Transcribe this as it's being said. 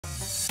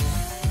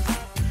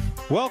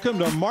Welcome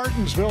to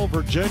Martinsville,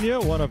 Virginia,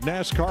 one of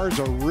NASCAR's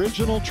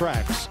original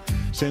tracks.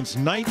 Since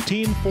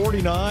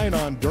 1949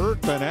 on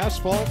dirt, then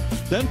asphalt,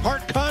 then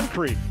part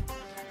concrete.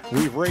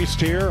 We've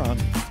raced here on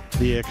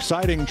the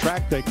exciting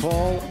track they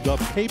call the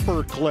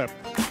Paper Clip.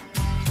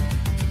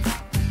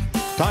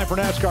 Time for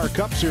NASCAR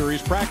Cup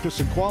Series practice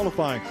and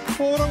qualifying.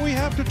 Well, what do we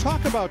have to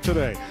talk about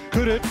today?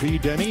 Could it be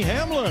Denny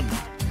Hamlin,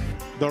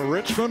 the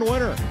Richmond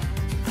winner?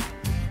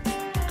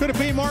 Could it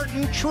be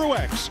Martin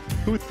Truex,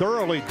 who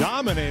thoroughly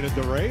dominated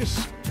the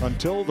race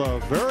until the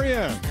very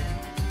end?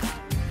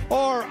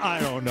 Or, I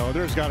don't know,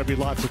 there's got to be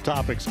lots of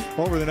topics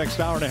over the next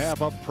hour and a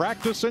half of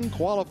practice and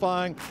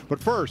qualifying. But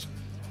first,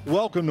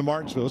 welcome to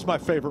Martinsville. It's my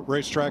favorite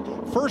racetrack.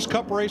 First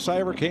Cup race I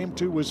ever came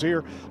to was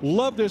here.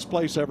 Love this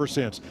place ever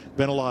since.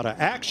 Been a lot of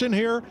action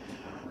here.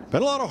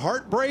 Been a lot of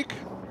heartbreak.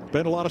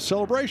 Been a lot of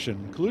celebration,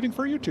 including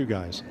for you two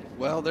guys.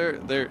 Well,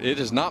 it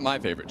is not my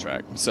favorite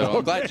track, so okay.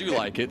 I'm glad you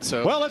like it.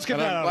 So well, let's get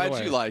that out of the way. I'm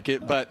glad you like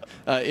it, but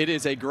it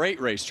is a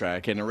great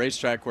racetrack, and a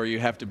racetrack where you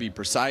have to be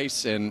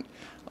precise and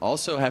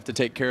also have to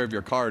take care of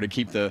your car to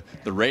keep the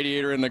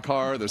radiator in the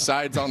car, the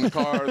sides on the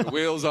car, the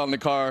wheels on the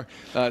car.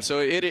 So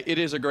it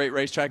is a great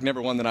racetrack,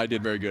 never one that I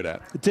did very good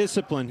at.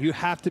 Discipline. You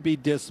have to be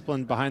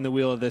disciplined behind the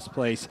wheel of this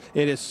place.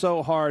 It is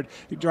so hard.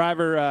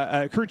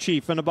 Driver, crew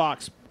chief in the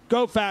box.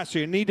 Go faster.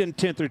 You need a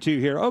tenth or two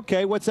here.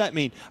 Okay, what's that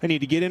mean? I need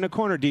to get in a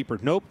corner deeper.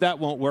 Nope, that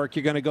won't work.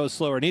 You're going to go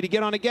slower. Need to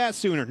get on the gas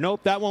sooner.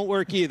 Nope, that won't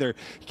work either.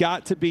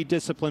 Got to be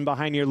disciplined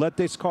behind here. Let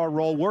this car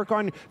roll. Work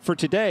on, for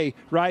today,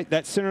 right,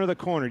 that center of the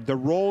corner, the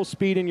roll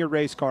speed in your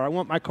race car. I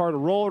want my car to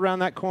roll around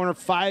that corner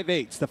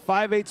 5/8. The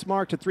 5/8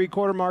 mark to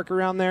 3/4 mark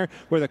around there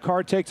where the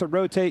car takes a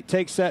rotate,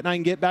 takes set, and I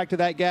can get back to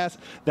that gas.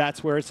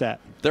 That's where it's at.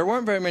 There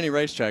weren't very many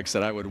racetracks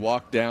that I would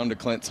walk down to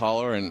Clint's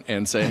Holler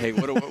and say, hey,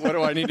 what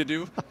do I need to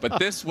do? But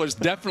this was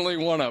definitely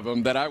one of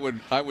them that I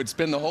would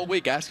spend the whole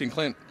week asking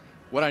Clint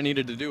what I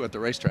needed to do at the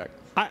racetrack.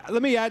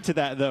 Let me add to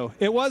that, though.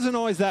 It wasn't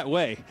always that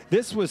way.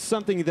 This was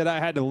something that I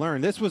had to learn.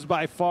 This was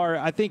by far,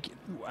 I think,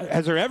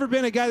 has there ever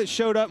been a guy that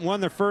showed up and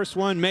won their first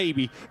one?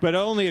 Maybe, but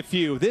only a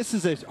few. This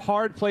is a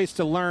hard place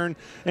to learn,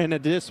 and the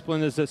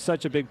discipline is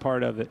such a big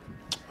part of it.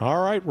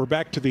 All right, we're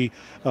back to the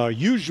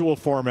usual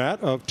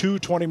format of two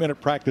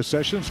 20-minute practice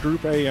sessions,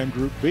 Group A and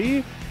Group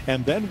B,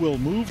 and then we'll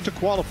move to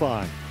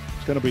qualifying.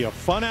 It's going to be a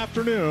fun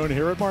afternoon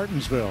here at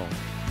Martinsville.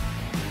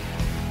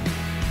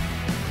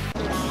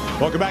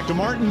 Welcome back to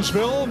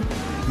Martinsville.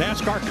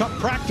 NASCAR Cup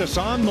practice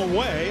on the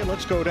way.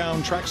 Let's go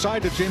down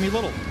trackside to Jamie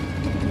Little.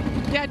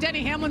 Yeah,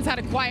 Denny Hamlin's had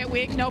a quiet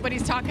week.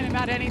 Nobody's talking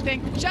about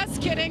anything.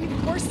 Just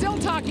kidding. We're still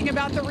talking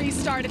about the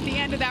restart at the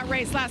end of that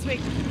race last week.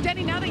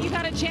 Denny, now that you've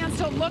had a chance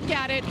to look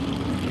at it,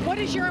 what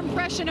is your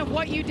impression of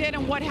what you did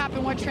and what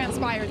happened, what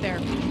transpired there?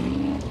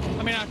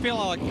 I mean, I feel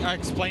like I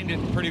explained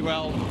it pretty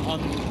well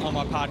on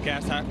my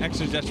podcast,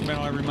 Exercise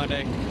Detrimental, every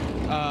Monday.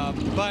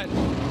 But,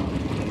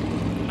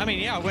 I mean,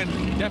 yeah,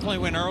 definitely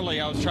went early.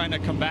 I was trying to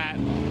combat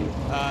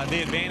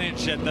the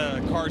advantage that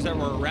the cars that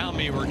were around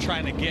me were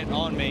trying to get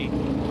on me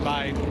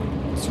by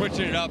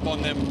switching it up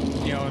on them,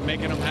 you know, and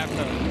making them have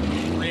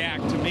to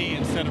react to me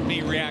instead of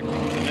me reacting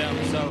to them.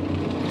 So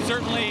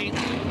certainly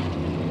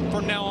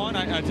from now on,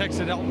 I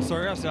texted Elton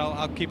Sawyer. I said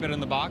I'll keep it in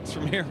the box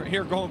from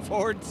here going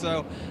forward.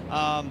 So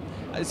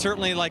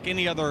certainly, like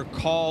any other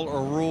call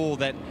or rule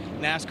that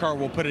NASCAR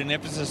will put an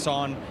emphasis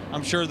on,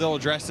 I'm sure they'll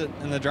address it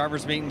in the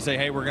drivers' meeting and say,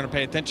 hey, we're going to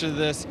pay attention to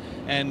this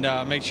and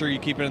make sure you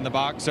keep it in the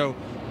box. So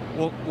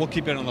we'll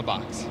keep it in the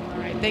box. All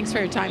right. Thanks for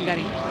your time,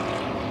 Denny.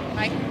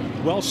 Mike?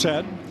 Well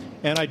said.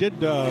 And I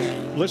did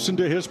listen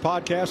to his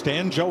podcast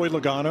and Joey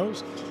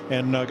Logano's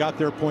and got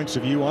their points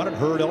of view on it.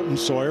 Heard Elton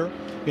Sawyer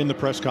in the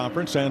press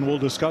conference, and we'll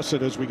discuss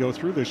it as we go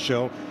through this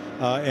show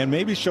and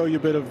maybe show you a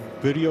bit of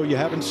video you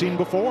haven't seen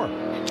before.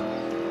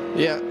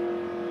 Yeah.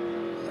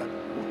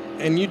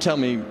 And you tell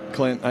me,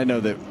 Clint, I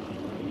know that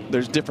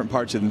there's different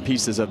parts and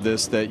pieces of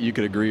this that you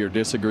could agree or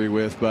disagree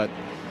with, but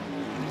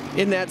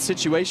in that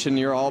situation,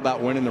 you're all about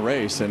winning the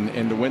race,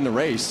 and to win the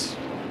race,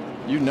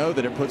 you know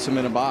that it puts him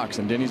in a box,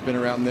 and Denny's been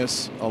around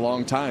this a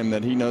long time,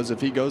 that he knows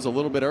if he goes a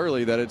little bit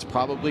early that it's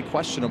probably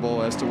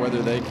questionable as to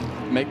whether they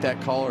make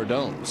that call or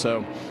don't.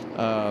 So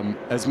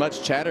as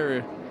much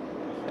chatter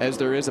as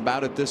there is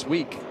about it this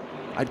week,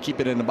 I'd keep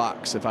it in the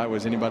box if I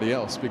was anybody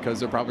else, because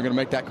they're probably going to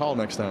make that call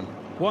next time.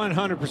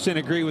 100%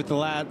 agree with the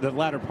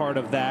latter part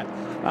of that.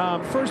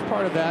 First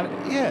part of that,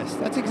 yes,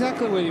 that's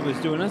exactly what he was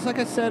doing. That's like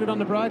I said it on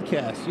the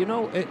broadcast. You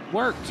know, it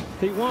worked.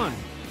 He won.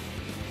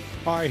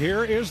 All right,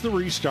 here is the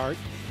restart.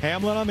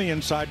 Hamlin on the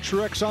inside,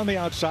 Truex on the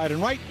outside,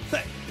 and right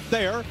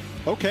there,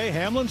 okay,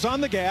 Hamlin's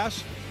on the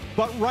gas,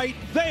 but right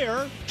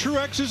there,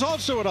 Truex is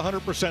also at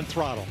 100%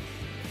 throttle.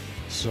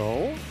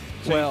 So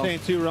well, saying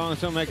two wrongs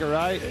don't make it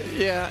right.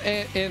 Yeah,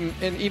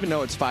 and even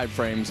though it's 5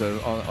 frames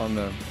on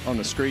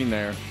the screen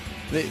there,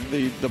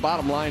 the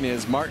bottom line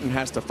is Martin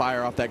has to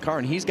fire off that car,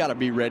 and he's got to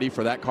be ready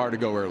for that car to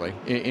go early,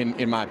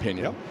 in my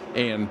opinion. Yep.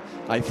 And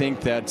I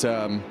think that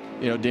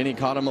You know, Denny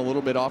caught him a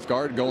little bit off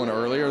guard going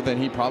earlier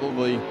than he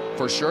probably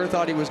for sure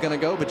thought he was going to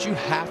go, but you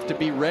have to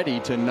be ready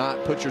to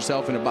not put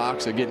yourself in a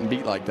box of getting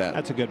beat like that.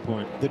 That's a good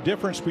point. The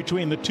difference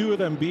between the two of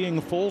them being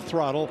full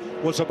throttle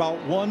was about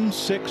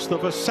 1/6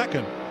 of a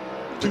second.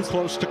 Too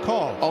close to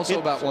call. Also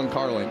about 1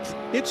 car length.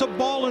 It's a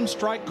ball and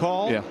strike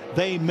call. Yeah.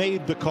 They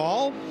made the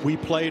call. We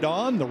played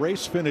on. The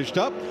race finished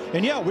up.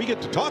 And yeah, we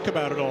get to talk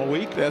about it all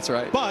week. That's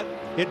right. But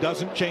it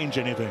doesn't change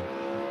anything.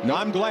 No.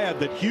 I'm glad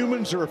that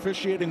humans are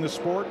officiating the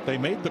sport. They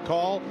made the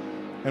call,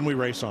 and we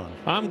race on.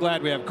 I'm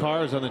glad we have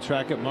cars on the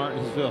track at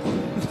Martinsville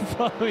the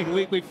following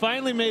week. We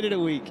finally made it a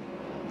week.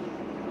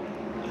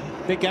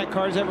 Think that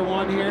car's ever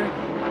won here?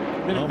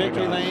 Been in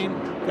victory lane.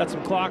 Got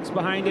some clocks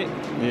behind it.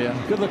 Yeah.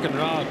 Good looking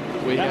rod.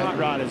 That hot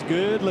rod is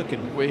good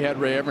looking. We had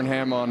Ray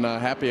Evernham on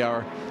Happy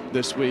Hour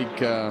this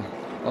week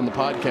on the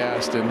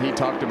podcast, and he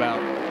talked about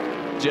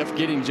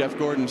getting Jeff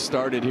Gordon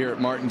started here at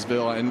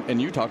Martinsville,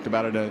 and you talked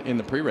about it in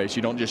the pre-race.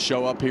 You don't just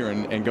show up here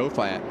and go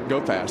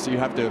fast. You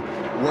have to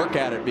work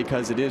at it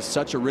because it is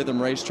such a rhythm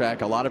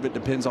racetrack. A lot of it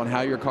depends on how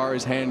your car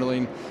is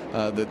handling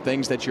the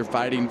things that you're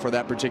fighting for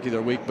that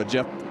particular week. But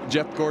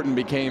Jeff Gordon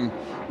became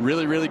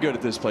really, really good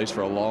at this place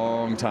for a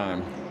long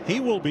time. He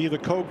will be the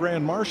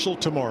co-grand marshal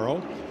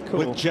tomorrow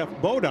with Jeff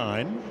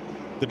Bodine,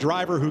 the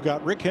driver who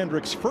got Rick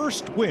Hendrick's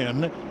first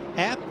win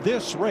at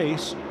this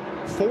race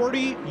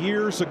 40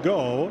 years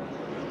ago,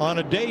 on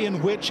a day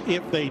in which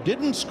if they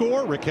didn't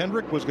score, Rick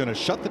Hendrick was going to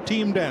shut the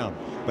team down.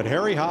 But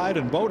Harry Hyde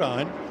and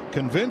Bodine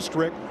convinced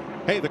Rick,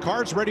 hey, the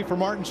car's ready for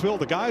Martinsville.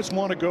 The guys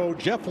want to go.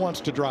 Jeff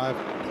wants to drive.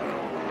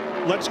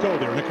 Let's go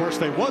there. And, of course,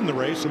 they won the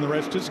race, and the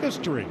rest is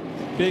history.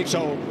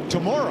 So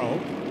tomorrow,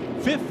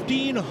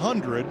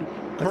 1,500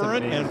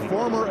 current and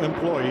former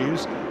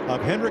employees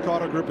of Hendrick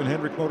Auto Group and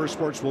Hendrick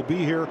Motorsports will be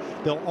here.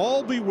 They'll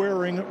all be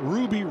wearing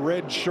ruby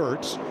red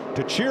shirts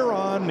to cheer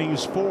on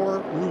these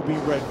 4 ruby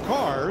red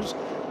cars,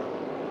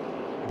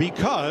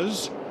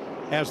 because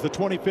as the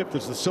 25th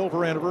is the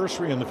silver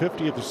anniversary and the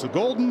 50th is the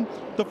golden,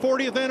 the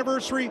 40th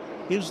anniversary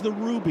is the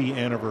ruby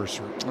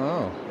anniversary.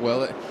 Oh,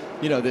 well,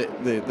 you know,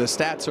 the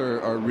stats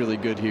are really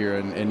good here,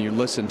 and you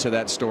listen to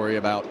that story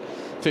about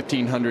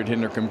 1,500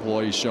 Hendrick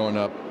employees showing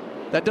up.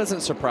 That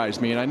doesn't surprise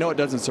me, and I know it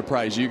doesn't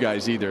surprise you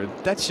guys either.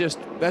 That's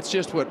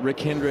just what Rick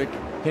Hendrick,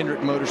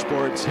 Hendrick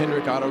Motorsports,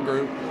 Hendrick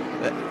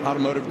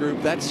Automotive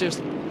Group, that's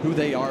just who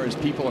they are as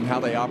people and how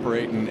they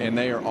operate, and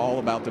they are all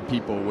about the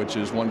people, which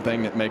is one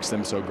thing that makes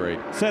them so great.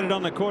 Said it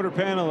on the quarter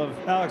panel of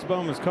Alex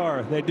Bowman's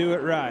car. They do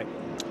it right.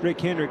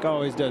 Rick Hendrick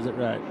always does it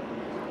right.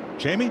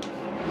 Jamie?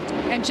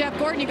 And Jeff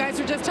Gordon, you guys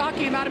were just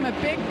talking about him, a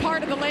big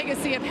part of the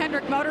legacy of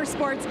Hendrick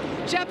Motorsports.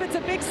 Jeff, it's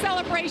a big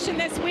celebration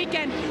this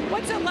weekend.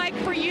 What's it like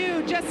for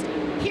you just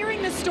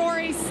hearing the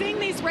stories, seeing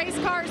these race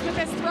cars with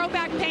this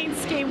throwback paint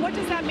scheme? What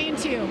does that mean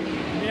to you?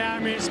 Yeah, I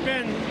mean, it's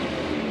been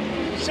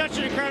such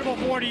an incredible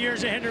 40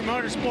 years at Hendrick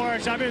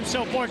Motorsports. I've been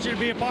so fortunate to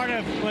be a part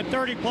of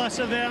 30 plus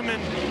of them,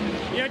 and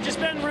you know, just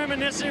been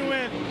reminiscing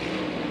with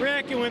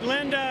Rick and with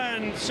Linda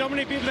and so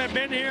many people that have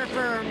been here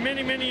for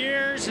many, many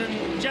years,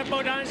 and Jeff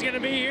Bodine's going to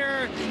be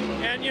here,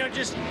 and you know,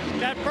 just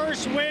that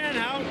first win,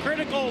 how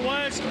critical it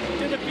was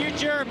to the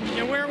future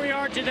and where we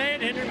are today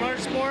at Hendrick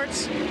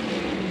Motorsports.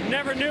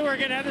 Never knew we were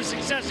going to have the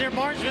success here at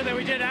Martinsville that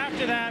we did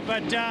after that,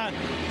 but yeah,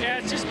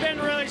 it's just been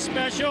really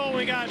special.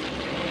 We got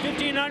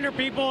 1,500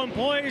 people,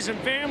 employees and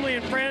family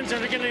and friends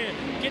that are going to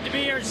get to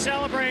be here to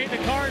celebrate. The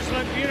cars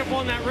look beautiful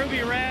in that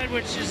ruby red,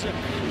 which is the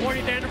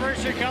 40th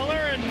anniversary color,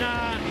 and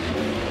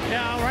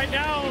yeah, right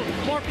now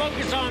more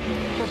focus on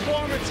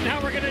performance and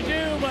how we're going to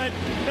do, but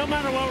no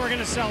matter what, we're going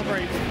to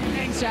celebrate.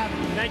 Thanks, Jeff.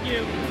 Thank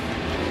you.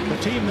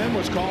 The team then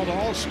was called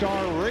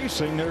All-Star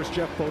Racing. There's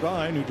Jeff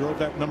Bodine, who drove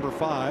that number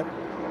 5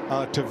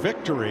 to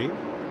victory.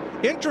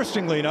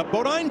 Interestingly enough,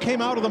 Bodine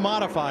came out of the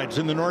modifieds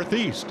in the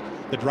Northeast.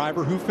 The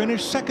driver who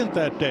finished second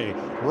that day,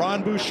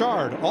 Ron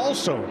Bouchard,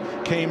 also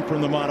came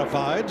from the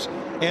modifieds.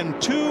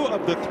 And 2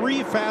 of the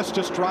 3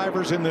 fastest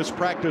drivers in this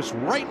practice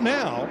right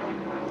now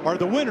are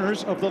the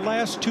winners of the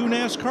last 2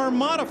 NASCAR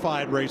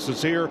modified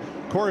races here,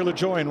 Corey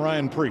LaJoie and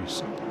Ryan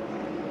Preece.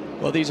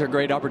 Well, these are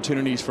great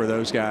opportunities for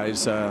those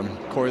guys.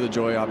 Corey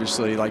LaJoie,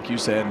 obviously, like you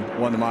said,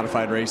 won the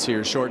modified race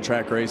here, short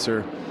track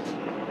racer.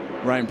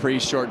 Ryan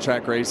Preece, short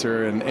track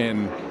racer,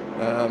 and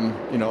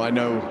you know, I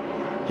know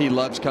he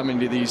loves coming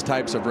to these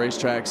types of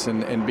racetracks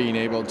and being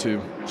able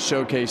to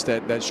showcase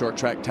that short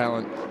track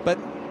talent. But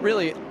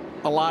really,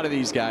 a lot of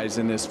these guys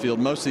in this field,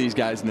 most of these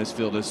guys in this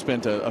field have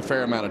spent a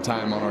fair amount of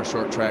time on our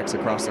short tracks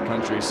across the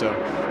country. So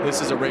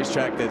this is a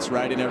racetrack that's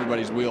right in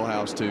everybody's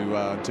wheelhouse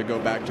to go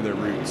back to their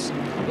roots.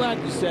 I'm glad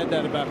you said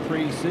that about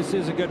Preece. This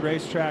is a good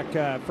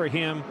racetrack for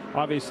him.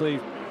 Obviously,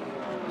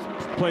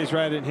 plays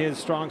right in his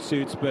strong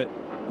suits, but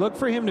look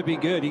for him to be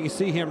good. You can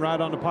see him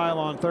right on the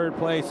pylon, 3rd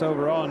place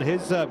overall, and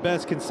his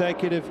best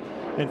consecutive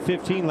and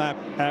 15-lap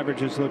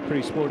averages look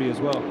pretty sporty as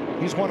well.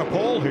 He's won a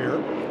pole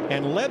here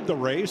and led the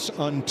race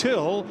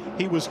until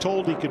he was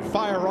told he could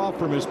fire off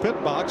from his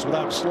pit box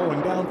without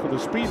slowing down for the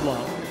speed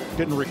line.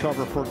 Didn't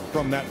recover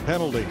from that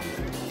penalty.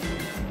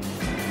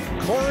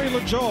 Corey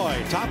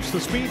LaJoie tops the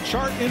speed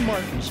chart in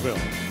Martinsville.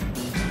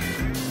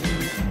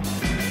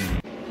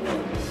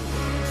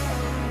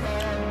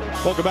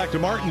 Welcome back to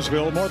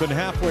Martinsville. More than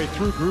halfway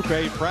through Group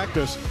A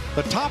practice.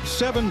 The top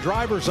 7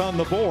 drivers on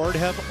the board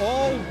have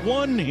all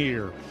won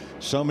here.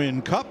 Some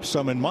in Cup,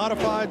 some in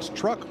Modifieds,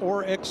 Truck,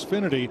 or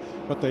Xfinity,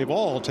 but they've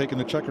all taken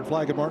the checkered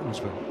flag at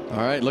Martinsville. All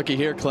right, looky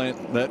here,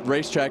 Clint. That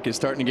racetrack is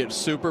starting to get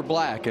super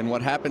black, and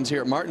what happens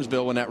here at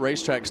Martinsville when that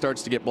racetrack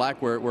starts to get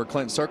black, where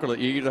Clint circled it,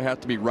 you either have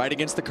to be right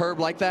against the curb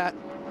like that,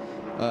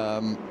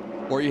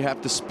 or you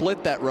have to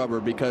split that rubber,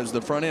 because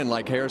the front end,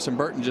 like Harrison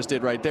Burton just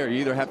did right there,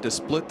 you either have to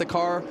split the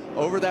car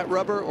over that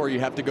rubber, or you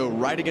have to go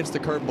right against the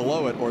curb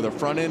below it, or the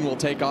front end will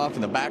take off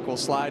and the back will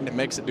slide, and it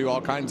makes it do all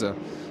kinds of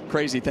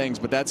crazy things.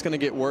 But that's going to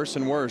get worse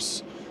and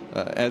worse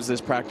as this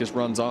practice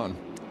runs on.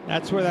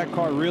 That's where that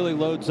car really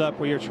loads up,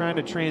 where you're trying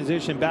to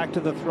transition back to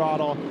the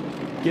throttle,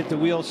 get the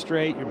wheel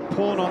straight. You're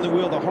pulling on the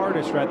wheel the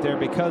hardest right there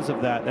because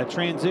of that. That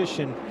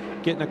transition,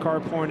 getting the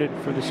car pointed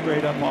for the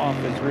straight up off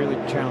is really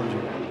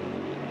challenging.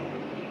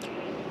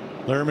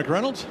 Larry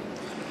McReynolds.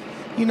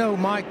 You know,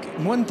 Mike,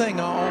 one thing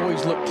I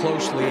always look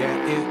closely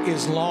at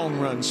is long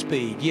run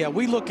speed. Yeah,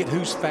 we look at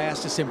who's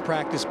fastest in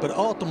practice, but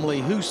ultimately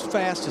who's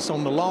fastest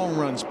on the long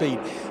run speed.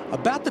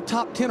 About the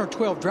top 10 or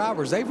 12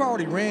 drivers, they've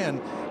already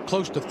ran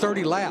close to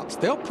 30 laps.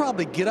 They'll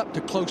probably get up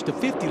to close to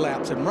 50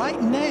 laps. And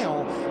right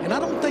now, and I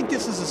don't think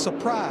this is a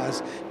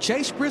surprise,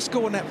 Chase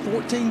Briscoe in that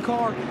 14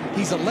 car,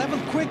 he's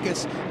 11th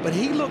quickest, but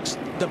he looks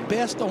the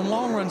best on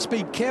long run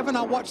speed. Kevin,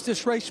 I watched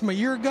this race from a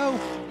year ago.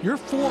 Your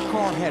 4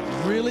 car had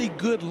really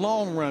good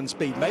long run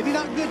speed. Maybe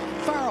not good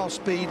fire off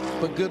speed,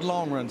 but good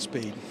long run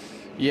speed.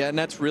 Yeah, and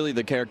that's really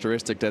the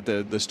characteristic that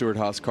the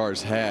Stewart-Haas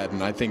cars had,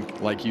 and I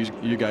think, like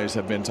you guys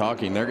have been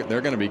talking, they're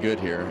going to be good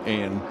here,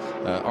 and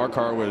our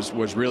car was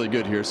really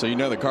good here. So you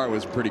know the car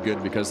was pretty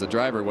good because the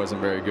driver wasn't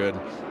very good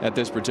at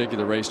this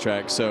particular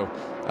racetrack. So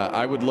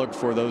I would look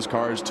for those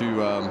cars to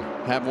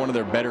have one of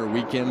their better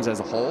weekends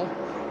as a whole,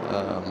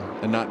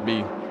 and not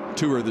be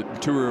too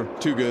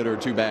good or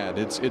too bad.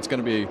 It's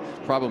going to be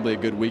probably a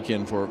good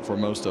weekend for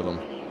most of them.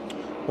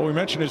 Well, we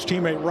mentioned his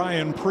teammate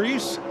Ryan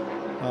Preece.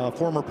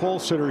 Former pole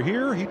sitter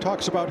here. He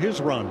talks about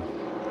his run.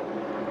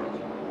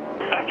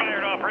 I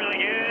fired off really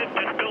good,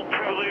 just built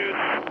too loose.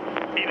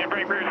 Either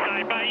brake rear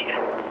side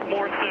bite,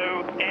 more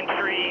so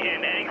entry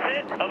and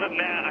exit. Other than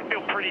that, I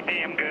feel pretty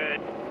damn good.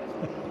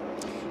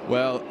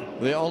 Well,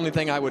 the only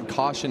thing I would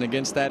caution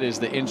against that is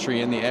the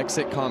entry and the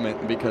exit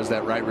comment, because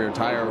that right rear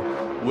tire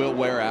will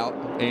wear out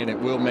and it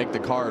will make the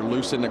car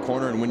loose in the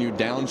corner. And when you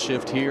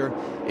downshift here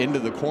into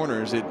the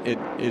corners, it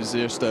is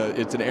just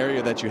it's an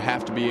area that you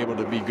have to be able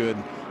to be good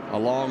a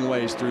long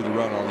ways through the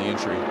run on the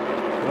entry.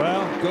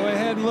 Well, go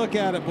ahead and look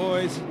at it,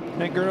 boys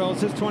and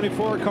girls. This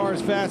 24 car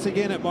is fast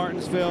again at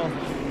Martinsville.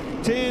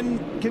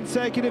 10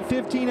 consecutive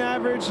 15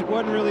 average,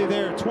 wasn't really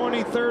there.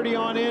 20, 30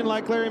 on in,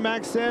 like Larry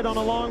Mack said, on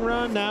a long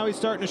run. Now he's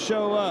starting to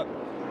show up.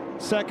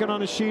 Second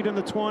on the sheet in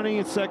the 20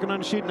 and second on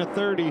the sheet in the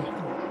 30.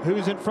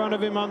 Who's in front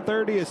of him on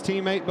 30? His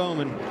teammate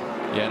Bowman.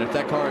 Yeah, and if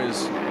that car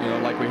is,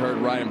 like we heard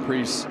Ryan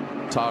Preece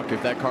talk,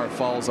 if that car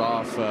falls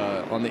off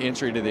on the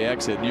entry to the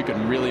exit, you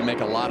can really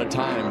make a lot of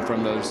time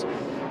from those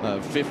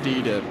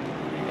 50 to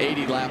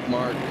 80 lap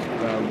mark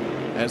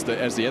as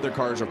the other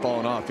cars are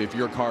falling off, if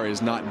your car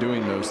is not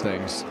doing those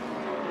things.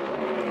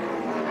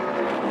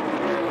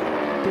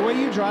 The way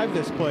you drive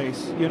this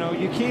place, you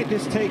can't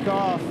just take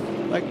off.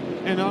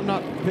 And I'm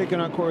not picking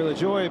on Corey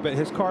LaJoie, but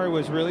his car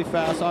was really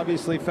fast,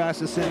 obviously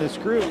fastest in this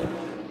group,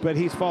 but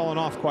he's fallen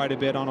off quite a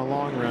bit on a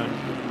long run.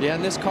 Yeah,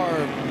 and this car,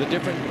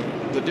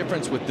 the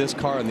difference with this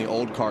car and the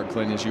old car,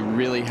 Clint, is you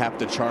really have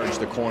to charge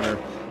the corner.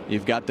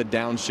 You've got the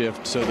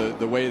downshift, so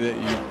the way that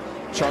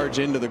you charge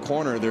into the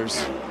corner,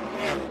 there's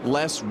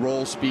less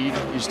roll speed.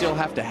 You still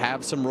have to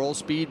have some roll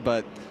speed,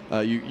 but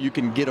you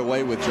can get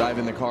away with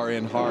driving the car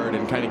in hard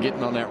and kind of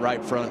getting on that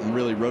right front and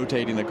really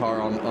rotating the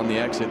car on the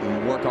exit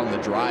and work on the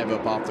drive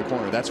up off the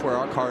corner. That's where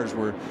our cars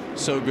were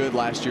so good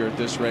last year at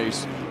this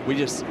race. We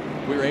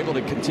were able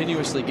to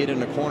continuously get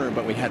in the corner,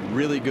 but we had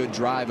really good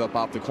drive up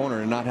off the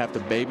corner and not have to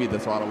baby the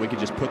throttle. We could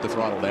just put the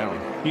throttle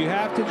down. You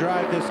have to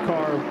drive this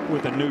car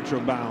with a neutral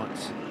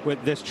balance.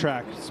 With this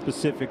track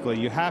specifically,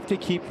 you have to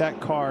keep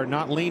that car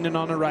not leaning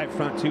on the right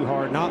front too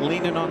hard, not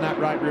leaning on that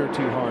right rear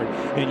too hard.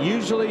 And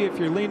usually if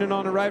you're leaning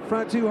on the right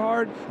front too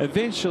hard,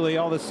 eventually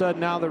all of a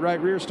sudden now the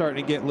right rear is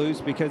starting to get loose,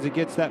 because it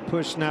gets that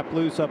push snap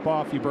loose up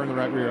off, you burn the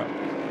right rear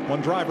up.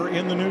 One driver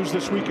in the news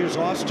this week is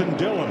Austin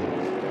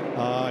Dillon.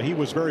 He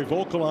was very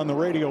vocal on the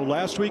radio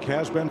last week,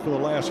 has been for the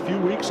last few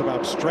weeks,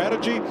 about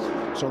strategy.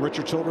 So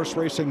Richard Silver's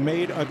Racing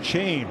made a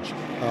change.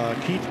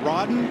 Keith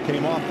Rodden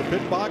came off the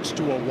pit box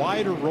to a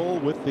wider role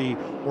with the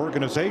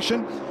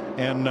organization.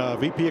 And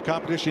VP of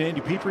Competition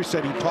Andy Petrie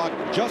said he talked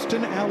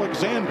Justin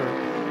Alexander,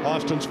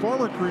 Austin's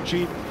former crew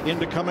chief,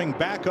 into coming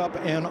back up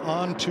and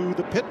onto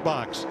the pit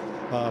box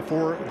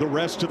for the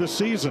rest of the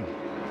season.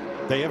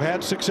 They have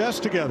had success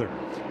together.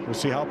 We'll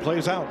see how it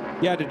plays out.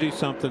 You had to do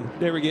something.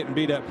 They were getting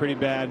beat up pretty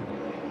bad.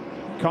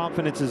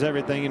 Confidence is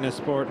everything in this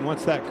sport, and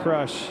once it's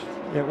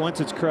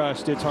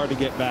crushed, it's hard to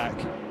get back.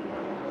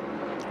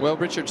 Well,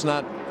 Richard's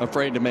not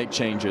afraid to make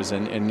changes,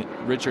 and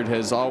Richard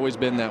has always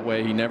been that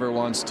way. He never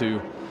wants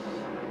to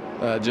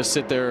just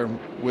sit there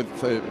with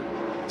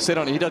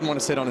he doesn't want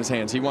to sit on his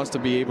hands. He wants to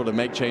be able to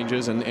make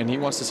changes, and he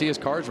wants to see his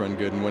cars run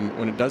good. And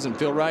when it doesn't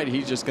feel right,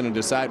 he's just going to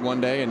decide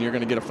one day, and you're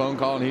going to get a phone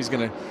call, and he's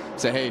going to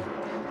say, hey,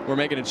 we're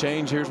making a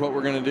change. Here's what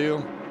we're going to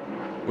do.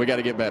 We got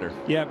to get better.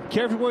 Yeah,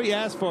 careful what you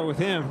ask for with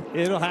him.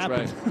 It'll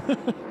happen. Right.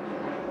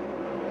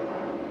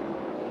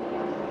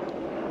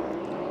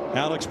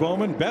 Alex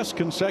Bowman, best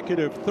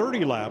consecutive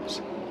 30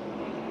 laps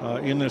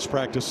in this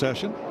practice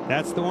session.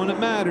 That's the one that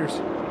matters.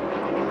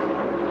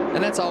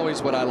 And that's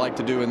always what I like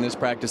to do in this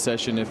practice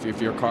session. If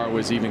your car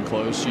was even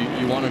close,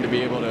 you wanted to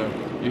be able to,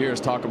 you hear us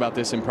talk about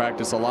this in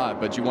practice a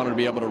lot, but you wanted to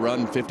be able to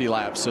run 50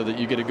 laps so that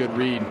you get a good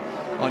read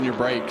on your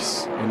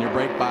brakes and your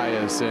brake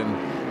bias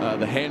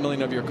and the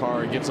handling of your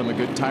car. It gives them a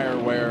good tire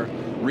wear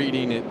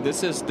reading.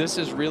 This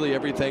is really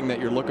everything that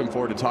you're looking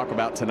for to talk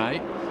about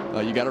tonight.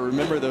 You got to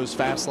remember those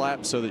fast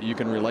laps so that you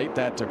can relate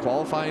that to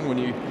qualifying when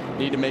you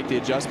need to make the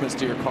adjustments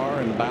to your car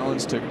and the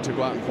balance to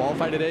go out and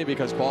qualify today,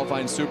 because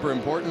qualifying is super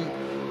important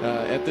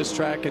at this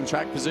track and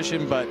track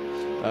position. But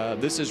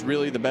this is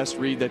really the best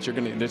read that you're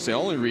going to, it's the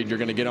only read you're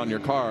going to get on your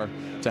car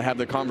to have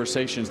the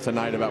conversations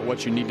tonight about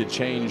what you need to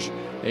change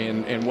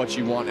and what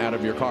you want out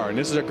of your car. And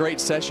this is a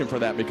great session for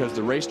that, because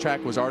the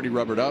racetrack was already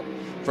rubbered up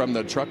from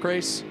the truck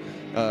race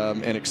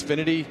and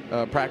Xfinity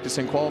practice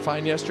and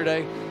qualifying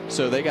yesterday.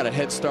 So they got a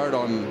head start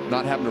on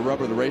not having to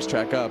rubber the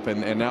racetrack up,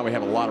 and now we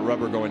have a lot of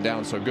rubber going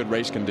down, so good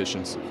race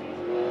conditions.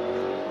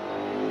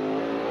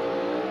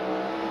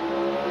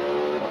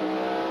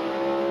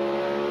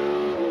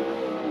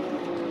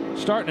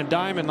 Starting a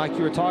diamond like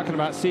you were talking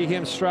about, see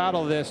him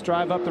straddle this,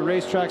 drive up the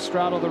racetrack,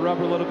 straddle the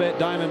rubber a little bit,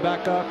 diamond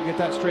back up, get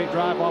that straight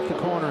drive off the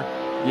corner.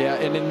 Yeah,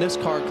 and in this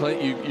car,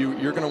 Clint,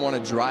 you're going to want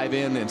to drive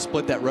in and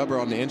split that rubber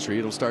on the entry.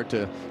 It'll start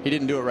to, he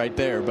didn't do it right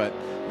there, but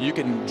you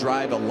can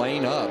drive a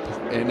lane up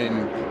and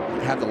then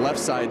have the left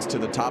sides to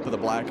the top of the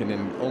black and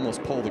then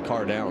almost pull the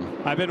car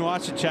down. I've been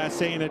watching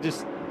Chastain. I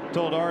just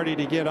told Artie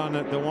to get on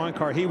the one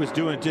car. He was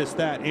doing just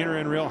that,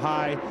 entering real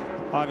high.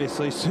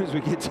 Obviously, as soon as we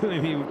get to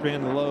him, he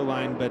ran the low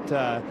line, but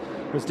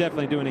was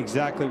definitely doing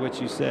exactly what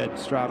you said,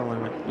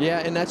 straddling it. Yeah,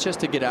 and that's just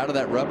to get out of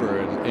that rubber.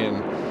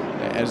 And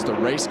as the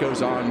race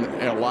goes on,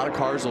 a lot of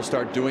cars will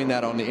start doing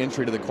that on the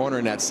entry to the corner,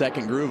 and that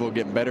second groove will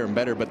get better and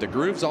better. But the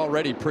groove's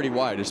already pretty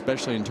wide,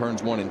 especially in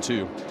turns 1 and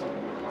 2.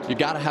 You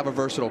got to have a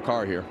versatile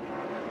car here.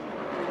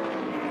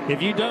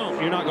 If you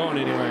don't, you're not going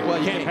anywhere. Well,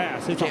 you can't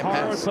pass. It's a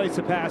hard place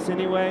to pass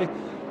anyway.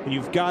 And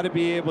you've got to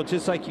be able,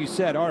 just like you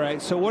said, all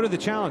right, so what are the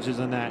challenges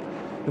in that?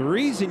 The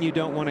reason you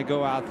don't want to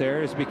go out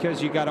there is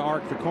because you got to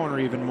arc the corner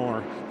even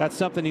more. That's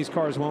something these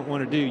cars won't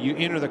want to do. You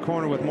enter the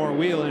corner with more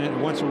wheel in it,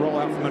 and once you roll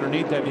out from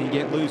underneath that, you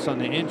get loose on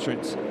the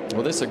entrance.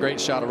 Well, this is a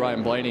great shot of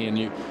Ryan Blaney, and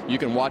you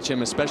can watch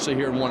him, especially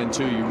here in 1 and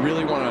 2. You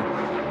really want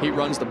to, he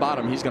runs the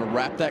bottom. He's going to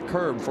wrap that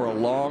curb for a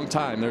long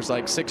time. There's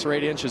like 6 or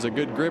 8 inches of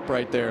good grip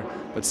right there.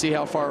 But see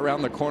how far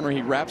around the corner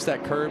he wraps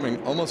that curb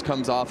and almost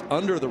comes off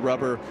under the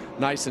rubber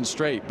nice and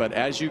straight. But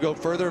as you go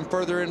further and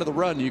further into the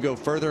run, you go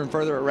further and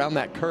further around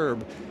that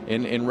curb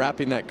in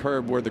wrapping that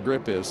curb where the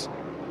grip is.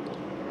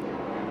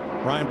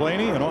 Ryan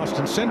Blaney and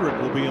Austin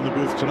Cindric will be in the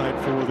booth tonight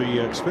for the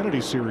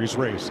Xfinity Series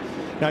race.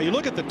 Now you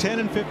look at the 10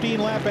 and 15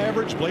 lap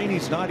average.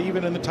 Blaney's not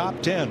even in the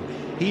top 10.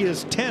 He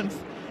is 10th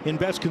in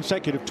best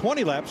consecutive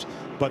 20 laps,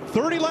 but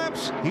 30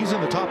 laps, he's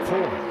in the top 4.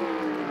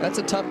 That's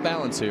a tough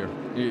balance here.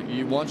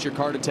 You want your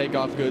car to take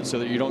off good so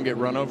that you don't get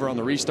run over on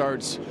the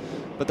restarts.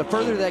 But the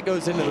further that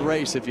goes into the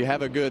race, if you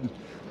have a good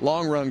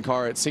long run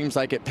car, it seems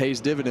like it pays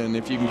dividend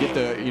if you can get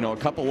a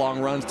couple long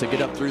runs to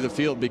get up through the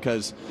field,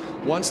 because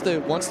once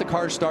the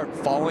cars start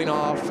falling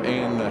off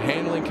and the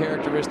handling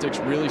characteristics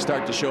really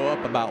start to show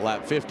up about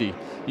lap 50,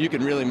 you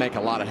can really make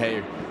a lot of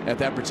hay at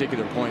that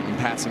particular point and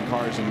passing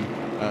cars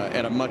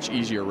at a much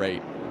easier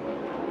rate.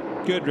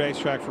 Good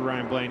racetrack for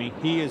Ryan Blaney.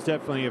 He is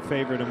definitely a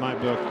favorite in my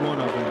book,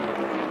 one of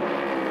them.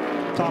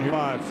 Top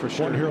 5 for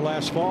sure. Won here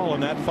last fall,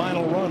 and that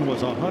final run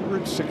was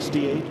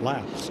 168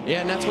 laps.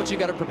 Yeah, and that's what you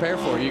got to prepare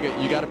for.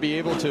 You got to be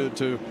able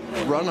to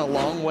run a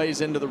long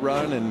ways into the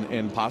run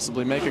and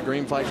possibly make a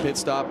green flag pit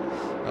stop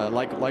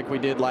like we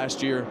did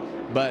last year.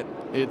 But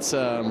it's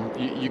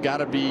you got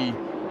to be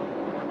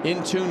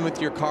in tune with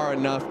your car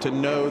enough to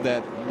know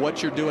that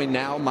what you're doing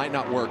now might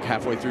not work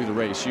halfway through the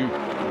race. You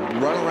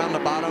run around the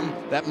bottom,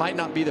 that might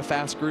not be the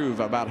fast groove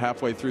about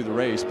halfway through the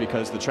race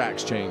because the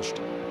track's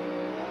changed.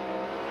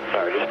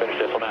 Sorry, just finish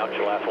this one out. It's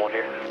your last one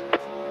here.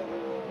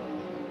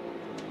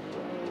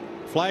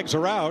 Flags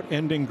are out,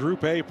 ending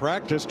Group A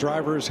practice.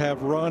 Drivers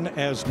have run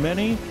as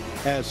many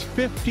as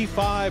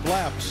 55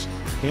 laps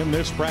in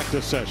this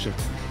practice session.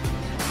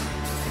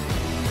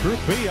 Group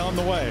B on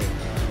the way.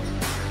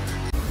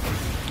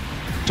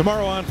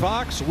 Tomorrow on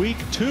Fox, week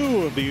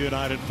 2 of the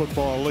United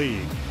Football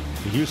League.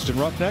 The Houston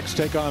Roughnecks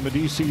take on the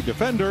DC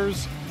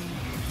Defenders.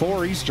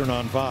 4 Eastern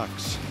on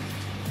Fox.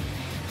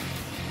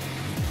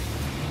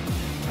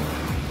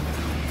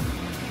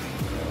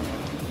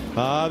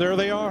 There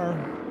they are.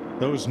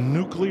 Those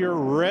nuclear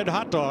red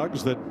hot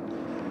dogs that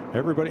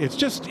everybody, it's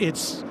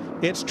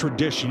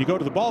tradition. You go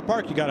to the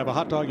ballpark, you got to have a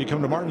hot dog. You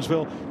come to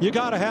Martinsville, you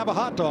got to have a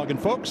hot dog. And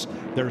folks,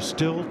 they're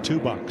still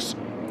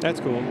 $2.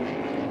 That's cool.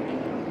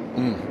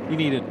 You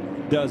need a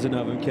dozen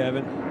of them,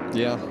 Kevin.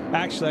 Yeah.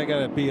 Actually, I got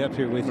to be up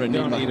here with you.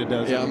 Don't need a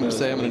dozen. Yeah, I'm going to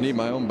say I'm going to need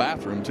my own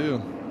bathroom,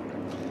 too.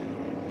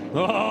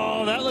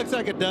 Oh, that looks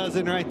like a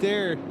dozen right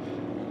there.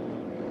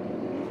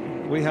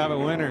 We have a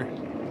winner.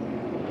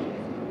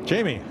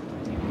 Jamie.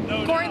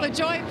 Corey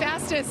LaJoie,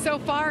 fastest so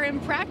far in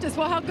practice.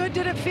 Well, how good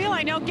did it feel?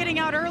 I know getting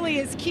out early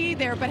is key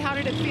there, but how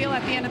did it feel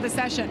at the end of the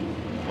session?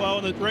 Well,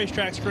 on the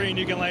racetrack screen,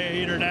 you can lay a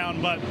heater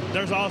down, but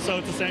there's also,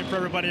 it's the same for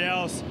everybody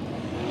else.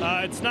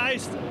 It's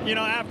nice, you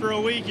know, after a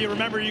week, you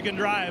remember you can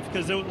drive,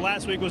 because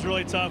last week was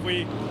really tough.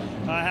 We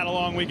had a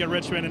long week at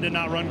Richmond and did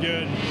not run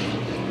good.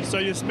 So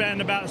you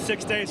spend about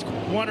 6 days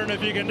wondering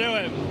if you can do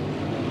it.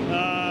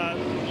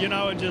 You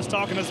know, and just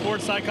talking to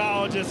sports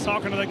psychologists,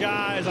 talking to the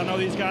guys. I know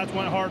these guys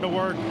went hard to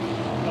work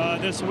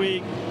this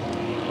week.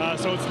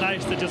 So it's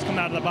nice to just come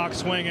out of the box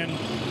swinging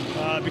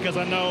because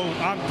I know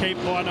I'm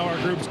capable. I know our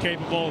group's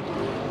capable.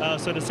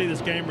 So to see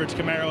this Cambridge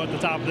Camaro at the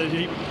top of the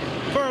heap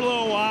for a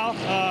little while.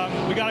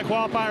 We got to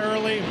qualify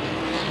early.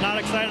 Not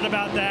excited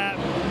about that,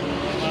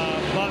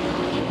 but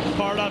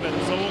part of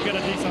it. So we'll get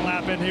a decent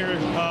lap in here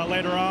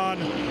later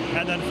on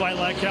and then fight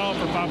like hell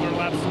for 500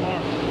 laps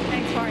tomorrow.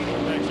 Thanks, Corey.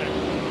 Thanks, Jamie.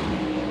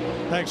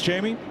 Thanks,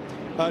 Jamie.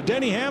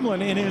 Denny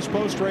Hamlin, in his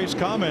post-race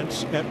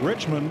comments at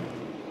Richmond,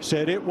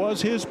 said it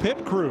was his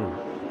pit crew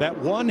that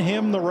won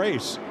him the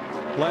race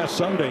last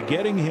Sunday,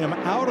 getting him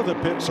out of the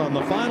pits on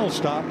the final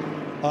stop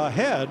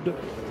ahead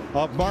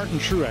of Martin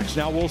Truex.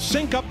 Now we'll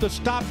sync up the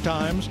stop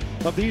times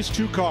of these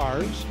two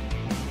cars.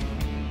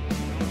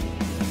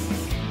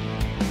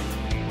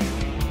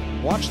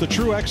 Watch the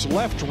Truex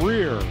left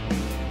rear.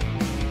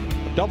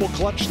 A double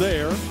clutch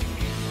there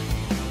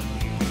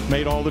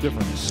made all the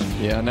difference.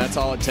 Yeah, and that's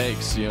all it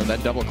takes. You know,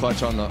 that double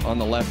clutch on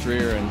the left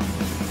rear.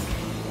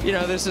 And you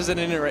know, this is an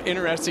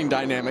interesting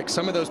dynamic.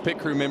 Some of those pit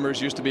crew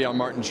members used to be on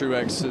Martin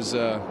Truex's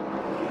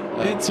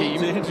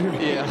team.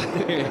 Yeah,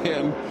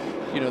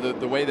 and you know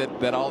the way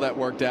that all that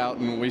worked out,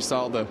 and we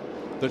saw the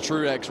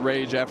Truex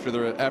rage after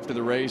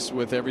the race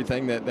with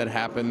everything that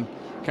happened,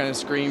 kind of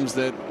screams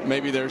that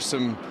maybe there's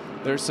some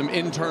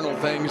internal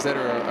things that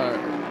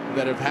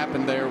have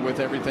happened there with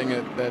everything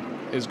that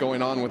is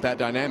going on with that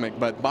dynamic.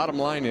 But bottom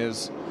line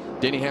is,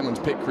 Denny Hamlin's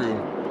pit crew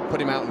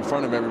put him out in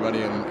front of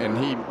everybody, and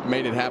he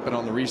made it happen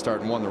on the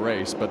restart and won the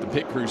race. But the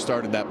pit crew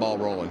started that ball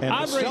rolling. And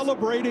the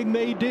celebrating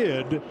they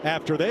did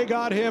after they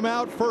got him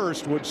out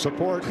first would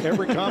support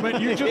every comment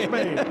you just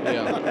made.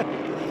 Yeah.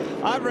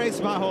 I've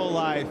raced my whole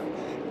life,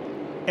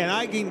 and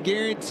I can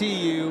guarantee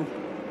you,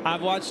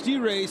 I've watched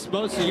you race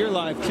most of your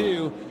life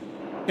too.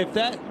 If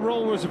that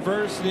role was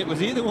reversed and it was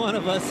either one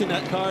of us in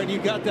that car and you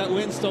got that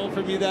win stole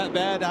from you that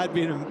bad, I'd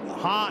be a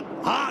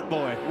hot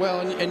boy.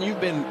 Well, and you've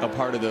been a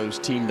part of those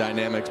team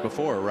dynamics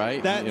before,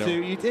 right? That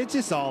too. It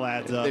just all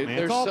adds up, man.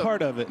 It's all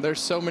part of it. There's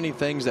so many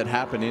things that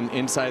happen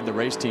inside the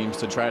race teams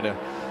to try to,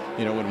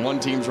 you know, when one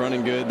team's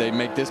running good, they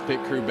make this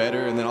pit crew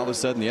better, and then all of a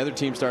sudden the other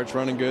team starts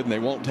running good and they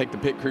won't take the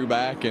pit crew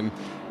back, and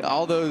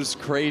all those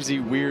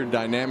crazy, weird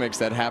dynamics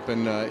that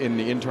happen in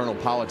the internal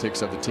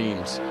politics of the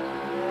teams.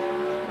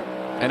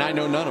 And I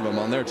know none of them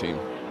on their team.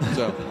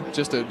 So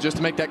just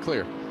to make that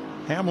clear.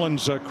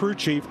 Hamlin's crew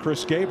chief,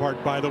 Chris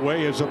Gabehart, by the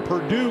way, is a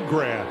Purdue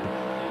grad.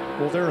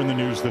 Well, they're in the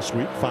news this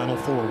week, Final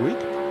Four week.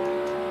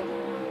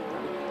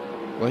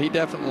 Well, he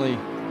definitely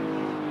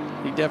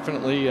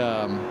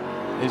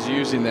is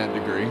using that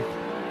degree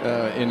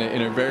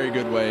in a very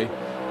good way.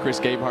 Chris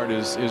Gabehart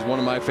is one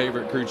of my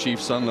favorite crew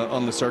chiefs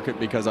on the circuit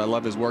because I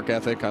love his work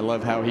ethic. I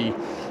love how he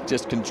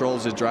just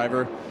controls his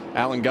driver.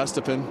 Alan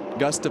Gustafson,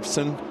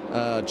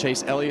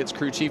 Chase Elliott's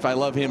crew chief, I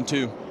love him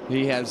too.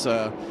 He has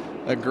a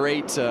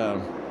great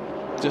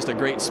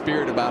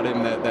spirit about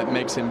him that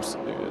makes him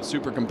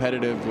super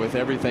competitive with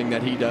everything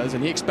that he does,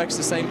 and he expects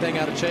the same thing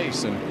out of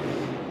Chase. And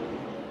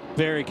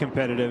very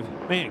competitive,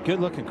 man. Good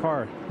looking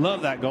car.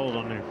 Love that gold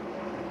on there.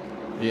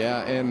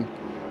 Yeah, and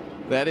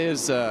that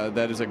is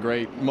a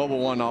great. Mobil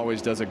One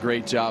always does a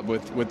great job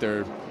with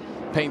their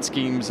paint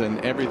schemes and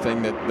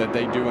everything that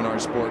they do in our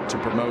sport to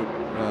promote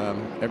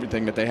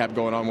everything that they have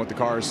going on with the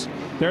cars.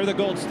 They're the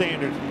gold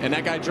standard. And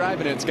that guy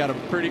driving it's got a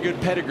pretty good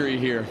pedigree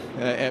here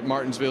at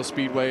Martinsville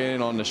Speedway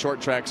and on the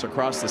short tracks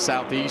across the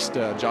southeast,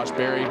 Josh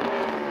Berry.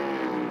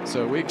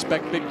 So we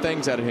expect big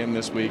things out of him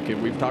this week.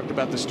 And we've talked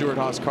about the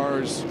Stewart-Haas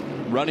cars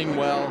running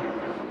well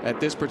at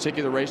this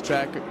particular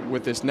racetrack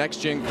with this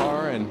next-gen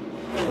car, and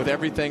with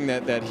everything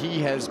that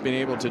he has been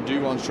able to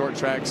do on short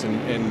tracks,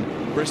 and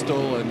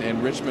Bristol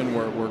and Richmond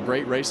were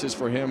great races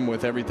for him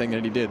with everything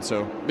that he did.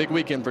 So big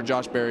weekend for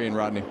Josh Berry and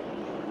Rodney.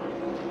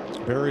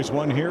 Berry's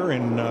won here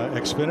in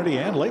Xfinity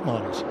and late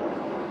models.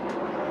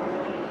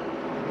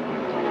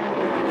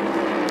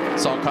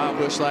 Saw Kyle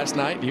Busch last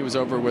night. He was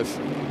over with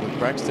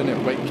Braxton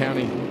at Wake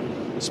County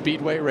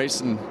Speedway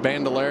racing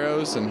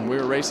Bandoleros, and we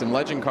were racing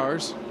legend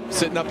cars,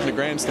 sitting up in the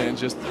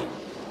grandstands, just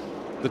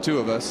the two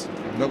of us.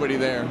 Nobody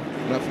there.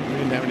 Nothing. We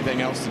didn't have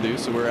anything else to do,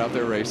 so we're out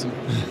there racing.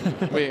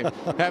 We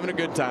having a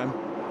good time.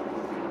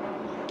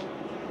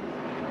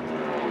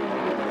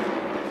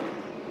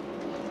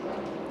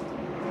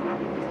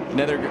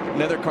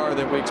 Another car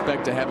that we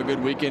expect to have a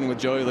good weekend with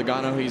Joey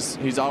Logano.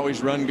 He's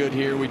always run good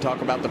here. We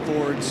talk about the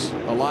Fords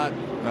a lot.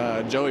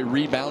 Joey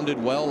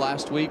rebounded well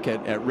last week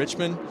at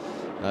Richmond.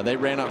 They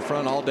ran up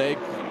front all day,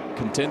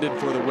 contended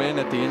for the win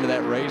at the end of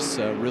that race.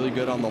 Really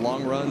good on the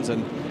long runs.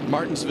 And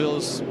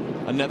Martinsville's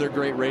another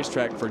great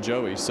racetrack for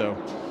Joey. So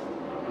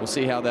we'll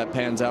see how that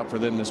pans out for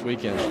them this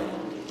weekend.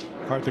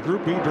 All right, the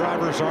Group B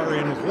drivers are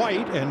in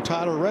white, and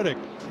Tyler Reddick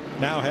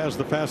now has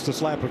the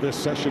fastest lap of this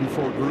session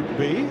for Group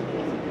B,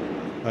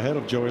 ahead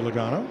of Joey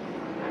Logano.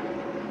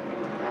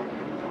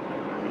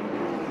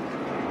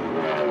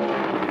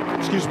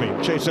 Excuse me,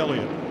 Chase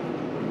Elliott.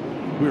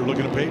 We were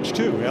looking at page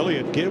 2.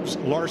 Elliott, Gibbs,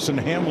 Larson,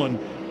 Hamlin.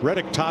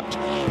 Reddick topped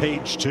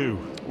page 2.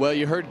 Well,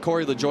 you heard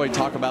Corey LaJoie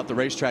talk about the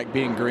racetrack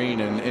being green,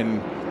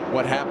 and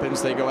what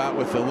happens, they go out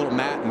with a little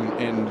mat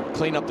and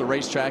clean up the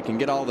racetrack and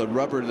get all the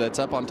rubber that's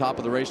up on top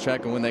of the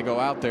racetrack, and when they go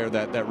out there,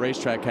 that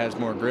racetrack has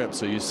more grip.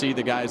 So you see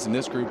the guys in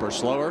this group are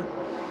slower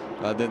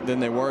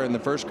than they were in the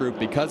first group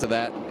because of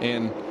that.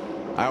 And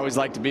I always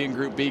like to be in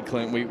Group B,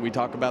 Clint. We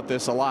talk about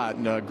this a lot.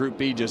 And, Group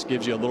B just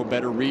gives you a little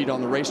better read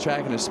on the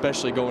racetrack, and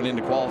especially going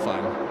into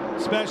qualifying.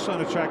 Especially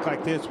on a track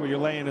like this where you're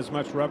laying as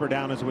much rubber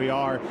down as we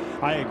are.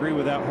 I agree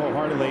with that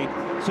wholeheartedly.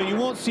 So you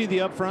won't see the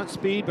upfront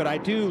speed, but I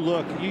do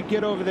look. You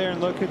get over there and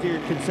look at your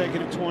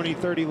consecutive 20,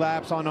 30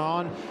 laps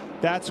on.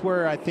 That's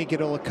where I think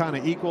it'll kind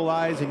of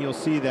equalize, and you'll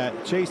see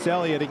that. Chase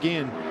Elliott,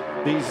 again,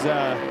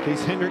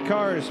 these Hendrick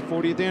cars,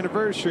 40th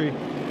anniversary,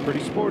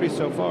 pretty sporty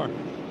so far.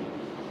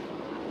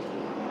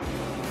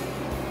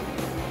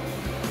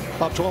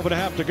 About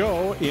 12.5 to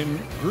go in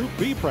Group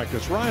B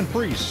practice. Ryan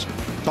Preece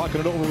talking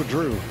it over with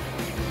Drew.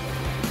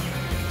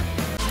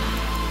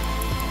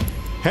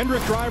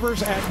 Hendrick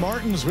drivers at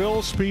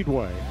Martinsville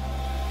Speedway.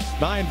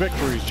 9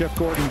 victories. Jeff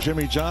Gordon,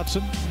 Jimmy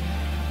Johnson.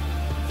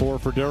 4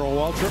 for Darrell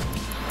Waltrip.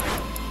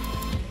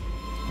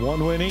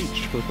 1 win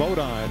each for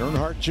Bodine,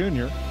 Earnhardt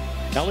Jr.,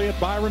 Elliott,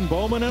 Byron,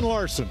 Bowman, and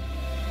Larson.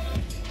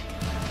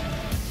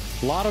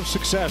 A lot of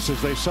success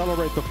as they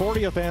celebrate the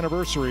 40th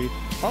anniversary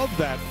of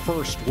that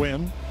first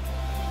win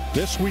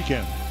this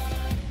weekend.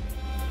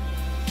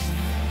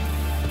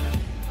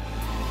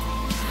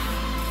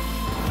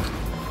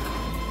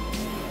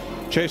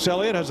 Chase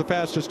Elliott has the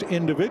fastest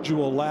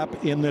individual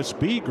lap in this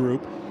B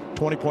group,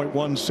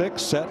 20.16,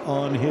 set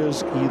on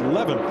his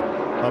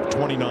 11th of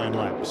 29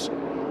 laps.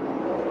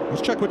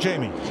 Let's check with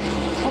Jamie.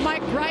 Well,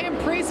 Mike, Ryan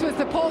Preece was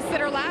the pole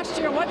sitter last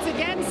year. Once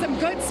again, some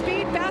good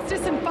speed,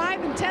 fastest in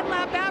 5 and 10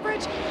 lap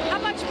average. How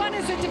much fun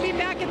is it to be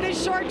back at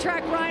this short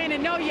track, Ryan,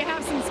 and know you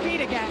have some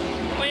speed again?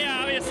 Well,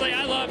 yeah, obviously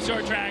I love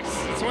short tracks.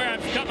 It's where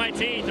I've cut my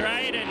teeth,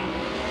 right?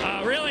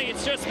 And really,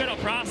 it's just been a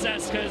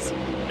process, because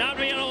not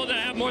being able to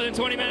have more than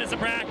 20 minutes of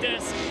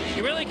practice,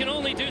 you really can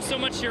only do so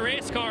much to your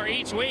race car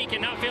each week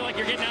and not feel like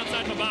you're getting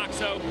outside the box.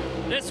 So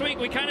this week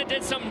we kind of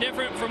did something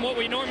different from what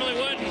we normally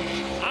would.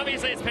 And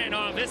obviously it's paying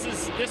off.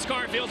 This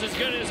car feels as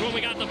good as when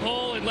we got the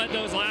pole and led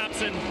those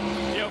laps. And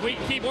if we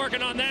keep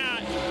working on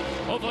that,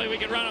 hopefully we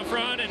can run up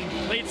front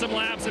and lead some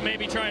laps and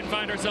maybe try and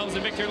find ourselves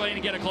in victory lane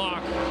and get a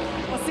clock.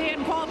 We'll see you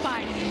in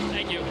qualifying.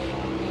 Thank you.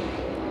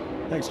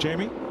 Thanks,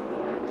 Jamie.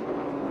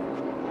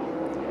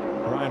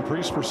 Ryan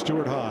Preece for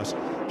Stuart Haas.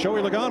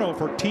 Joey Logano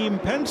for Team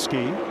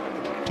Penske.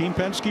 Team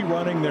Penske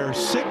running their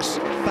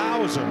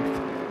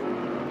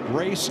 6,000th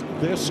race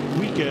this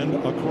weekend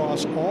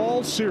across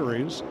all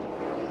series.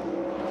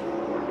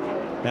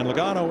 And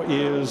Logano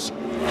is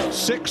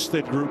 6th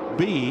at Group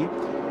B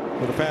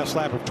with a fast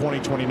lap of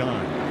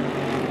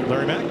 20:29.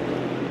 Larry Mack?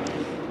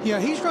 Yeah,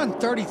 he's run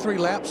 33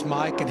 laps,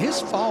 Mike, and his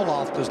fall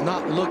off does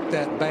not look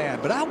that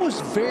bad. But I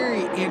was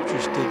very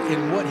interested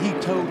in what he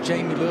told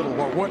Jamie Little,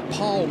 or what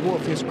Paul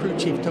Wolf, his crew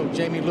chief, told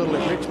Jamie Little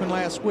at Richmond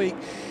last week.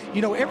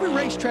 You know, every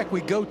racetrack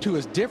we go to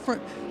is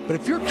different, but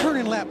if you're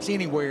turning laps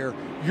anywhere,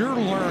 you're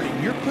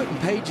learning. You're putting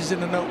pages in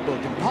the notebook.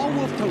 And Paul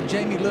Wolf told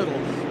Jamie Little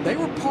they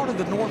were part of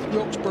the North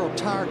Wilkesboro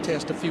tire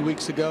test a few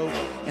weeks ago,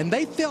 and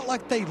they felt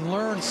like they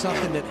learned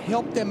something that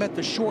helped them at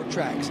the short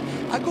tracks.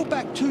 I go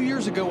back 2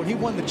 years ago when he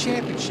won the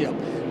championship.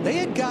 They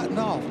had gotten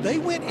off. They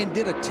went and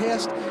did a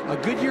test, a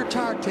Goodyear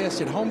tire test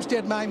at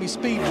Homestead Miami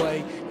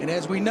Speedway, and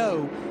as we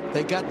know,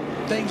 they got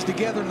things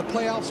together in the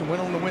playoffs and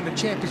went on to win the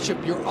championship.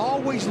 You're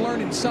always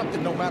learning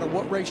something no matter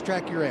what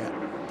racetrack you're at.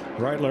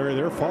 Right, Larry,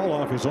 their fall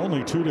off is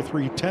only 2 to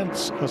 3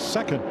 tenths a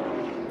second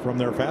from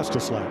their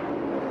fastest lap.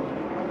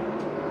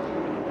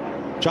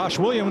 Josh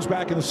Williams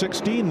back in the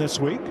 16 this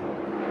week.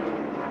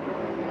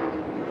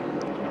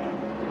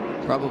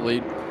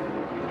 Probably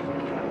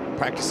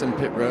practicing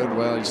pit road.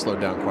 Well, he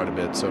slowed down quite a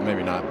bit, so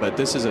maybe not. But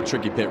this is a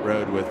tricky pit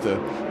road with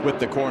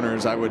the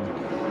corners. I would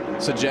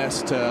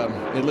suggest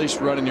at least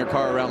running your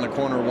car around the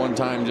corner one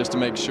time just to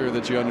make sure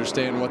that you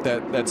understand what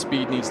that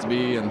speed needs to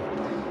be. And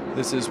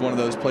this is one of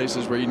those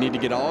places where you need to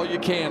get all you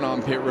can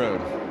on pit road.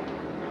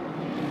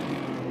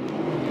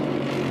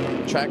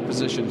 Track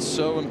position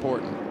so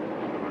important.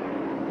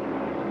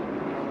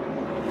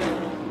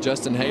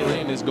 Justin Haley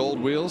and his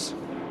gold wheels.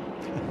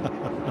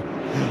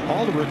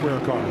 All the Rick Ware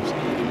cars.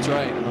 That's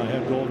right.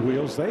 Had gold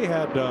wheels. They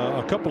had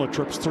a couple of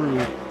trips through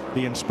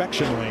the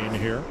inspection lane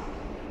here.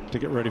 to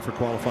get ready for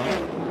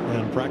qualifying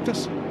and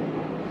practice.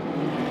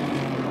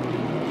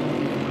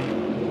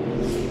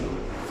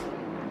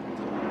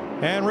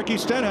 And Ricky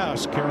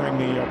Stenhouse carrying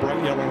the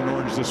bright yellow and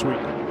orange this week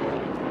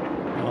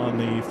on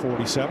the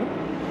 47.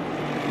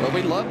 Well,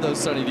 we love those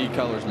Sunny D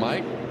colors,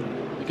 Mike.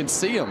 You can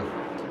see them.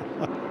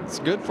 It's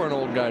good for an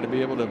old guy to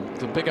be able to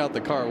pick out the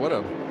car. What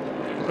a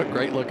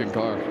great looking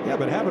car. Yeah,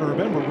 but having to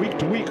remember week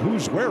to week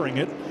who's wearing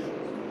it,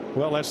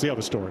 well, that's the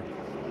other story.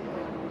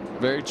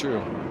 Very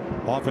true.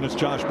 Often it's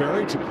Josh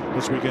Berry.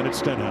 This weekend it's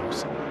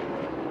Stenhouse.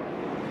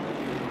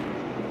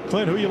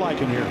 Clint, who you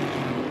liking here?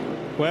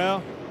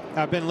 Well,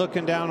 I've been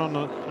looking down on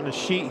the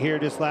sheet here,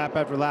 just lap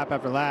after lap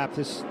after lap.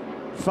 This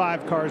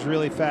 5 cars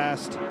really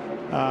fast.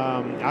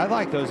 I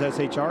like those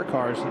SHR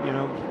cars. You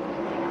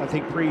know, I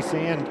think Priest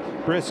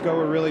and Briscoe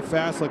are really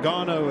fast.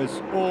 Logano is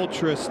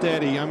ultra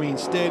steady. I mean,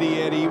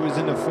 steady Eddie. He was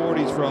in the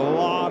 40s for a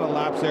lot of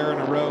laps there in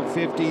a row.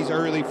 50s,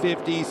 early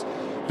 50s.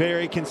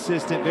 Very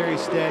consistent, very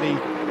steady.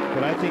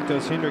 But I think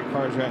those Hendrick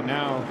cars right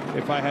now,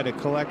 if I had a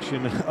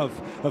collection of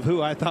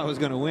who I thought was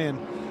going to win,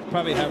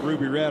 probably have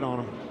ruby red on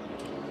them.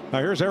 Now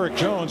here's Eric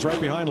Jones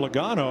right behind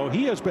Logano.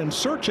 He has been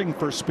searching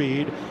for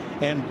speed,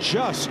 and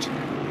just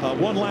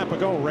 1 lap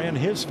ago ran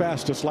his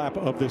fastest lap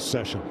of this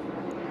session.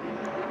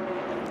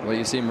 Well,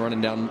 you see him running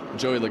down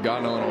Joey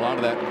Logano, and a lot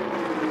of that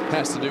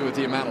has to do with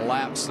the amount of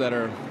laps that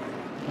are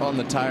on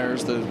the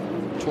tires, the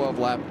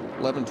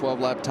 11-12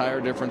 lap tire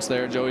difference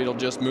there. Joey will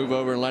just move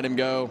over and let him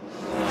go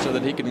so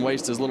that he can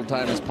waste as little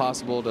time as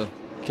possible to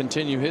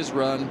continue his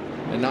run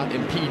and not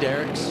impede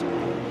Eric's.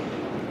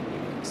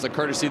 It's the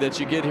courtesy that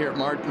you get here at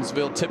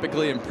Martinsville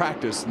typically in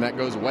practice, and that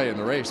goes away in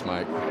the race,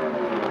 Mike.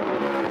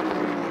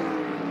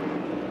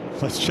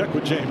 Let's check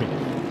with Jamie.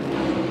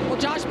 Well,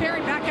 Josh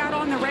Berry back out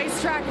on the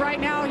racetrack right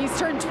now. He's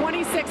turned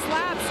 26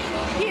 laps.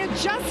 He had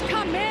just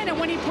come in, and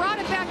when he brought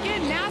it back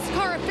in,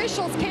 NASCAR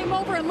officials came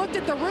over and looked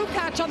at the roof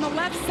hatch on the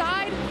left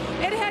side.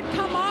 It had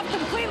come off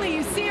completely.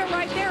 You see it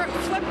right there. It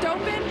flipped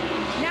open.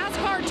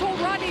 NASCAR told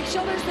Rodney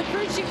Childers, the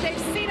crew chief, they've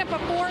seen it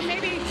before.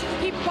 Maybe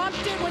he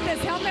bumped it with his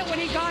helmet when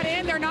he got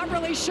in. They're not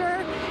really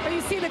sure. But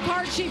you see the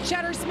car chief,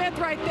 Cheddar Smith,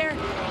 right there,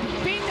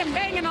 beating and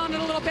banging on it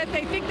a little bit.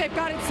 They think they've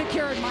got it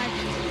secured, Mike.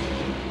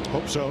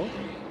 Hope so.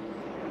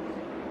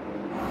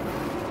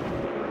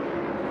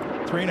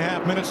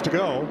 3.5 minutes to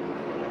go.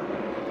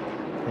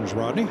 There's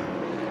Rodney.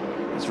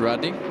 It's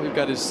Rodney. We've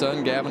got his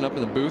son Gavin up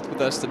in the booth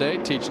with us today,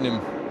 teaching him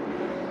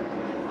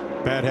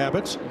bad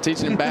habits.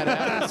 Teaching him bad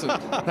habits and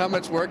how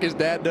much work his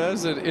dad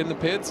does in the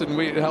pits, and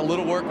how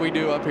little work we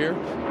do up here.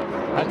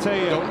 I tell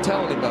you, don't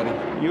tell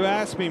anybody. You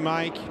asked me,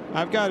 Mike.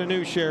 I've got a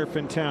new sheriff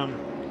in town.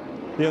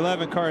 The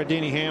 11 car of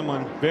Denny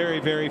Hamlin, very,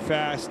 very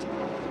fast.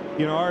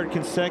 You know, our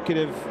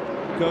consecutive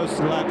goes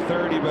to lap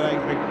 30, but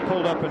I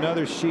pulled up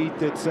another sheet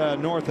that's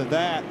north of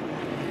that,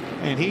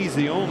 and he's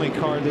the only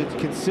car that's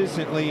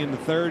consistently in the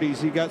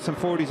 30s. He got some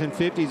 40s and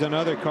 50s on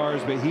other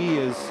cars, but he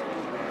has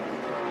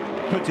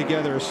put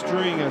together a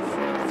string of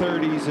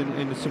 30s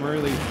and some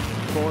early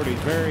 40s.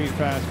 Very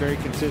fast, very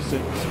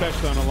consistent,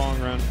 especially on a long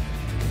run.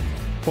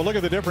 Well, look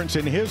at the difference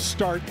in his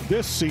start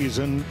this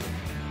season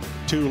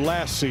to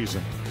last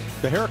season.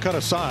 The haircut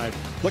aside,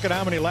 look at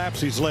how many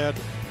laps he's led,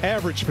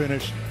 average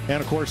finish,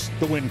 and of course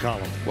the win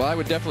column. Well, I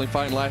would definitely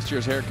find last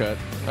year's haircut,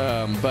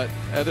 but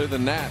other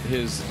than that,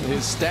 his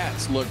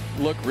stats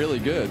look really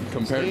good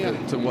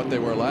compared to what they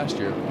were last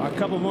year. A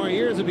couple more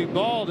years he'll be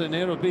bald, and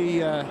it'll be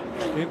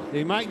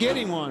they might get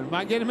him one,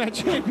 might get him that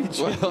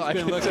championship. Well, I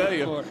can tell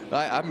you,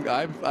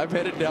 I've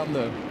headed down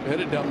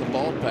the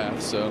bald path.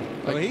 So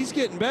well, he's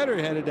getting better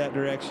headed that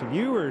direction.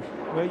 You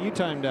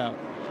timed out.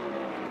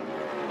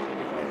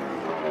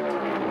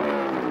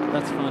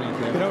 That's funny.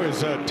 You know,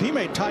 his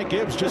teammate Ty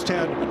Gibbs just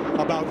had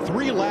about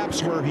 3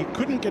 laps where he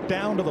couldn't get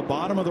down to the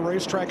bottom of the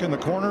racetrack in the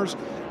corners,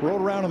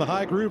 rolled around in the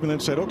high groove, and then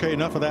said, okay,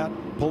 enough of that,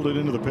 pulled it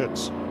into the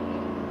pits.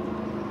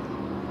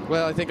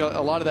 Well, I think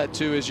a lot of that,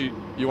 too, is you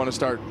want to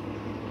start.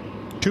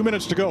 2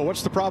 minutes to go.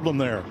 What's the problem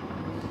there?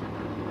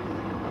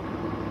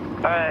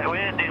 All right, we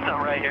didn't do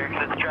something right here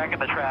because it's tracking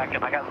the track,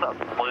 and I got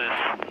something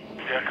loose.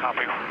 Yeah,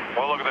 copy.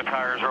 Well, look at the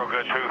tires, real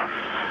good too.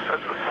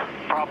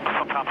 Problem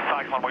sometimes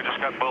cycling, we just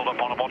got build up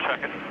on them. We'll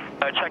check it.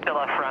 Check the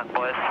left front,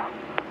 boys.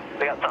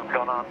 We got something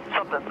going on.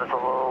 Something that's a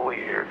little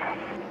weird.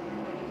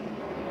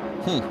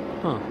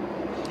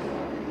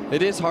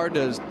 It is hard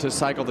to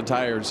cycle the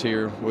tires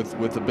here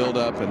with the build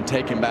up and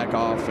taking back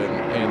off,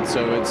 and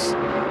so it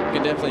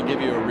can definitely give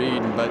you a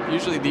read. But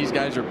usually these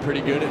guys are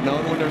pretty good at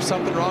knowing when there's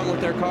something wrong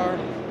with their car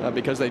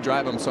because they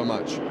drive them so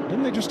much.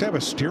 Didn't they just have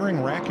a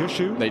steering rack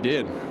issue? They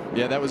did.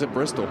 Yeah, that was at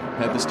Bristol.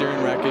 Had the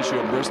steering rack issue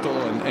at Bristol,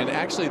 and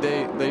actually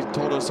they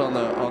told us on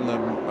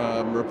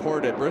the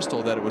report at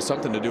Bristol that it was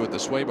something to do with the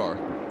sway bar.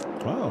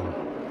 Oh.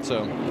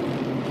 So.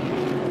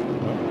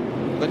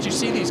 But you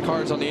see these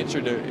cars on the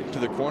entry to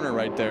the corner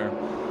right there.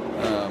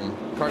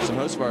 Carson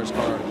Hocevar's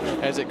car,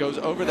 as it goes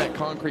over that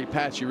concrete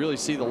patch, you really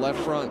see the left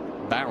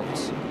front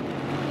bounce,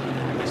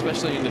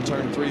 especially into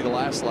turn 3, the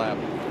last lap.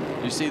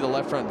 You see the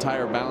left front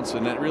tire bounce,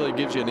 and that really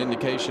gives you an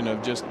indication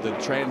of just the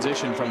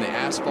transition from the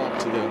asphalt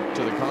to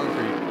the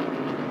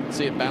concrete.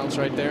 See it bounce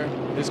right there?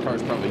 His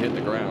car's probably hit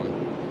the ground.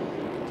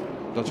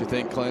 Don't you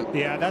think, Clint?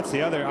 Yeah, that's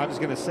the other. I was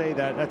going to say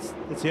that's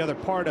the other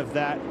part of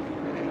that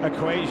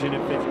equation.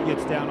 If it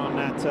gets down on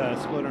that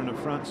splitter in the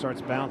front,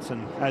 starts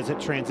bouncing as it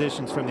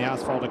transitions from the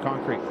asphalt to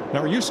concrete.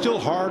 Now, are you still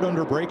hard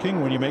under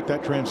braking when you make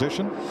that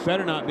transition?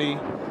 Better not be.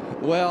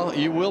 Well,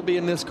 you will be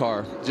in this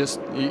car.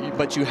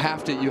 But you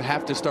have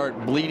to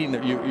start bleeding.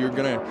 You're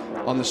gonna,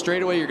 on the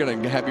straightaway, you're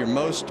gonna have your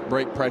most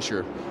brake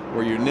pressure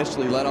where you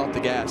initially let off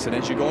the gas, and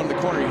as you go into the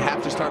corner, you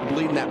have to start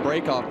bleeding that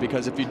brake off,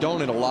 because if you don't,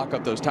 it'll lock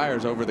up those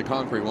tires over the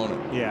concrete, won't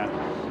it? Yeah.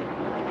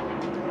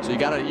 So you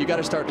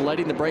gotta start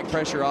letting the brake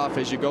pressure off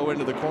as you go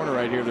into the corner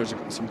right here. There's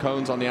some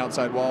cones on the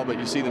outside wall, but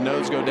you see the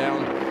nose go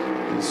down.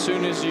 As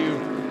soon as you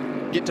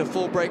get to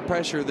full brake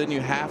pressure, then you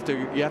have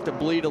to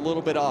bleed a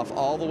little bit off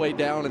all the way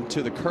down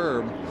into the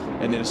curb,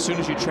 and then as soon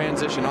as you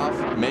transition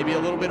off, maybe a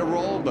little bit of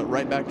roll, but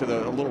right back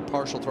to a little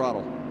partial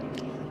throttle.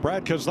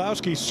 Brad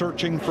Kozlowski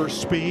searching for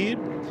speed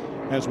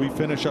as we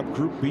finish up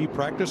Group B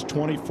practice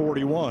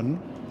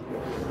 2041,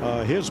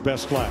 his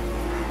best lap.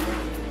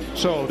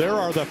 So there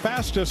are the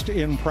fastest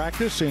in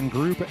practice in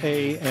Group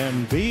A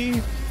and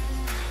B.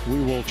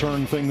 We will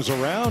turn things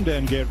around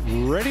and get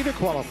ready to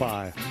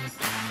qualify.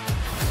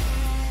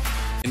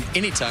 And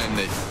anytime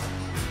that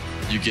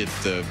you get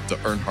the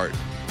Earnhardt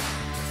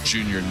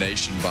Junior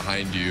Nation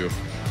behind you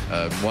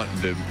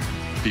wanting to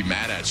be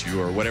mad at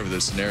you or whatever the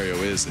scenario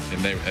is,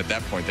 and at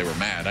that point they were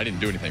mad. I didn't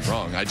do anything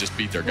wrong. I just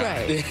beat their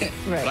guy.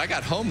 Right. But I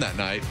got home that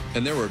night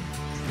and there were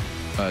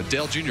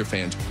Dale Jr.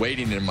 fans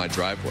waiting in my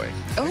driveway.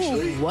 Oh,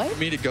 Actually, what? For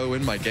me to go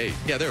in my gate.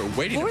 Yeah, they were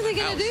waiting. What were they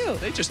going to do?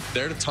 They just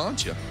there to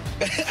taunt you,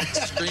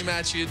 scream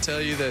at you,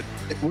 tell you that.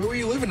 Where were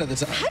you living at the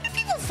time? How do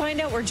people find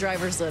out where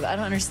drivers live? I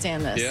don't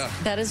understand this. Yeah,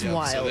 that is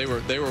wild. So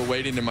they were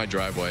waiting in my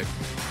driveway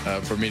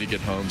for me to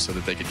get home so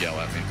that they could yell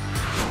at me.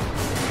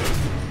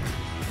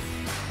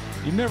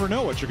 You never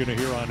know what you're going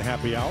to hear on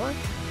Happy Hour.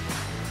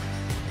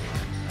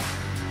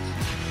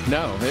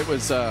 No, it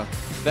was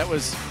that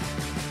was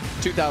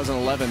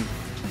 2011.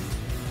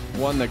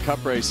 Won the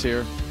Cup race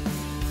here,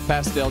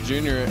 passed Dale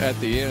Jr. at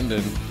the end,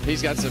 and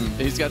he's got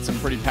some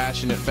pretty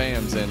passionate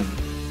fans, and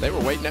they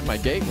were waiting at my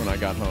gate when I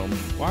got home.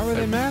 Why were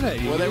they mad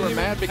at you? Well, they were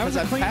mad because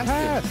I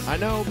passed him. I I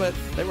know, but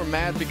they were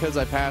mad because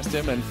I passed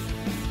him, and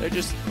they're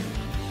just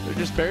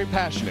very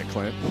passionate,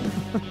 Clint.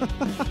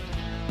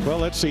 Well,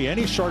 let's see.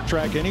 Any short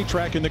track, any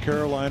track in the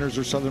Carolinas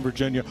or Southern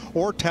Virginia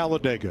or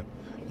Talladega,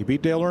 you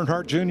beat Dale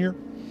Earnhardt Jr.,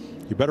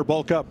 you better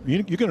bulk up.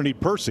 You're going to need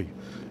Percy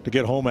to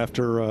get home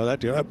after that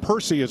deal.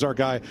 Percy is our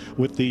guy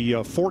with the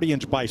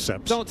 40-inch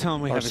biceps. Don't tell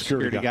him we have a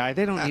security guy.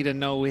 They don't need to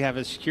know we have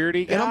a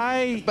security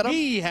guy. But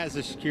he has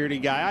a security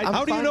guy.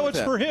 How do you know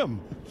it's for him?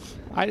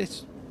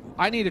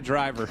 I need a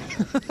driver.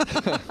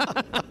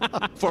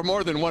 For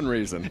more than one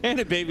reason. And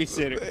a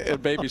babysitter. A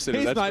babysitter,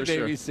 He's that's my for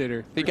sure.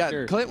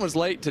 babysitter. Clint was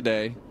late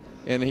today,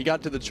 and he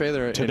got to the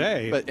trailer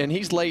today. And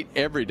he's late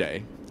every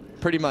day,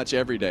 pretty much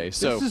every day.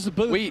 So this is a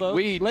booth,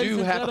 we do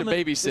have to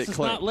babysit this is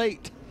Clint. Not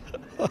late.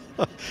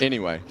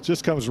 Anyway,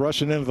 just comes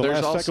rushing into the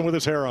last second with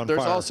his hair on fire.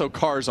 There's also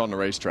cars on the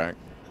racetrack.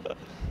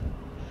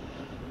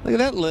 Look at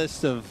that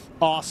list of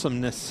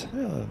awesomeness.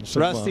 Yeah,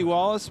 Rusty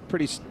Wallace,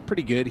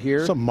 pretty good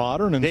here. Some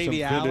modern and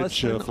Davey some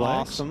vintage Allison,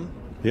 flags. awesome.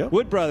 Yep.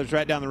 Wood Brothers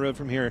right down the road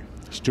from here.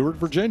 Stewart,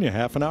 Virginia,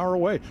 half an hour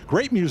away.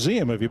 Great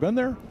museum. Have you been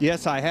there?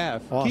 Yes, I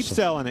have. Awesome. Keep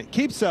selling it.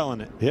 Keep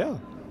selling it. Yeah.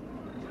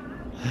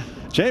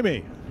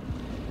 Jamie.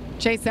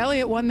 Chase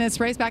Elliott won this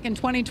race back in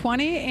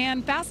 2020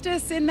 and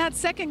fastest in that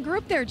second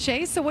group there,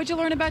 Chase. So what'd you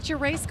learn about your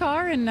race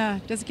car, and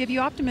does it give you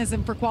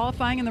optimism for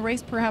qualifying in the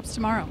race perhaps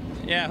tomorrow?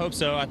 Yeah, I hope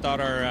so. I thought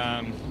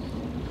our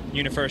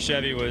Unifirst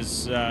Chevy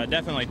was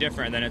definitely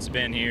different than it's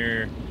been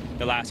here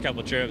the last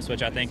couple trips,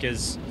 which I think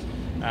is,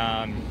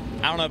 I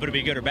don't know if it'll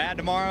be good or bad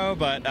tomorrow,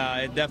 but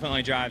it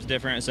definitely drives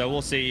different. So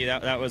we'll see.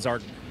 That was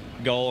our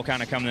goal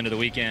kind of coming into the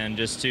weekend,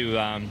 just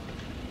to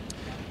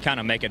kind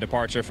of make a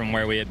departure from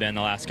where we had been the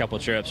last couple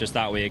of trips. Just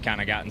thought we had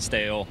kind of gotten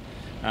stale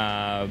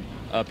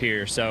up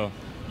here. So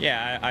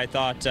yeah, I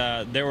thought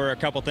there were a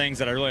couple things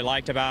that I really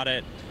liked about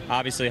it.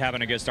 Obviously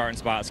having a good starting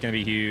spot is going to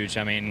be huge.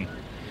 I mean,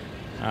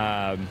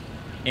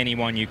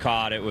 anyone you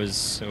caught, it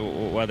was,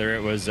 whether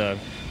it was a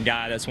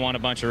guy that's won a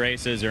bunch of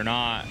races or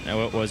not,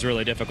 it was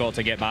really difficult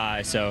to get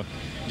by. So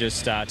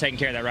just taking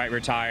care of that right rear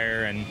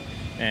tire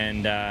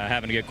and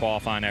having a good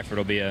qualifying effort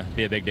will be a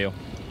big deal.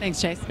 Thanks,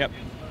 Chase. Yep.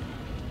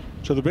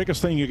 So the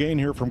biggest thing you gain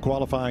here from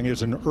qualifying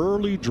is an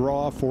early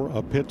draw for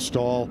a pit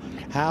stall.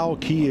 How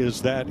key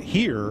is that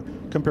here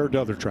compared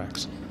to other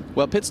tracks?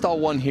 Well, pit stall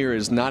 1 here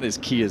is not as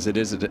key as it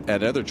is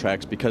at other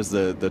tracks because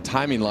the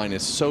timing line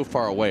is so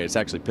far away. It's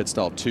actually pit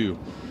stall 2.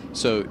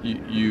 So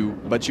you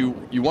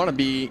want to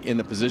be in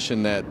the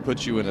position that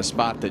puts you in a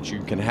spot that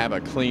you can have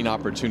a clean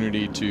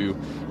opportunity to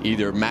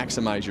either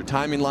maximize your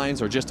timing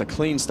lines or just a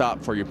clean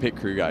stop for your pit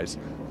crew guys.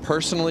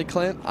 Personally,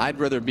 Clint, I'd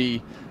rather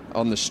be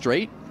on the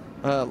straight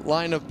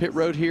line of pit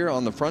road here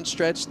on the front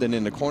stretch than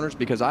in the corners,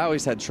 because I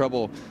always had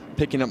trouble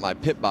picking up my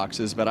pit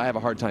boxes, but I have a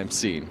hard time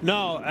seeing.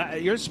 No,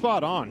 you're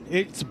spot on.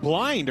 It's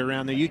blind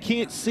around there. You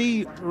can't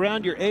see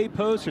around your A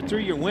post or through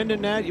your window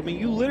net. I mean,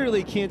 you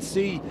literally can't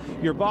see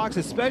your box,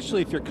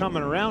 especially if you're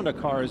coming around a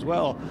car as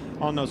well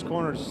on those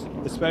corners,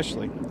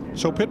 especially.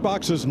 So pit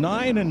boxes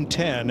 9 and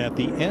 10 at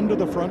the end of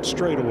the front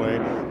straightaway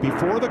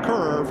before the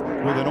curve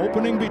with an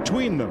opening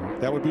between them.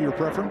 That would be your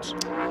preference?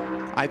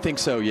 I think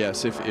so,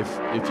 yes. If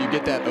you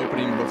get that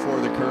opening before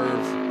the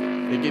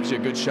curve, it gives you a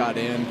good shot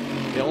in.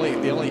 The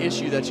only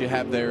issue that you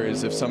have there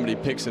is if somebody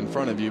picks in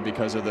front of you,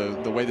 because of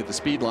the way that the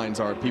speed lines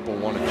are, people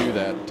want to do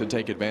that to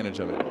take advantage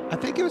of it. I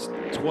think it was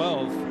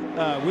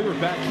 12. We were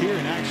back here,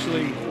 and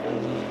actually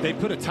they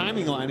put a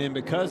timing line in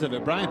because of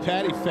it. Brian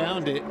Patty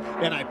found it,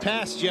 and I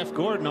passed Jeff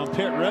Gordon on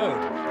pit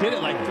road. Did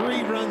it like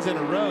 3 runs in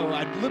a row.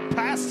 I looked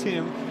past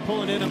him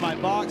pulling into my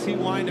box. He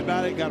whined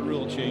about it, got a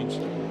rule change.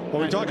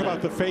 Well, we talk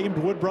about the famed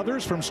Wood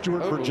brothers from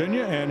Stewart,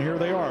 Virginia, and here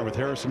they are with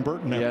Harrison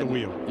Burton at the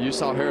wheel. You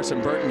saw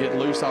Harrison Burton get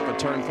loose off of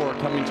turn 4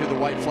 coming to the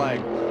white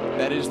flag.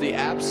 That is the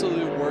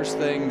absolute worst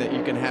thing that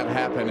you can have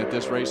happen at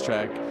this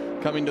racetrack,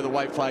 coming to the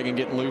white flag and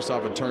getting loose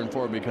off of turn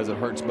 4, because it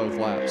hurts both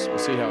laps. We'll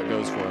see how it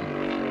goes for him.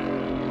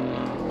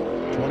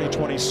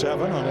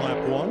 2027 on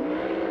lap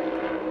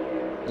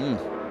 1.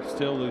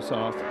 Still loose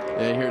off.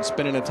 Yeah, you hear it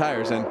spinning the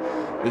tires, and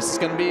this is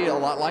going to be a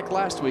lot like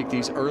last week.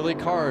 These early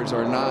cars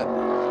are not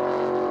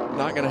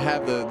going to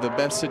have the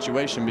best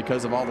situation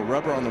because of all the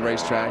rubber on the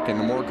racetrack, and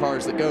the more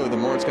cars that go, the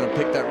more it's going to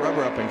pick that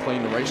rubber up and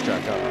clean the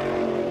racetrack up.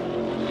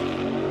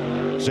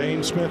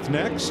 Zane Smith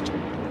next.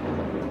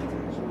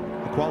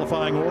 The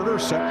qualifying order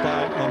set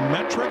by a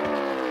metric,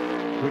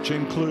 which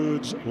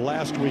includes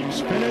last week's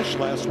finish,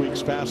 last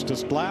week's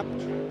fastest lap,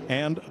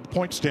 and the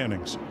point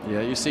standings. Yeah,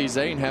 you see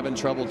Zane having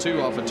trouble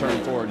too off of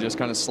turn 4, just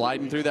kind of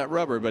sliding through that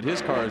rubber, but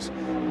his car's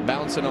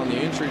bouncing on the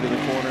entry to the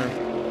corner,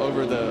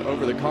 over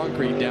the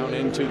concrete down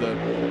into the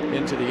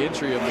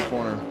entry of the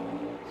corner.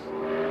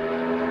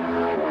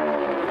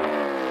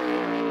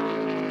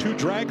 2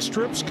 drag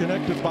strips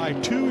connected by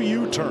 2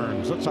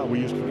 U-turns. That's how we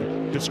used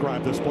to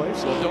describe this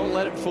place. Well, don't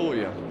let it fool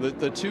you.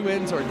 The 2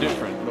 ends are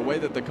different. The way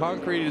that the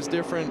concrete is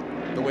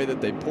different, the way that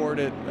they poured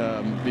it,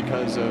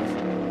 because of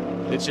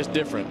it's just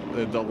different.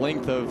 The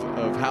length of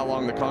how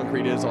long the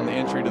concrete is on the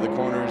entry to the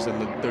corners,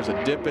 and there's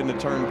a dip into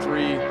turn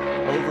 3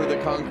 over the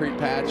concrete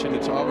patch, and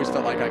it's always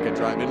felt like I could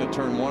drive into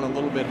turn 1 a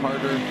little bit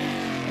harder.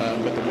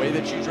 But the way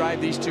that you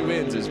drive these 2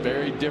 ends is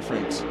very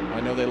different. I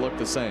know they look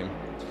the same.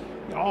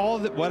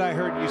 What I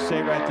heard you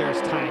say right there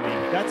is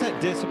timing. That's that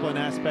discipline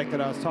aspect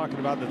that I was talking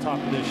about at the top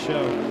of this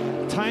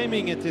show.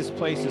 Timing at this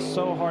place is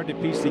so hard to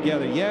piece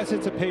together. Yes,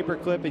 it's a paper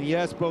clip, and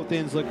yes, both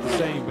ends look the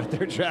same, but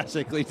they're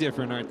drastically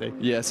different, aren't they?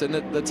 Yes, and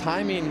the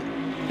timing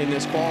in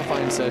this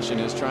qualifying session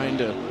is trying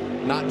to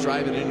not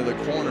drive it into the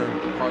corner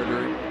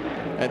harder.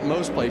 At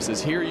most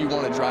places here, you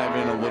want to drive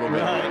in a little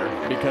bit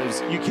harder,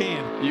 because you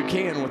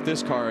can with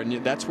this car, and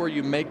that's where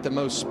you make the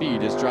most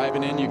speed, is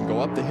driving in. You can go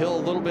up the hill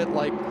a little bit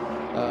like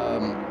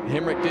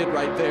Hemrick did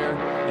right there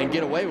and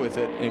get away with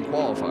it in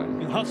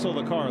qualifying. You hustle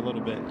the car a little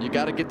bit. You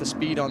got to get the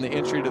speed on the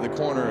entry to the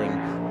corner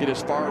and get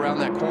as far around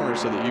that corner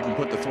so that you can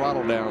put the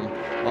throttle down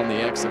on the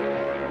exit.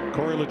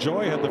 Corey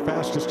LaJoie had the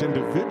fastest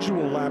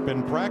individual lap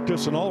in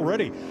practice, and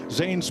already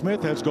Zane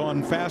Smith has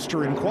gone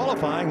faster in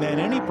qualifying than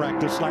any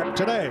practice lap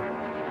today.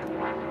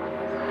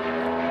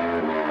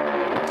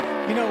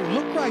 You know,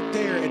 look right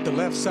there at the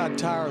left side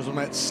tires on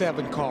that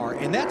 7 car,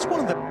 and that's one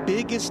of the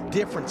biggest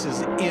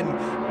differences in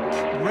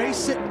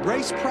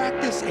race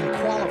practice and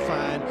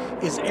qualifying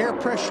is air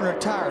pressure in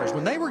tires.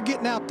 When they were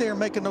getting out there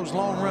making those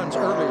long runs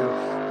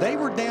earlier, they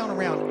were down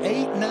around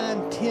 8,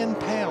 9, 10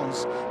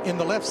 pounds in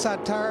the left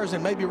side tires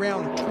and maybe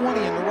around 20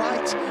 in the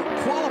rights.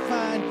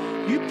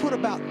 Qualifying, you put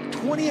about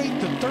 28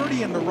 to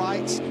 30 in the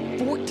rights,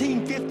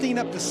 14, 15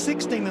 up to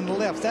 16 in the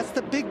lefts. That's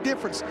the big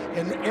difference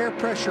in air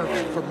pressure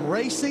from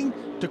racing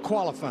to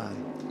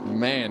qualifying.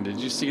 Man, did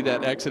you see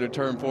that exit of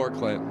turn 4,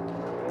 Clint?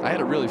 I had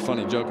a really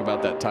funny joke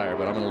about that tire,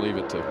 but I'm going to leave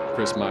it to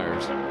Chris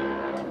Myers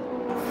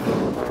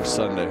for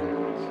Sunday.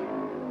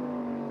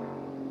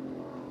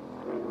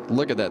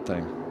 Look at that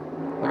thing.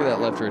 Look at that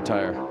left rear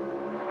tire.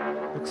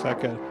 Looks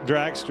like a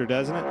dragster,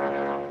 doesn't it?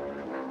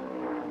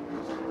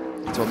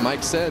 That's what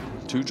Mike said.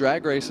 2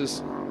 drag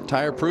races.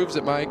 Tire proves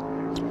it, Mike.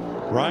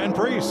 Ryan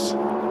Preece.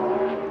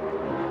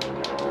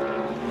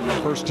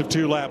 First of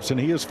 2 laps, and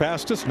he is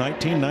fastest,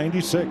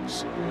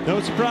 1996.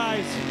 No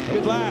surprise.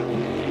 Good lap.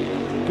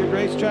 Good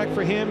racetrack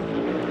for him.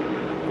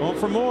 Going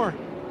for more.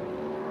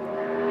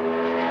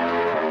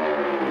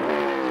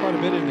 Quite a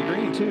bit in the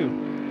green,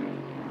 too.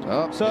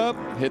 Oh, so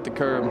hit the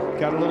curb.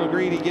 Got a little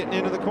greedy getting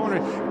into the corner.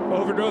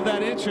 Overdrove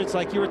that entrance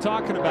like you were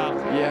talking about.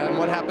 Yeah, and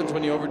what happens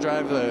when you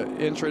overdrive the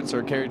entrance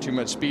or carry too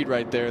much speed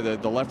right there?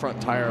 The left front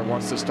tire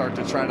wants to start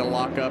to try to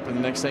lock up, and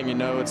the next thing you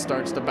know, it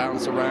starts to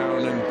bounce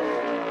around, and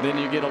then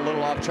you get a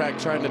little off track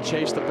trying to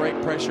chase the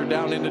brake pressure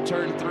down into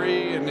turn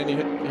 3, and then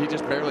he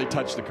just barely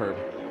touched the curb.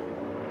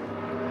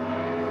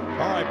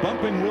 All right,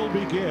 bumping will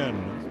begin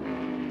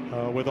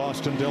with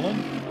Austin Dillon.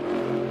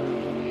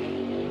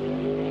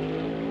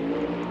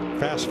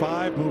 Fast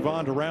 5 move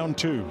on to round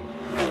 2.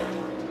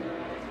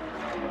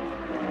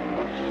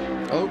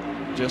 Oh,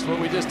 just what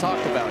we just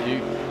talked about. You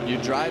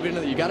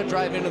got to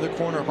drive into the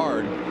corner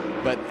hard,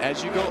 but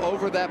as you go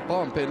over that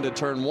bump into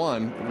turn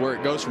 1, where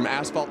it goes from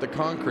asphalt to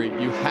concrete,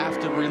 you have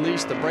to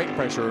release the brake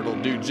pressure.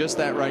 It'll do just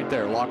that right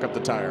there. Lock up the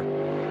tire.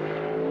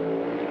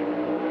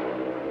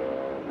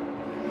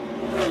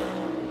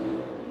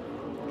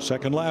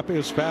 Second lap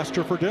is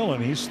faster for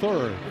Dylan. He's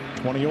third,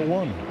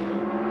 20:01.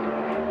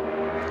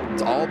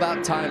 It's all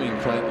about timing,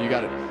 Clint. You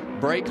got to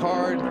brake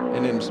hard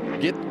and then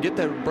get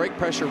the brake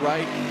pressure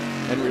right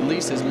and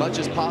release as much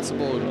as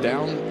possible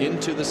down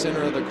into the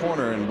center of the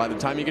corner. And by the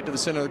time you get to the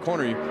center of the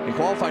corner, in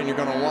qualifying, you're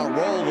going to want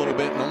to roll a little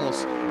bit and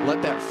almost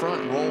let that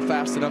front roll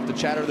fast enough to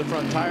chatter the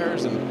front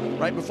tires. And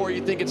right before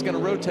you think it's going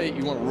to rotate,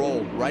 you want to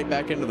roll right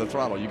back into the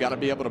throttle. You got to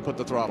be able to put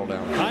the throttle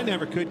down. I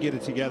never could get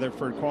it together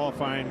for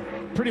qualifying,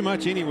 pretty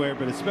much anywhere,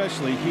 but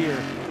especially here.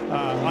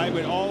 I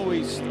would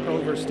always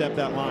overstep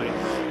that line,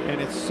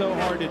 and it's so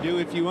hard to do.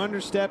 If you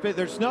understep it,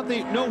 there's no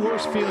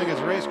worse feeling as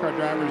a race car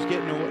driver is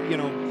getting,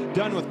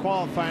 done with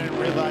qualifying and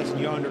realizing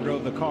you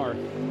underdrove the car.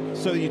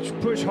 So you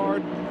push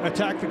hard,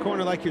 attack the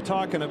corner like you're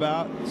talking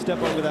about,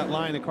 step over that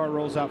line, the car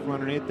rolls out from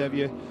underneath of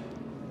you,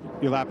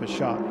 your lap is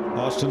shot.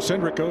 Austin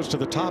Cindric goes to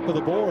the top of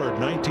the board,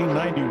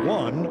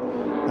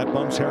 1991. That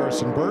bumps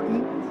Harrison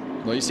Burton.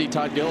 Well, you see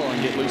Todd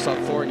Gilliland get loose off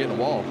 4 and get in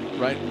the wall,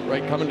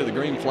 right coming to the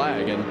green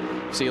flag, and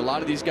see a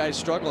lot of these guys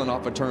struggling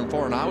off of turn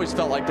 4. And I always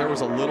felt like there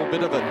was a little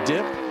bit of a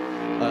dip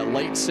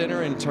late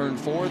center in turn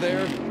 4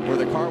 there, where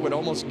the car would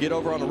almost get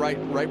over on the right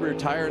rear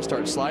tire and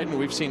start sliding.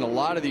 We've seen a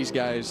lot of these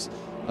guys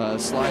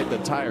slide the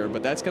tire,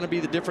 but that's going to be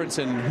the difference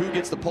in who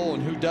gets the pole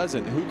and who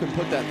doesn't, who can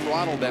put that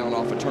throttle down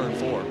off of turn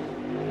 4.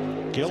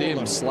 See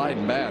him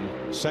sliding bad.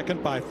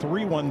 Second by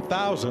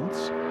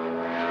 3/1000ths.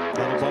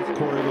 That'll bump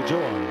Corey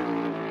LaJoie.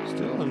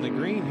 Still in the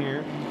green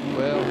here.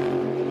 Well,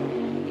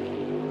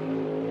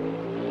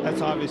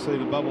 that's obviously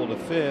the bubble to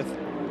 5th.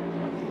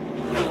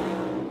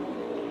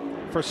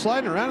 For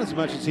sliding around as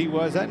much as he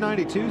was, that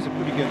 92 is a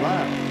pretty good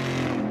lap.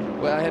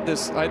 Well, I had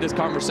this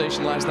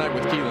conversation last night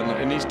with Keelan.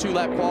 In these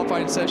 2-lap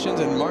qualifying sessions,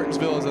 and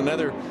Martinsville is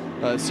another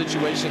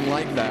situation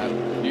like that.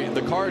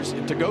 The cars,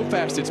 to go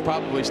fast, it's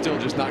probably still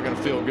just not going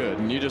to feel good,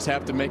 and you just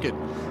have to make it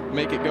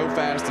go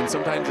fast. And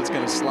sometimes it's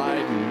going to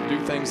slide and do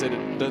things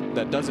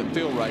that doesn't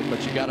feel right.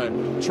 But you got to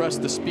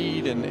trust the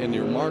speed and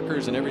your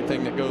markers and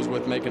everything that goes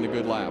with making a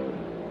good lap.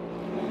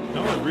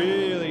 No one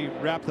really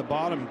wrapped the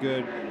bottom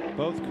good.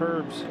 Both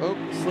curbs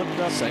slipped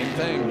up. Same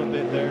thing. A little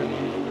bit there.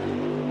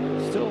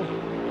 Still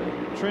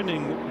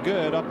trending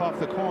good up off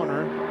the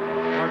corner,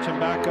 marching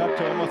back up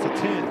to almost a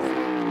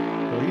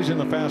 10th. Well, he's in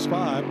the fast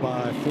 5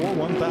 by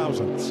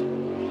 4/1000ths.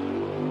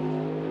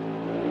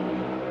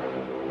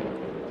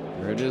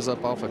 There it is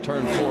up off of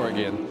turn 4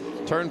 again.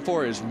 Turn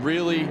 4 is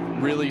really,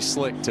 really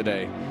slick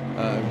today.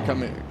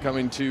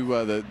 Coming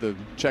to the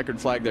checkered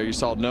flag there, you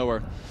saw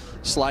Noah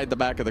slide the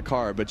back of the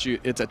car, but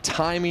it's a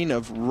timing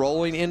of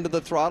rolling into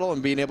the throttle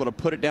and being able to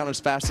put it down as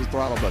fast as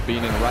throttle, but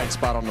being in the right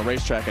spot on the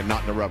racetrack and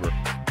not in the rubber.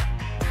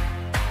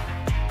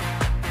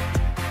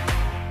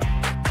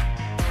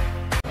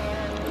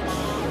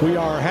 We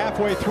are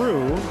halfway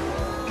through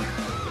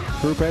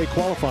Group A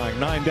qualifying.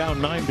 9 down,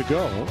 9 to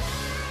go.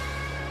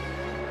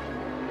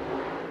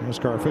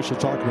 NASCAR official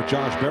talking with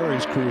Josh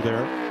Berry's crew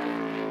there.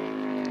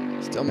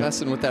 Still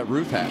messing with that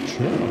roof hatch.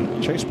 Yeah,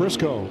 Chase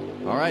Briscoe.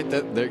 All right,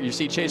 there you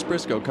see Chase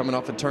Briscoe coming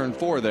off of turn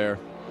 4 there.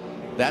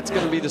 That's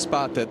going to be the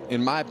spot that,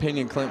 in my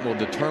opinion, Clint, will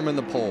determine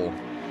the pole.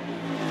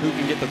 Who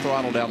can get the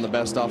throttle down the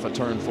best off of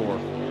turn 4?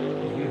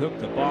 He hooked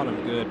the bottom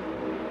good.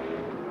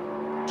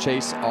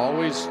 Chase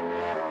always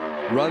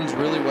runs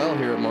really well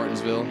here at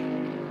Martinsville.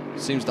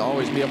 Seems to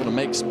always be able to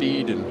make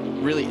speed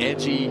and really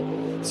edgy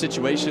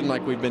situation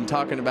like we've been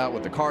talking about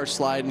with the car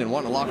sliding and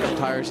wanting to lock up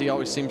tires. He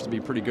always seems to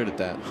be pretty good at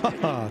that.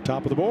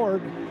 Top of the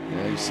board.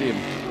 Yeah, you see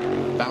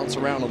him bounce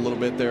around a little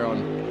bit there on.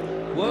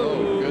 Whoa,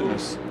 oh,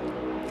 goodness.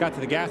 Got to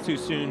the gas too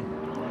soon.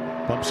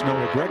 Bumps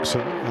Noah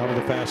Gregson out of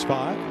the fast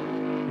 5.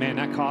 Man,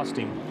 that cost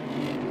him.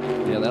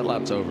 Yeah, that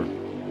lap's over.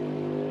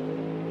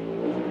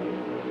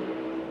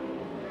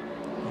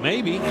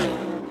 Maybe.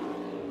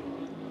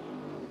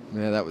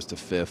 Yeah, that was to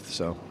 5th,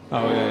 so.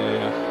 Oh,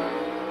 yeah.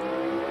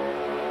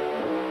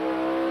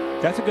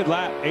 That's a good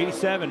lap,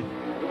 87.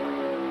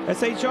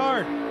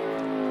 SHR.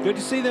 Good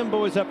to see them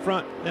boys up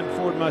front, them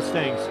Ford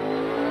Mustangs.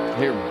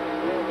 Here,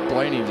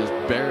 Blaney just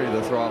buried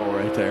the throttle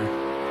right there.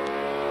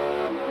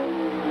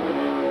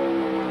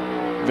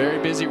 Very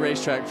busy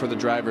racetrack for the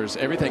drivers.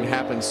 Everything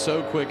happens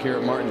so quick here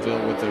at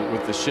Martinsville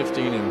with the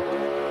shifting, and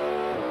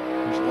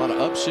there's a lot of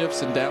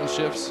upshifts and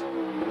downshifts.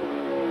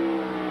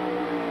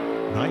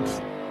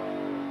 9th.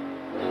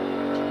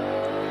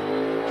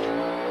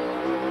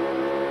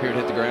 Here it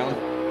hit the ground.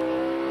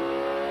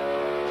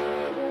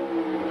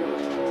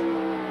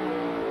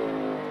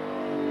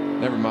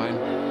 Never mind.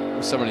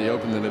 There's somebody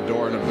opening the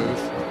door in a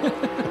booth.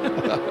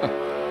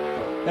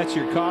 That's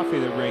your coffee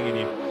they're bringing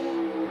you.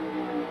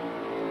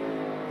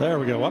 There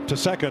we go. Up to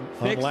second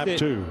on lap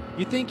 2.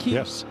 You think he?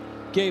 Yes.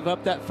 gave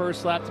up that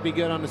first lap to be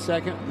good on the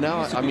second?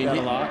 No, I mean,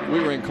 we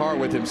were in car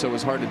with him, so it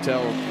was hard to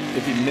tell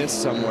if he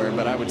missed somewhere,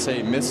 but I would say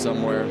he missed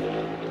somewhere.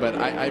 But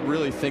I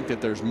really think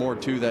that there's more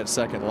to that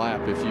second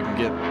lap if you can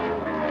get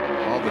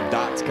all the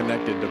dots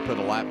connected to put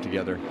a lap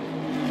together.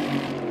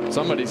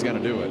 Somebody's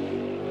going to do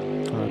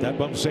it. That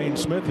bumps Zane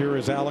Smith. Here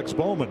is Alex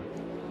Bowman.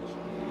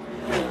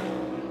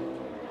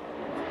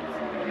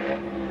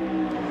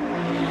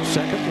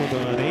 Second with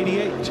an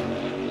 88.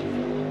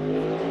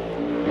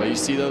 Well, you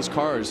see those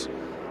cars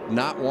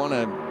not want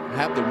to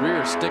have the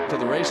rear stick to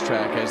the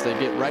racetrack as they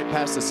get right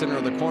past the center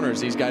of the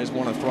corners. These guys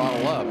want to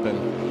throttle up.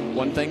 And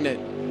one thing that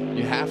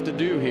you have to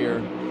do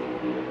here,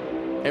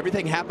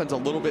 everything happens a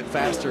little bit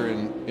faster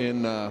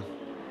in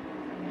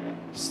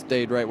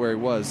stayed right where he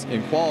was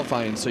in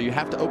qualifying, so you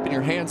have to open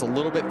your hands a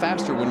little bit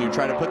faster when you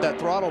try to put that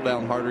throttle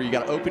down harder. You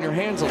got to open your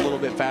hands a little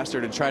bit faster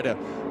to try to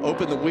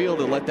open the wheel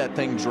to let that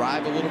thing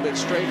drive a little bit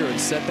straighter and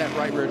set that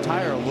right rear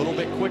tire a little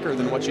bit quicker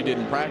than what you did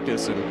in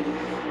practice. And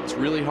it's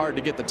really hard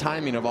to get the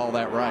timing of all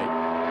that right.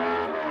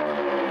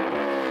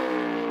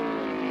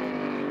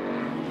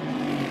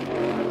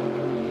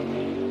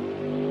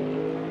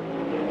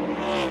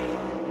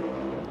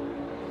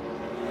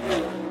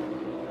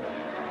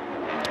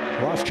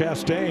 Ross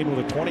Chastain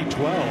with a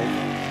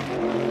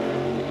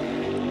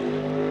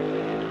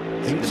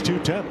 2012. Leads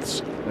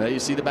 2/10. You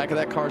see the back of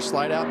that car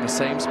slide out in the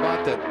same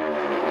spot that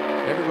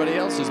everybody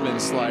else has been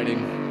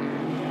sliding.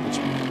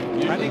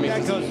 I think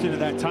that goes into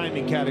that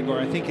timing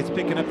category. I think it's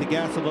picking up the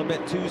gas a little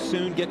bit too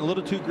soon, getting a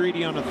little too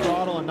greedy on the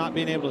throttle, and not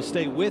being able to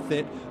stay with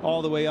it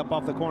all the way up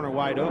off the corner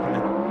wide open.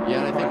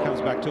 Yeah, and I think it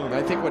comes back to him.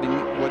 I think what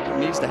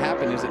needs to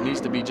happen is it needs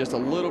to be just a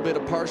little bit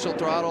of partial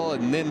throttle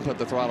and then put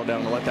the throttle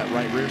down to let that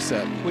right rear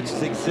set. Which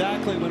is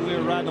exactly when we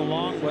were riding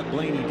along what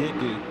Blaney did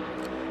do.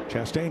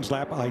 Chastain's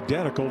lap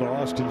identical to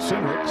Austin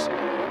Cindric's.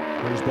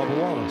 There's Bubba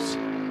Wallace.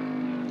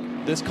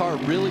 This car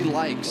really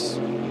likes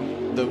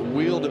the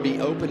wheel to be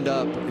opened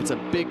up. It's a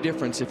big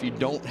difference if you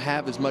don't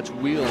have as much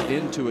wheel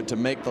into it to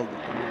make to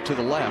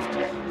the left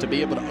to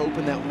be able to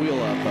open that wheel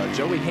up.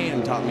 Joey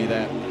Hand taught me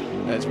that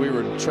as we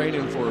were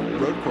training for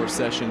road course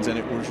sessions, and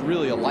it was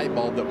really a light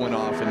bulb that went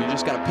off, and you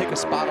just got to pick a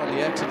spot on the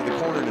exit of the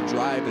corner to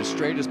drive as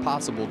straight as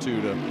possible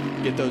to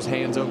get those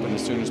hands open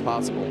as soon as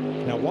possible.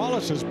 Now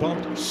Wallace has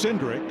bumped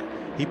Cindric.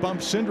 He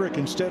bumped Cindric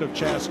instead of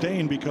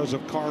Chastain because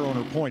of car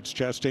owner points.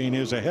 Chastain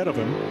is ahead of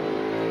him,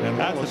 and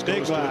that's Wallace a big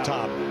goes to the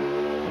top.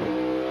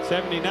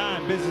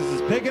 79, business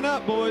is picking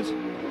up, boys.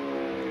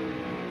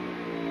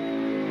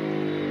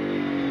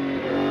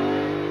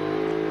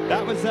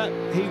 That was that.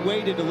 He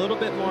waited a little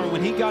bit more.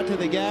 When he got to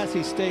the gas,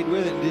 he stayed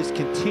with it and just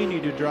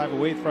continued to drive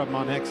away from him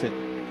on exit.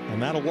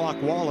 And that'll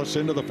walk Wallace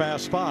into the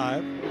Fast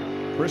Five.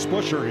 Chris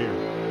Buescher here.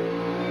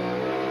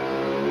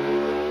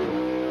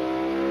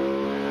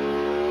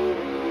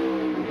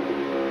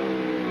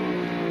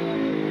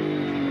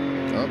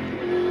 Oh,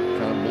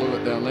 kind of blew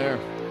it down there.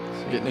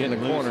 It's getting in the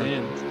corner.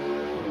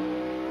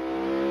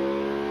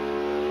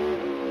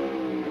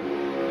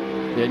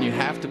 Yeah, and you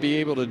have to be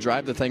able to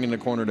drive the thing in the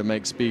corner to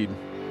make speed.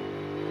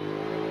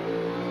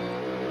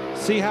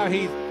 See how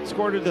he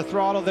squirted the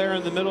throttle there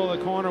in the middle of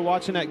the corner,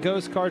 watching that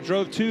ghost car,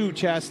 drove to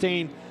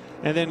Chastain,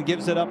 and then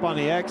gives it up on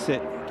the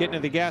exit, getting to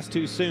the gas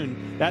too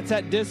soon. That's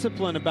that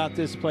discipline about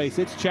this place.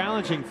 It's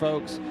challenging,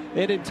 folks.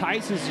 It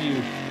entices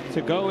you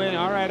to go in.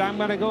 All right, I'm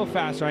going to go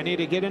faster. I need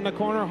to get in the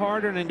corner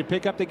harder and then to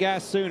pick up the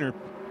gas sooner.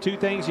 Two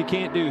things you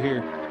can't do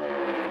here.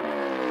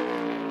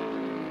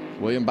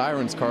 William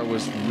Byron's car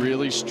was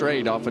really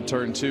straight off of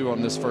turn 2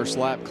 on this first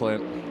lap,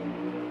 Clint.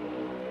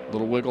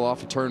 Little wiggle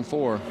off of turn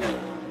 4.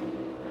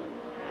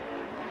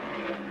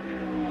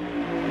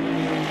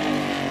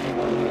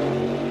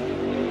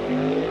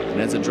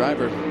 And as a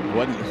driver,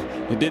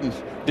 it didn't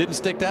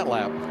stick that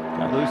lap.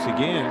 Got loose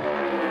again.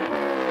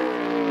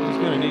 He's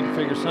going to need to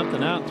figure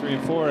something out. 3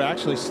 and 4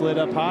 actually slid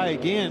up high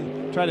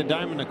again. Try to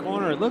diamond the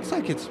corner. It looks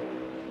like it's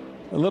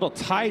a little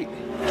tight,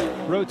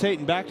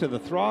 rotating back to the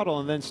throttle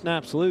and then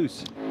snaps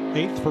loose.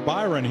 8th for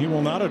Byron. He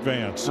will not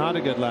advance. Not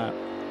a good lap.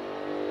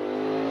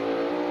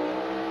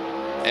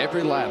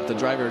 Every lap, the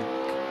driver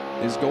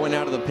is going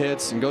out of the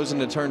pits and goes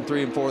into turn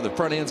 3 and 4. The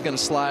front end's going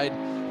to slide,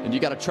 and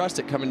you got to trust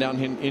it coming down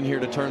in here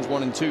to turns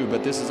 1 and 2.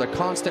 But this is a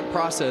constant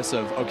process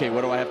of, okay,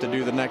 what do I have to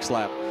do the next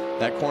lap?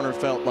 That corner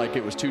felt like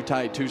it was too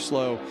tight, too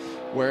slow.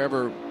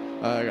 Wherever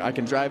I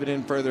can drive it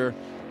in further,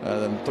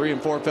 then 3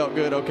 and 4 felt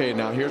good. Okay,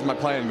 now here's my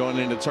plan going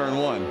into turn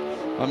 1.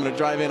 I'm going to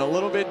drive in a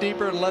little bit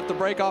deeper and let the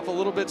brake off a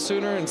little bit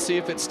sooner and see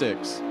if it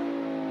sticks.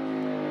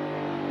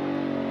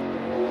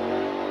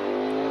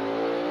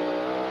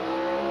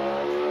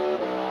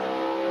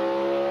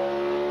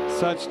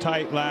 Such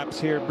tight laps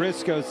here.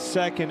 Briscoe's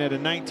second at a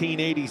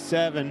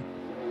 1987,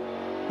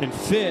 and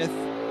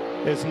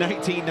 5th is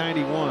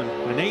 1991.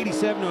 An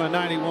 87 to a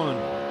 91.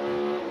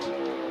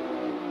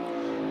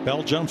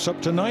 Bell jumps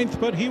up to 9th,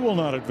 but he will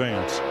not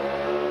advance.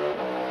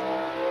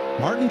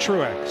 Martin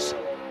Truex.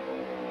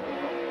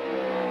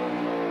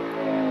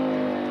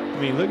 I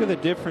mean, look at the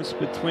difference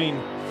between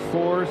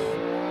 4th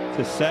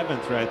to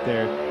 7th right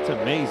there. It's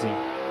amazing.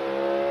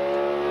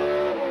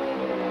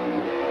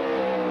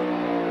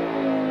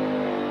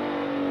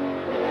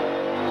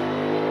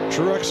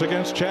 Truex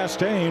against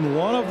Chastain.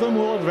 One of them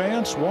will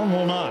advance, one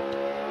will not.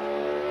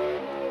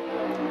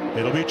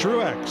 It'll be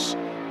Truex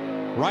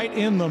right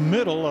in the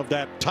middle of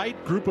that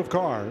tight group of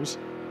cars.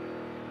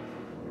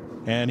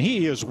 And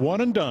he is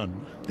one and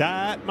done.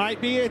 That might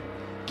be a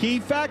key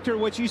factor,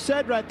 what you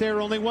said right there.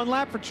 Only one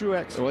lap for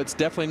Truex. Well, it's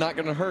definitely not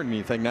going to hurt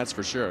anything, that's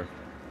for sure.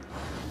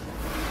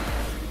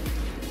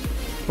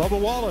 Bubba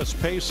Wallace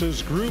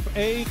paces Group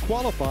A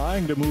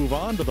qualifying to move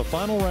on to the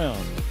final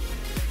round.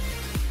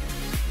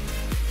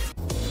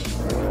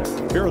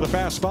 Here are the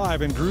Fast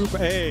Five in Group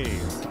A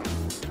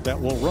that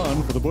will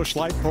run for the Busch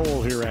Light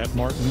pole here at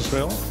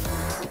Martinsville.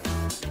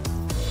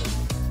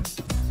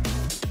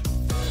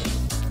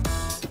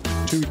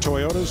 Two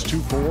Toyotas, two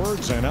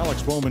Fords, and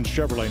Alex Bowman's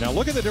Chevrolet. Now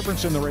look at the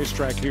difference in the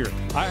racetrack here.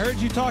 I heard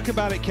you talk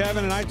about it,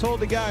 Kevin, and I told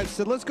the guys,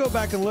 said, let's go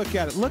back and look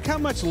at it. Look how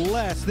much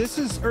less. This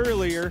is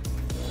earlier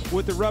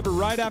with the rubber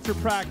right after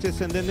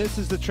practice, and then this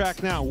is the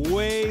track now.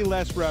 Way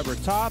less rubber.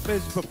 Top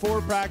is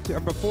before practice or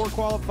before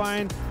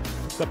qualifying.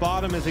 The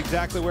bottom is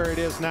exactly where it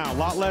is now. A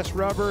lot less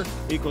rubber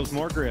equals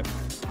more grip.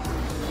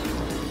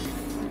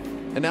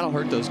 And that'll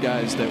hurt those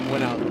guys that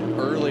went out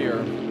earlier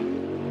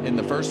in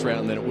the first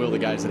round than it will the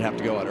guys that have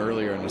to go out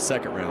earlier in the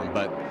second round.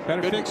 But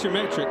better fix your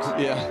matrix.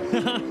 Yeah.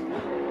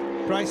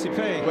 Price you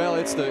pay. Well,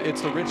 it's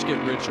the rich get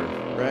richer,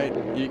 right?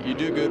 You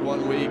do good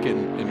one week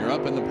and you're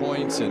up in the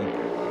points, and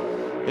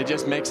it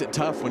just makes it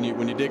tough when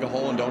you dig a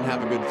hole and don't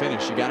have a good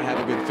finish. You got to have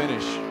a good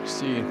finish.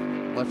 See,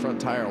 left front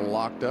tire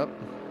locked up.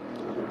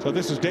 So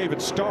this is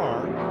David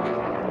Starr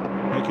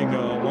making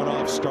a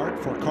one-off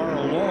start for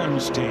Carl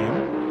Long's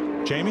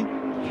team. Jamie?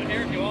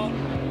 Here if you want.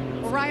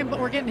 Ryan,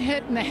 we're getting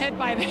hit in the head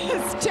by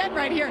this tent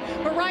right here.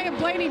 But Ryan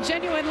Blaney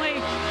genuinely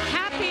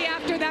happy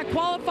after that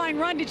qualifying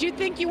run. Did you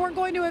think you weren't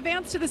going to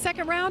advance to the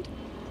second round?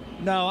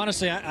 No,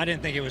 honestly, I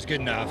didn't think it was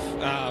good enough.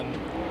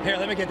 Here,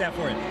 let me get that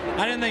for you.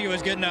 I didn't think it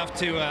was good enough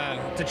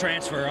to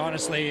transfer,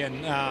 honestly, and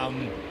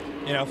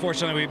you know,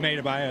 fortunately, we've made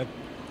it by a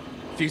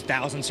few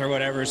thousandths or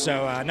whatever.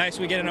 So nice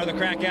we get another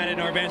crack at it in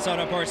our Advanced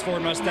Auto Parts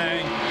Ford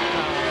Mustang.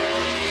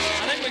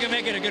 I think we can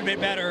make it a good bit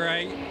better,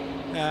 right?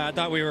 I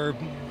thought we were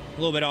a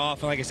little bit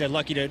off, and like I said,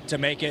 lucky to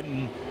make it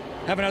and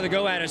have another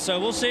go at it. So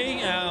we'll see.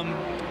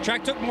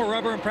 Track took more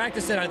rubber in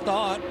practice than I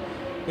thought,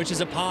 which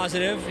is a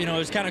positive. You know, it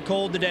was kind of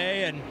cold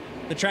today, and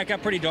the track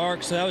got pretty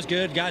dark, so that was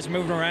good. Guys are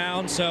moving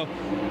around, so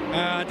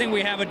I think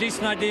we have a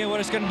decent idea what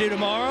it's going to do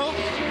tomorrow.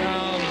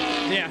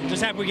 Yeah,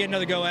 just happy we get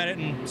another go at it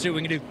and see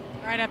what we can do.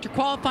 All right, after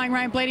qualifying,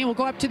 Ryan Blaney will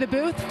go up to the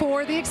booth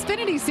for the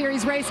Xfinity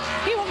Series race.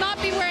 He will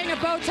not be wearing a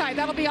bow tie.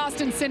 That'll be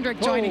Austin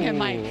Cindric joining him,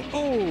 Mike.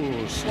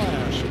 Oh,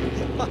 slash.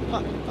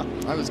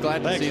 I was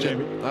glad to see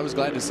that. I was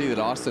glad to see that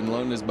Austin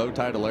loaned his bow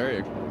tie to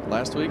Larry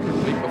last week or the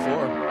week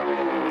before.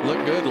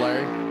 Looked good,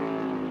 Larry.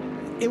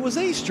 It was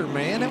Easter,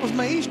 man. That was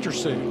my Easter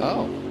suit.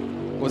 Oh,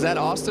 was that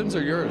Austin's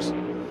or yours?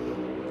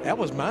 That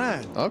was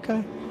mine.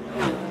 Okay.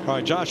 All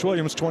right, Josh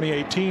Williams,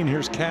 2018.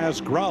 Here's Kaz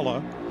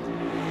Gralla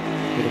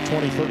with a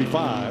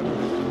 2035.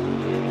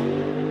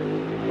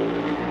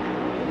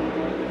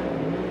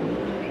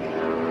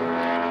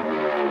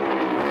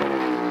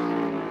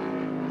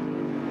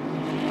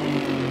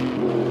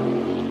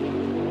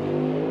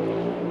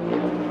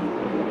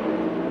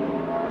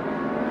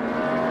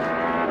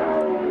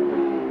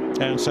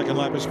 And second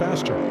lap is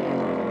faster.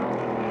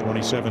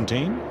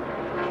 2017.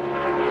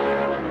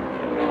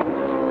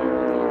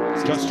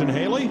 Justin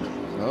Haley.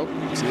 Oh,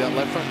 see that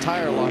left front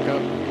tire lock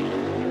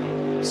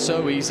up.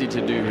 So easy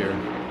to do here.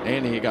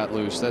 And he got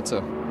loose. That's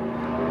a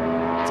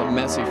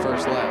messy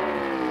first lap.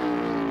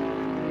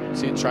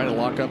 See him trying to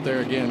lock up there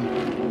again.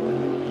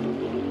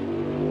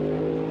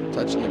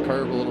 Touching the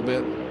curb a little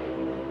bit.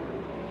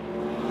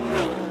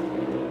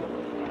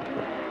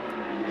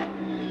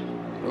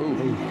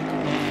 Ooh.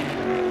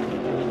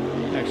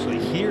 Actually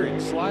hear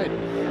it sliding.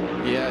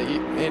 Yeah,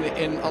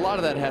 and a lot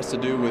of that has to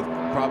do with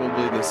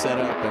probably the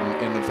setup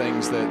and the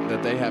things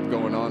that they have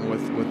going on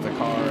with the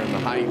car and the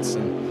heights,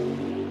 and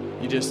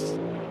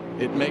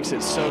it makes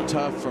it so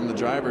tough from the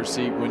driver's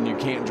seat when you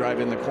can't drive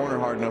in the corner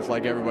hard enough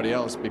like everybody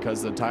else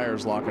because the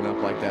tire's locking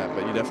up like that.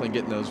 But you definitely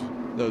get in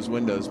those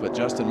windows. But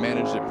Justin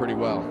managed it pretty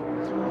well.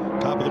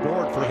 Top of the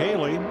board for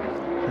Haley.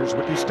 Here's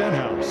Ricky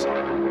Stenhouse.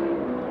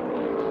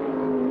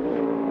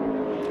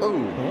 Oh.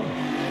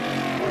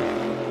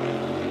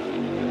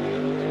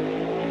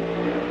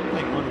 I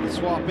think wanted to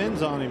swap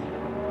ends on him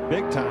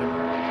big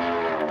time.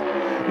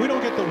 We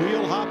don't get the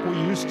wheel hop we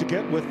used to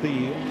get with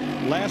the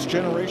last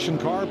generation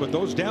car, but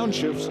those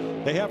downshifts,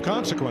 they have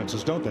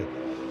consequences, don't they?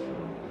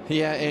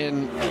 Yeah,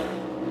 and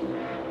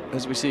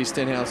as we see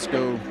Stenhouse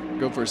go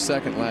for a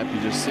second lap,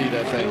 you just see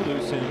that thing. Still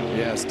loose in.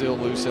 Yeah, still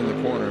loose in the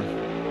corner.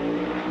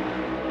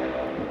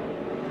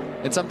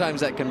 And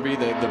sometimes that can be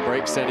the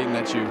brake setting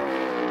that you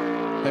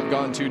have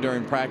gone to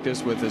during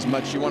practice with as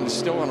much. You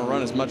still want to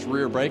run as much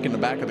rear brake in the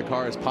back of the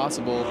car as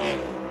possible.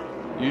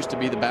 Used to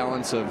be the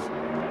balance of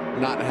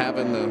not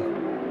having the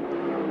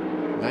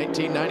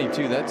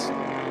 1992. That's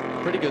a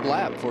pretty good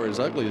lap for as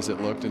ugly as it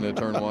looked into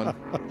turn one.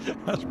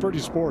 That's pretty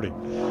sporty.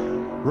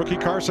 Rookie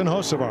Carson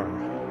Hocevar.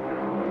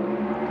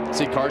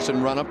 See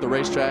Carson run up the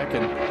racetrack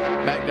and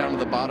back down to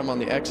the bottom on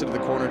the exit of the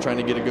corner, trying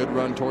to get a good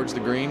run towards the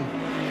green.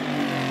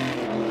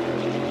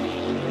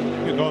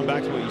 Going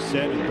back to what you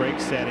said with brake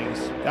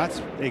settings,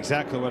 that's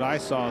exactly what I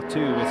saw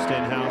too with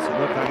Stenhouse. It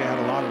looked like it had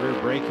a lot of rear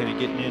braking and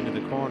getting into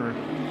the corner.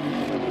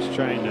 Just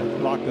trying to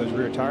lock those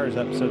rear tires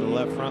up instead of the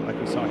left front like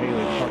we saw Haley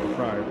the car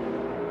prior.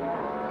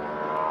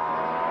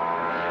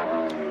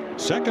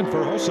 Second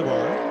for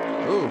Hocevar.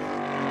 Ooh.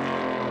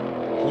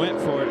 Went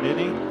for it, didn't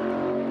he?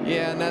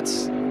 Yeah, and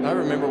that's, I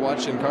remember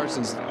watching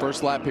Carson's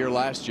first lap here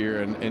last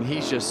year, and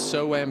he's just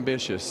so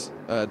ambitious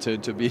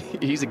to be,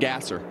 he's a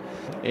gasser.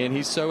 And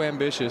he's so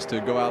ambitious to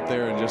go out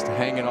there and just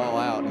hang it all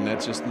out, and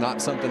that's just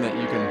not something that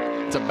you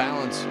can, it's a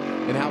balance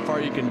in how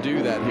far you can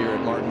do that here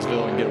at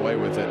Martinsville and get away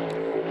with it.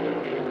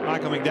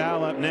 Michael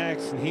McDowell up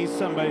next, and he's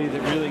somebody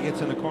that really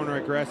gets in the corner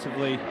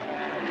aggressively.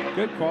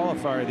 Good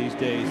qualifier these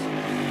days.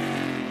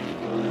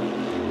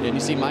 And you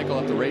see Michael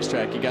up the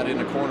racetrack, he got in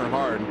the corner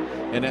hard,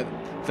 and that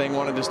thing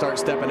wanted to start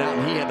stepping out,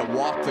 and he had to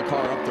walk the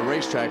car up the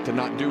racetrack to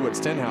not do what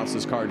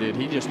Stenhouse's car did.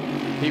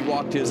 He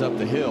walked his up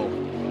the hill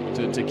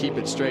to keep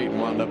it straight and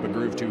wound up a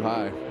groove too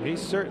high. He's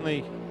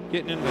certainly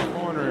getting into the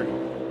corner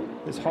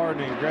as hard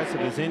and aggressive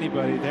as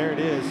anybody. There it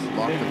is.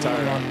 Lock the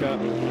tire. Locked up.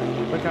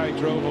 Look how he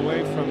drove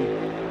away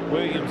from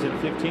Williams at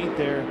 15th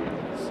there.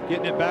 He's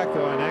getting it back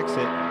though on exit.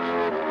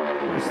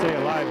 To stay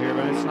alive here,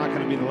 but it's not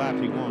going to be the lap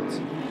he wants.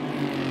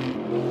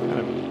 Kind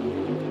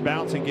of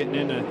bouncing, getting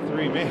into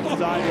 3, maybe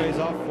sideways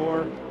off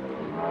 4.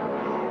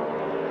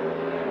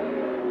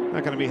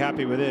 Not going to be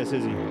happy with this,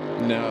 is he?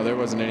 No, there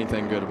wasn't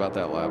anything good about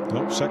that lap.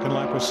 Nope, second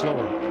lap was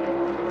slower.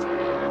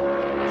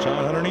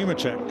 John Hunter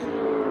Nemechek.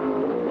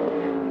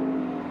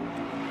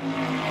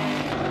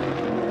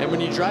 And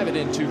when you drive it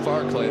in too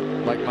far,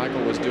 Clint, like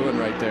Michael was doing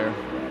right there,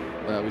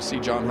 we see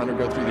John Hunter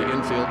go through the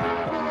infield.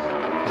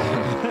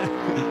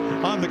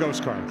 On the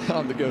ghost car.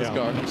 On the ghost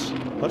car.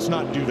 Let's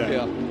not do that.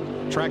 Yeah.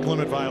 Track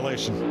limit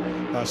violation.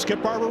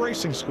 Skip Barber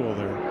Racing School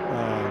there.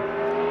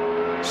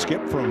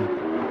 Skip from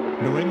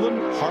New England,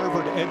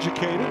 Harvard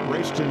educated,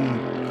 raced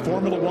in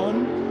Formula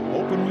One,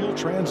 open wheel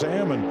Trans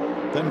Am, and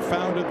then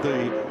founded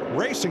the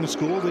racing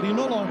school that he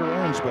no longer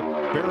owns but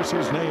bears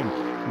his name.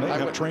 And they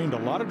have trained a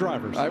lot of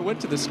drivers. I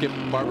went to the Skip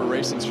Barber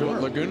Racing School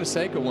at Laguna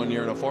Seca one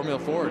year in a Formula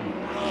Ford.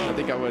 I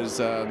think I was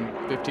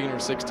 15 or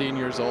 16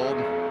 years old.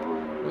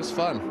 It was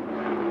fun.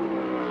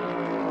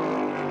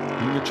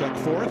 Nemechek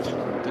fourth.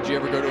 Did you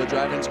ever go to a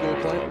driving school,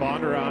 Clint?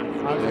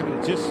 Bondurant. I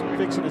was just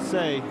fixing to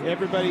say,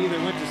 everybody either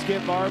went to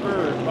Skip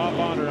Barber or Bob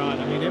Bondurant.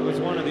 I mean, it was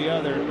one or the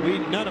other.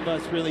 None of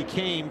us really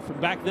came from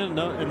back then.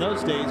 In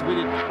those days,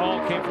 we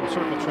all came from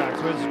circle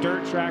tracks. Whether it's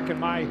dirt track in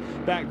my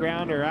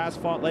background or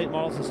asphalt late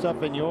models and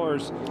stuff in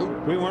yours.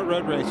 We weren't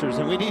road racers,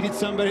 and we needed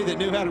somebody that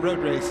knew how to road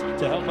race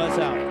to help us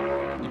out.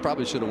 You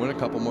probably should have won a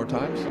couple more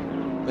times,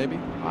 maybe.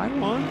 I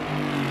won.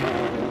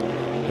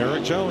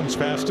 Eric Jones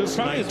fastest.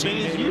 Probably as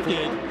many as you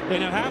did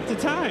in half the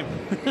time.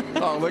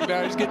 Oh, look,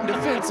 now he's getting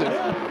defensive.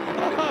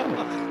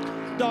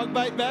 Dog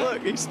bite back.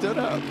 Look, he stood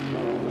up.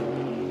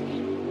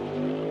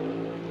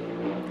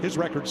 His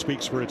record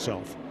speaks for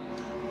itself.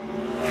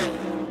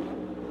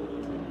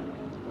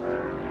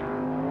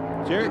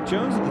 Jarrett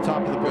Jones at the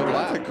top of the board.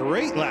 That's a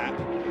great lap.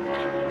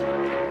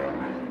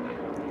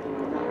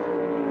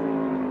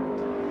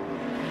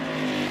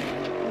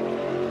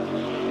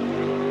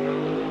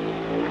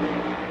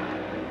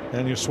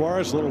 And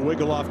Suarez, a little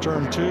wiggle off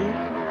turn 2.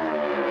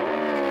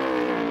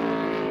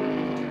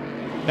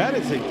 That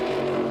is a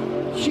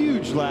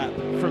huge lap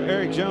from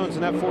Eric Jones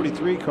in that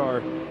 43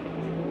 car.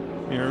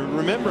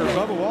 Remember,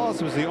 Bubba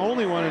Wallace was the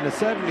only one in the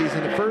 70s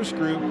in the first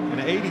group, and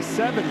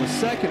 87 was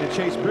second to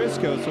Chase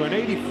Briscoe. So in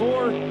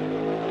 84,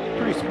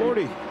 pretty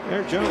sporty,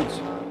 Eric Jones.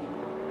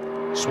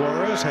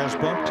 Suarez has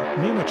bumped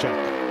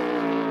Nemechek.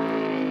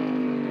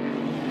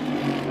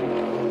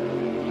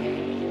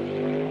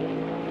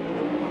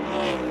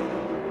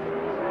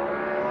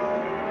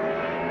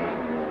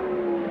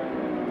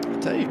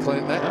 Tell you,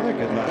 Clint,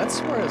 that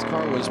Suarez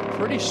car was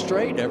pretty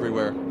straight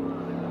everywhere.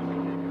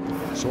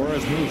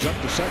 Suarez moves up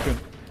to second.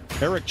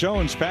 Eric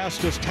Jones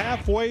fastest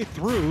halfway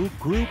through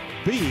Group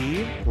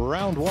B,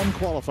 round 1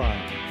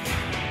 qualifying.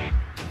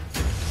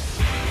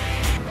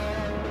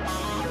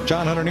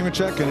 John Hunter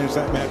Nemechek, and is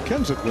that Matt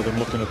Kenseth with him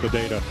looking at the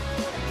data?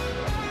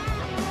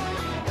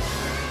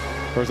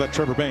 Or is that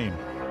Trevor Bayne?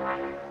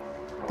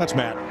 That's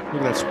Matt.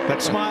 Look at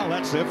that smile.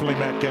 That's definitely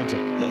Matt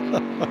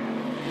Kenseth.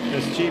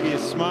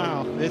 Mischievous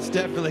smile. It's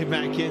definitely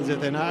Matt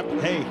Kenseth. And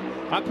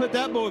I put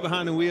that boy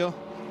behind the wheel.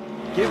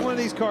 Get one of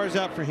these cars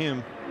out for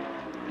him.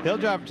 He'll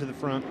drive it to the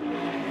front.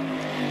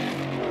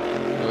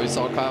 We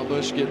saw Kyle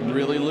Busch getting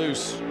really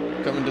loose,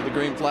 coming to the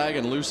green flag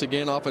and loose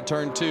again off of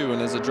turn 2.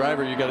 And as a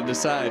driver, you got to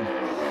decide,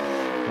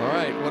 all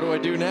right, what do I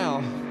do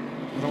now?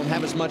 I don't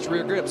have as much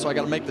rear grip, so I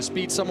got to make the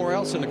speed somewhere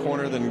else in the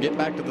corner than get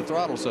back to the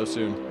throttle so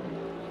soon.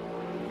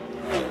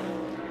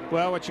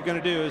 Well, what you're going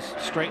to do is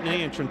straighten the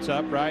entrance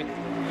up, right?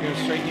 You're going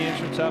to straighten the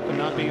entrance up and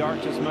not be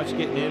arched as much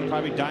getting in.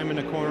 Probably diamond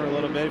the corner a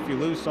little bit. If you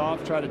loose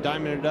off, try to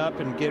diamond it up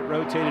and get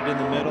rotated in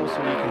the middle so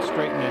you can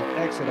straighten the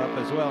exit up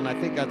as well. And I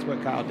think that's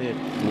what Kyle did.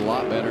 A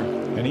lot better.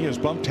 And he has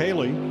bumped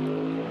Haley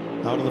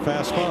out of the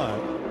Fast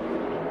 5.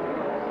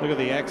 Look at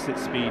the exit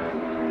speed.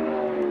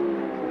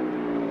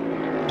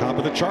 Top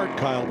of the chart,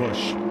 Kyle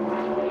Busch.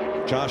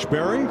 Josh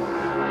Berry.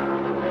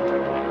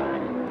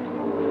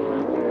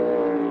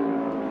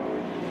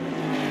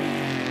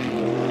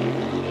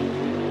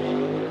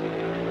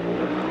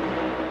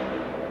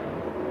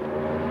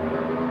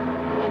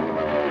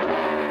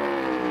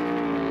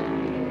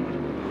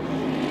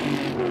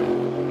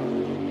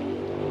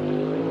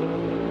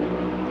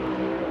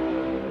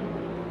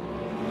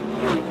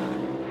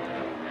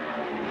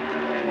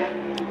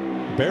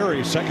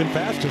 Berry, second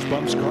fastest,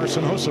 bumps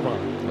Carson Hocevar.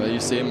 Well, you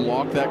see him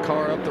walk that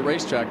car up the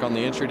racetrack on the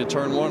entry to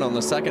turn 1 on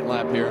the second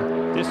lap here.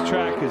 This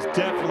track is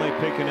definitely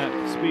picking up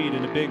speed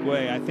in a big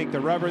way. I think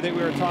the rubber that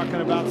we were talking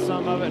about,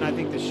 some of it, and I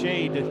think the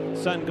shade, the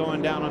sun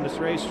going down on this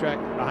racetrack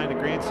behind the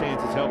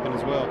grandstands is helping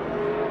as well.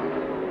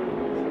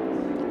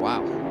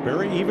 Wow.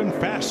 Berry even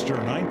faster,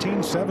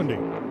 1970.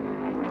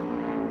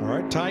 All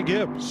right, Ty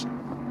Gibbs.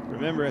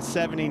 Remember, a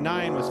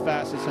 79 was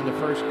fastest in the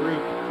first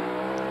group.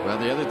 Well,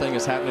 the other thing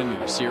is happening,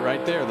 you see it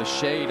right there, the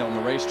shade on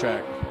the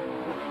racetrack.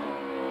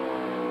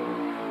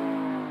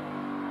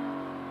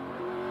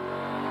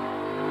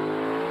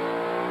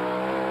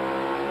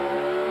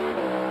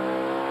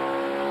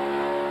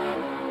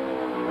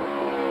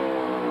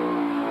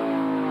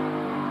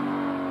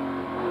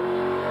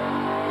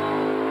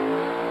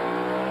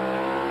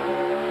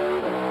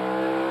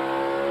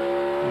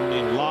 You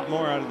need a lot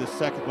more out of the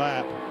second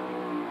lap.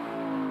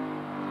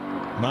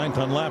 9th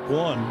on lap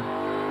 1.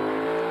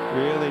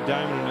 Really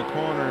diamond in the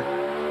corner.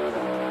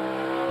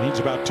 Needs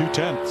about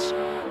 2/10.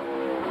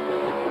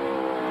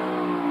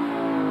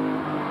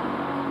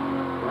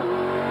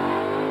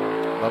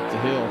 Up the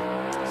hill.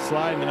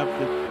 Sliding up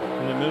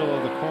in the middle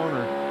of the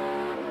corner.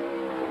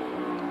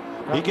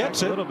 He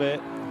gets a it. little bit.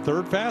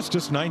 Third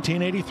fastest,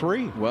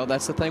 1983. Well,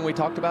 that's the thing we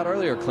talked about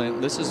earlier,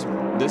 Clint. This is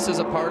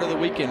a part of the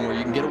weekend where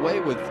you can get away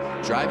with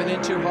driving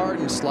in too hard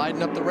and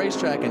sliding up the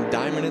racetrack and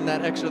diamonding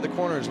that exit of the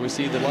corners. We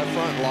see the left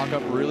front lock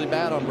up really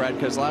bad on Brad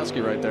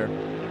Keselowski right there.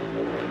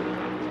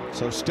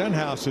 So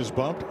Stenhouse is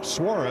bumped.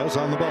 Suarez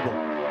on the bubble.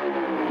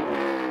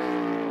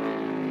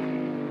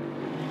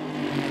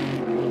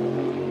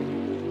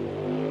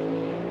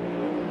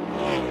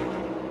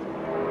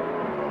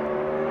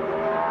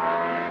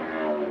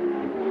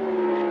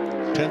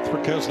 For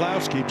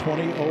Keselowski,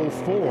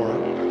 20:04.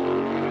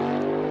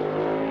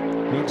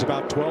 Needs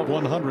about 12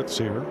 100ths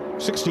here,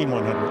 16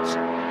 100ths.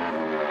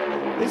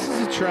 This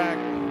is a track,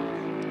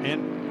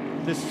 and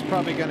this is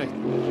probably going to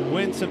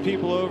win some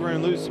people over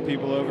and lose some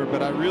people over,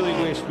 but I really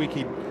wish we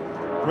could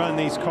run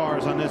these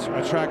cars on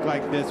a track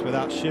like this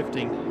without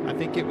shifting. I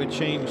think it would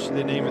change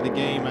the name of the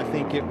game. I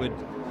think it would,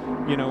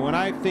 you know, when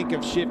I think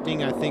of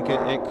shifting, I think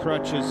it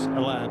crutches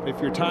a lap.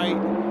 If you're tight,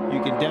 you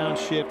can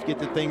downshift, get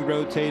the thing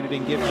rotated,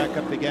 and get back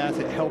up the gas.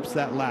 It helps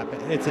that lap.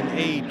 It's an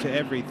aid to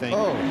everything.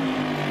 Oh,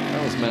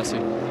 that was messy.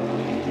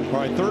 All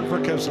right, third for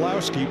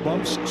Keselowski,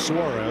 bumps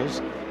Suarez.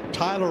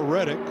 Tyler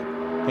Reddick,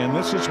 and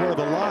this is where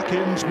the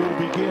lock-ins will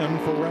begin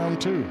for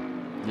round 2.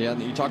 Yeah,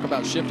 you talk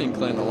about shifting,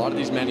 Clint. A lot of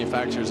these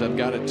manufacturers have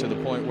got it to the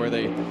point where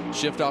they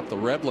shift off the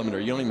rev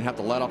limiter. You don't even have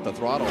to let off the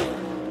throttle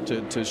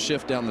to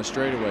shift down the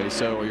straightaway.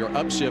 So your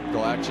upshift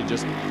will actually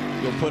just,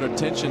 you'll put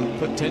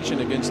tension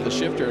against the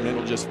shifter, and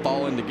it'll just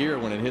fall into gear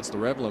when it hits the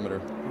rev limiter.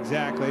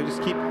 Exactly.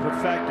 Just keep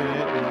perfecting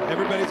it. And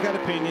everybody's got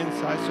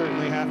opinions. I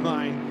certainly have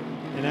mine.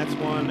 And that's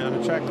one on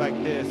a track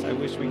like this, I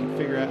wish we could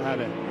figure out how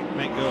to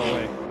make go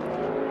away.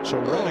 So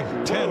Reddick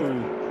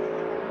 10.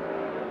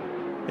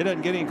 It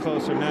doesn't get any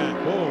closer than that.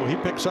 Whoa, he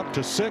picks up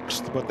to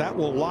 6th, but that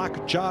will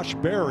lock Josh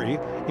Berry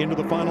into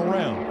the final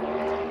round.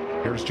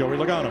 Here's Joey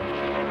Logano.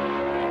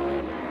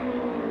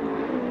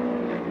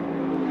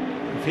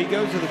 If he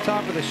goes to the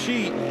top of the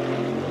sheet,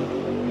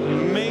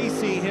 you may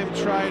see him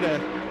try to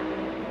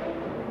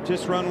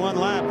just run one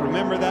lap.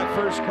 Remember that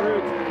first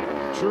group,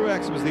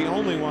 Truex was the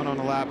only one on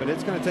the lap, but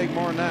it's going to take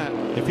more than that.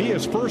 If he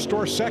is first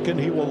or second,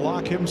 he will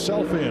lock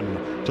himself in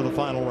to the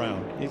final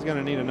round. He's going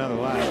to need another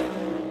lap.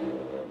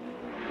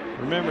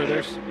 Remember,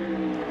 he's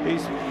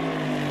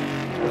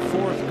the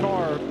 4th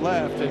car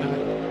left,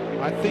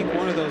 and I think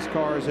one of those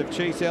cars, if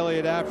Chase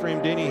Elliott after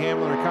him, Denny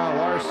Hamlin, or Kyle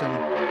Larson,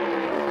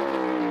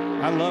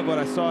 I love what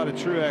I saw out of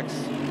Truex,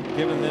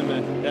 giving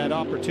them that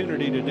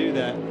opportunity to do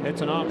that. It's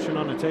an option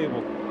on the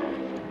table.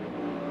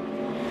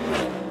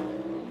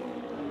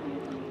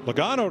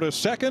 Logano to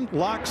second,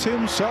 locks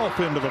himself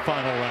into the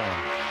final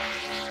round.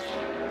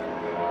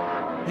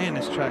 Man,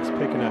 this track's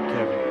picking up,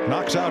 Kevin.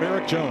 Knocks out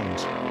Eric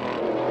Jones.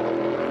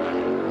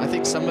 I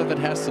think some of it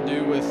has to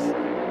do with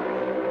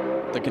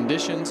the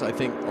conditions. I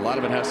think a lot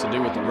of it has to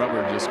do with the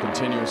rubber just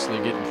continuously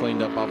getting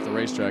cleaned up off the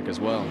racetrack as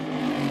well.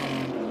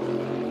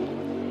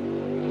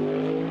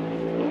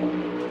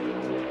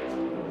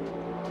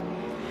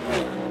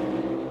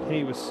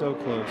 was so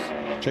close.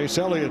 Chase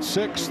Elliott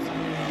 6th.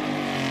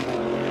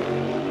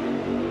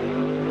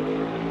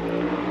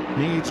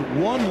 Needs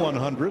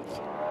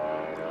 1/100th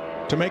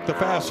to make the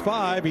Fast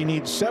Five. He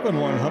needs 7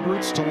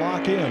 100ths to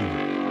lock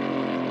in.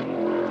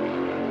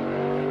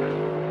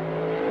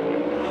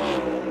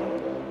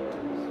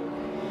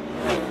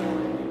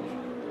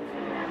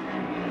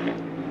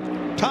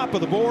 Top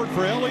of the board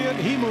for Elliott.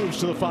 He moves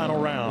to the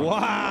final round.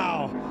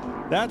 Wow,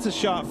 that's a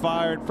shot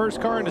fired. First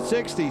car in the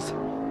 60s.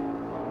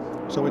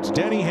 So it's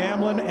Denny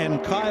Hamlin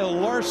and Kyle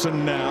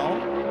Larson now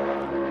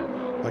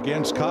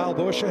against Kyle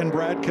Busch and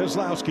Brad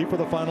Keselowski for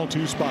the final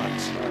 2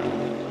 spots.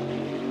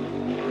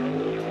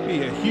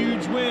 Be a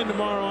huge win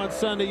tomorrow on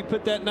Sunday. You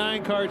put that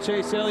 9 car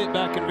Chase Elliott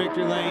back in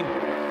victory lane.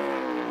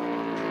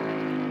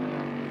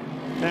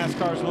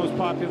 NASCAR's most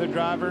popular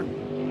driver.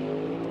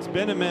 It's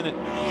been a minute.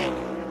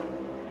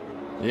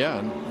 Yeah,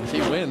 and if he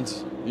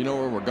wins, you know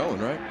where we're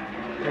going, right?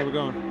 Where we're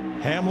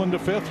going? Hamlin to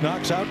 5th,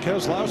 knocks out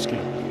Keselowski.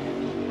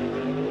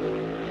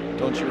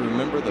 Don't you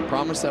remember the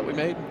promise that we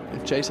made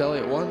if Chase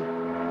Elliott won?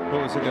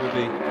 What was it going to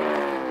be?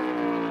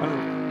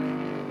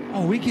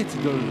 Oh, we get to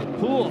go to the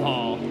pool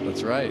hall.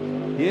 That's right.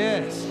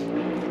 Yes,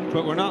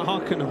 but we're not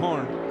honking the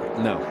horn.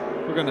 No.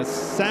 We're going to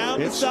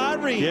sound the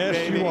siren. Yes,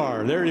 baby. you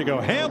are. There you go.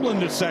 Hamlin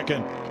to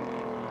 2nd.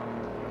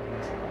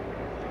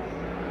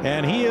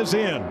 And he is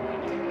in.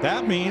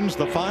 That means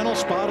the final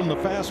spot in the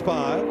Fast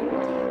Five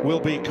will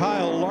be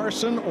Kyle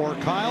Larson or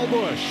Kyle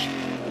Busch.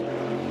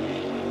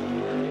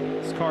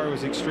 This car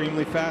was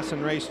extremely fast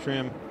in race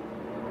trim.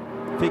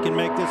 If he can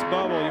make this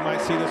bubble, you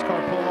might see this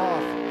car pull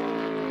off.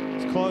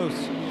 It's close.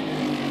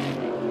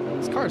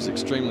 This car is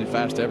extremely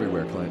fast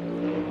everywhere,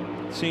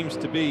 Clint. Seems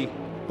to be.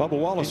 Bubba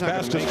Wallace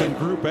fastest in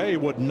Group A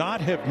would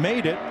not have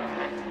made it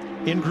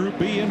in Group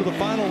B into the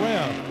final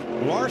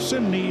round.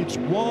 Larson needs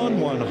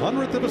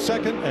 1/100th of a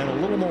second and a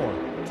little more.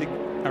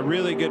 A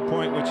really good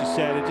point what you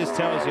said. It just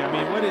tells you, I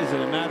mean, what is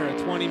it, a matter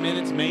of 20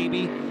 minutes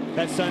maybe?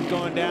 That sun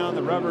going down,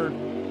 the rubber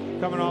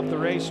coming off the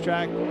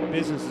racetrack,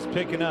 business is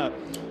picking up.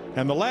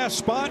 And the last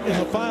spot in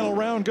the final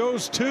round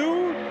goes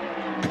to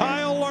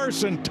Kyle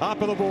Larson,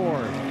 top of the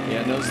board.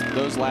 Yeah, and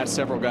those last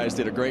several guys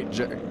did a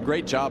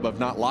great job of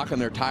not locking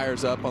their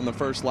tires up on the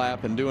first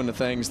lap and doing the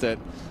things that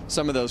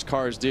some of those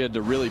cars did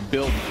to really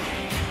build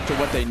to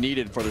what they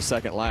needed for the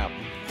second lap.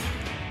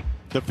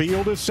 The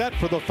field is set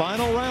for the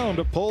final round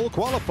of pole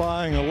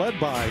qualifying, led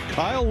by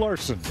Kyle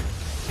Larson.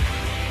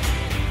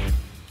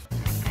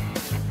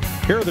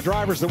 Here are the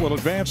drivers that will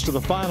advance to the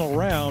final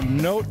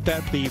round. Note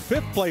that the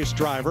 5th place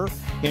driver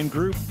in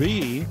Group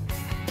B,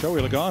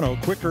 Joey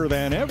Logano, quicker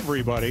than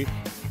everybody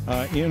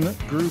in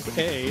Group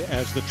A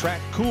as the track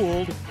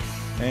cooled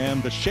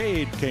and the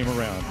shade came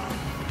around.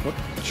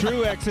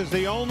 Truex is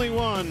the only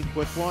one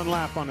with 1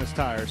 lap on his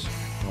tires.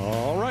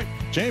 All right,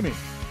 Jamie.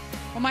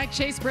 Well, Mike,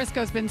 Chase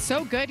Briscoe's been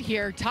so good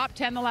here. Top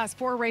 10 the last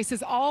 4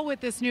 races, all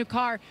with this new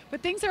car.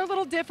 But things are a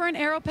little different.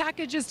 Aero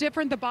package is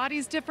different. The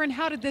body's different.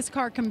 How did this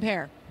car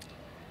compare?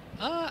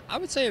 I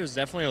would say it was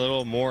definitely a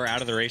little more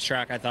out of the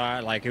racetrack, I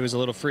thought. Like, it was a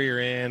little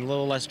freer in, a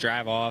little less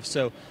drive off.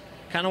 So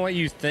kind of what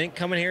you think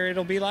coming here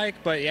it'll be like.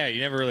 But, yeah,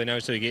 you never really know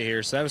until you get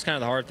here. So that was kind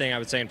of the hard thing, I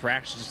would say, in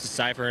practice, just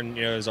deciphering,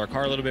 you know, is our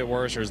car a little bit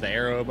worse or is the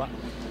aero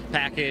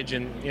package?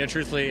 And, you know,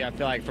 truthfully, I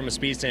feel like from a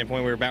speed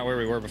standpoint, we were about where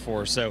we were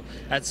before. So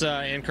that's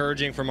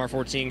encouraging from our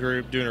 14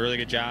 group, doing a really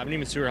good job. And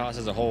even Stewart Haas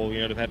as a whole, you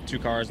know, to have 2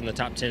 cars in the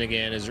top 10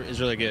 again is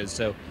really good.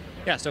 So,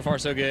 yeah, so far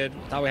so good.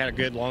 Thought we had a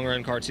good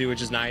long-run car, too,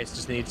 which is nice.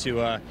 Just need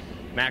to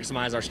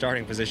maximize our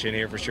starting position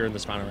here for sure in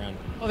this final round.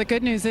 Well, the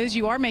good news is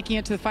you are making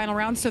it to the final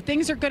round, so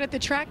things are good at the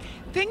track.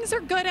 Things are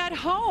good at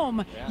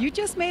home. Yeah. You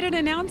just made an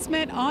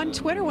announcement on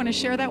Twitter. Want to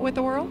share that with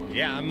the world?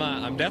 Yeah,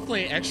 I'm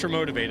definitely extra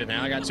motivated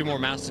now. I got 2 more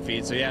mouths to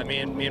feed. So yeah, me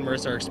and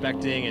Marissa are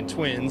expecting, and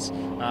twins.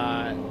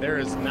 There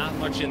is not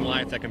much in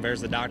life that compares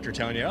to the doctor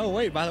telling you, oh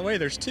wait, by the way,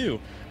 there's 2.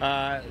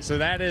 So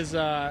that is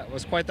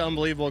was quite the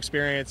unbelievable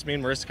experience. Me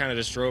and Marissa kind of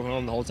just drove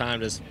home the whole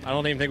time. I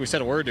don't even think we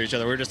said a word to each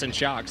other. We were just in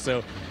shock.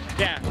 So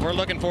yeah, we're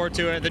looking forward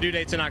to it. The due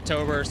date's in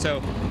October,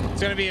 so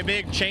it's going to be a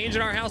big change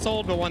in our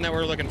household, but one that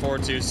we're looking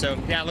forward to. So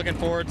yeah, looking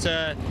forward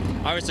to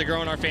obviously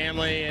growing our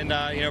family, and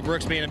you know,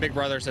 Brooks being a big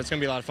brother, so it's going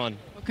to be a lot of fun.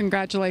 Well,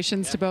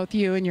 congratulations to both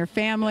you and your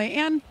family,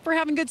 and for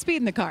having good speed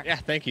in the car. Yeah,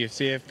 thank you.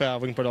 See if we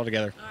can put it all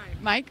together. All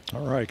right, Mike.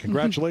 All right,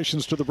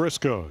 congratulations to the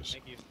Briscoes.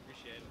 Thank you.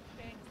 Appreciate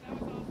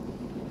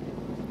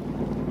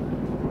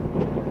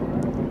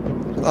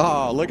it.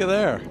 Oh, look at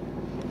there.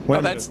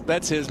 Well, that's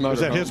his motorhome. Is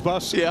that his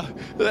bus? Yeah,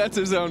 that's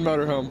his own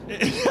motorhome.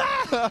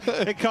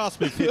 It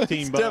cost me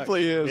 $15.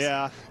 Definitely is.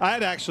 Yeah, I had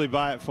to actually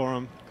buy it for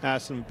him.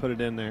 Asked him to put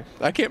it in there.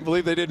 I can't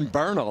believe they didn't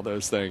burn all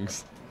those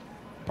things.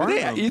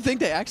 You think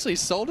they actually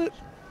sold it?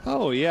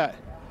 Oh, yeah.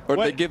 Or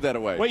did they give that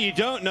away? What you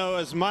don't know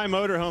is my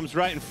motorhome's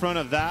right in front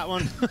of that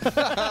one.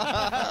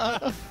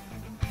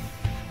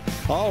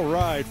 All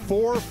right,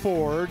 4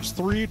 Fords,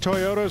 3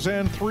 Toyotas,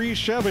 and 3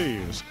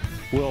 Chevys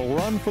will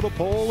run for the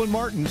pole in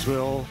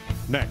Martinsville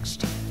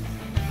next.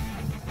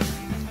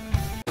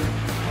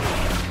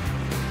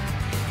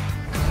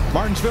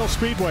 Martinsville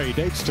Speedway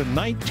dates to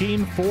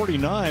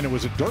 1949. It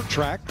was a dirt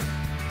track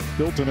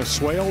built in a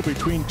swale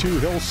between two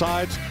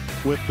hillsides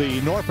with the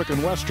Norfolk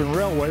and Western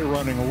Railway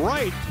running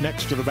right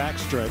next to the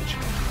backstretch.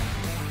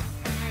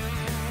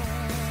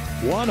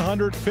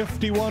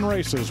 151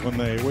 races when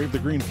they waved the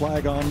green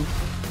flag on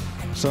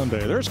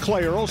Sunday. There's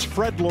Clay Earls,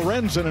 Fred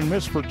Lorenzen, and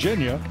Miss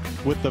Virginia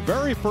with the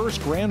very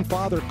first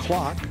grandfather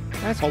clock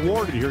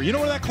awarded here. You know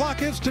where that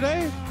clock is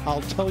today?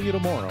 I'll tell you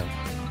tomorrow.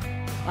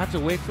 I have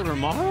to wait for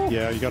tomorrow?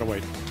 Yeah, you got to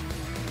wait.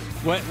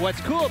 What's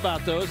cool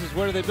about those is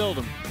where do they build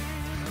them?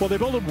 Well, they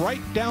build them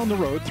right down the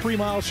road, 3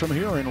 miles from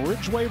here in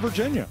Ridgeway,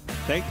 Virginia.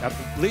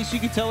 At least you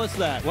can tell us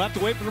that. We'll have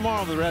to wait for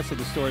tomorrow for the rest of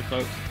the story,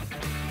 folks.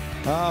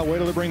 Wait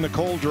till they bring the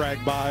coal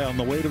drag by on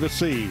the way to the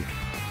sea.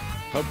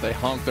 Hope they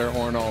honk their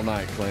horn all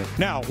night, Clint.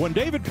 Now, when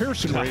David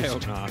Pearson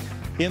raced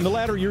in the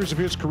latter years of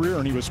his career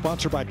and he was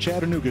sponsored by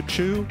Chattanooga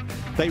Chew,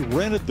 they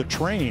rented the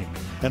train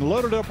and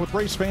loaded up with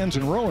race fans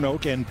in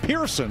Roanoke, and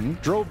Pearson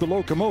drove the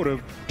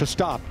locomotive to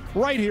stop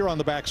right here on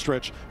the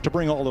backstretch to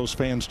bring all those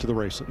fans to the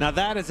races. Now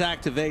that is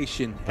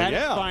activation at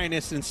its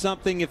finest, and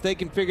something, if they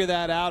can figure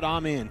that out,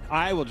 I'm in.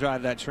 I will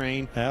drive that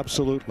train.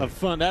 Absolutely.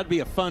 That'd be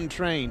a fun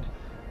train.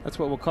 That's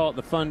what we'll call it,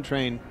 the fun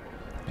train.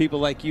 People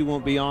like you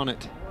won't be on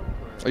it.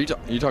 Are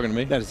you talking to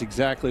me? That is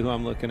exactly who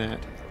I'm looking at.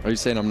 Are you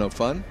saying I'm no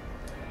fun?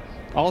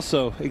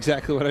 Also,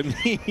 exactly what I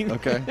mean.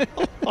 Okay.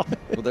 Well,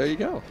 there you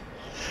go.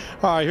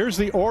 All right, here's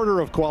the order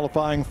of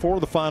qualifying for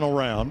the final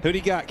round. Who do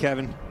you got,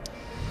 Kevin?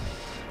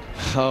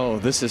 Oh,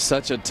 this is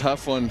such a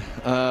tough one.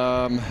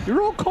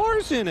 Your old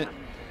car's in it.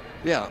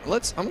 Yeah,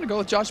 I'm going to go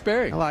with Josh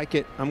Berry. I like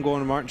it. I'm going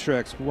to Martin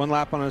Truex. 1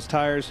 lap on his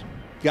tires.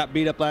 Got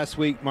beat up last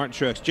week. Martin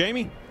Truex.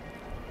 Jamie?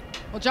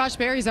 Well, Josh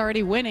Berry's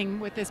already winning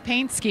with this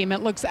paint scheme.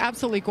 It looks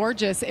absolutely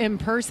gorgeous in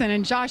person.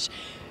 And Josh,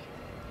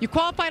 you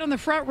qualified on the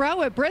front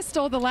row at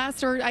Bristol the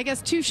last, or I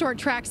guess 2 short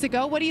tracks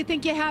ago. What do you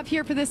think you have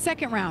here for this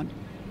second round?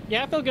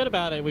 Yeah, I feel good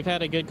about it. We've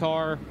had a good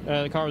car.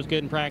 The car was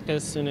good in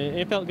practice, and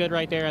it felt good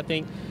right there. I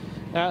think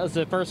that was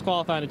the first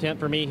qualifying attempt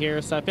for me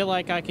here, so I feel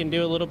like I can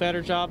do a little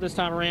better job this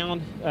time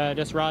around.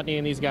 Just Rodney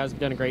and these guys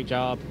have done a great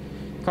job.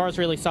 Car's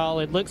really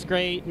solid, looks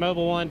great.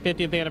 Mobil 1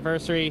 50th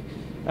anniversary.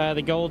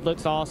 The gold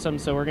looks awesome,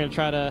 so we're going to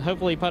try to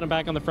hopefully put him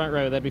back on the front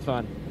row. That'd be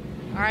fun.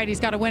 All right, he's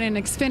got to win in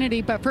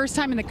Xfinity, but first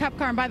time in the Cup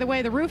car. And by the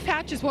way, the roof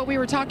hatch is what we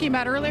were talking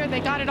about earlier. They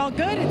got it all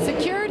good and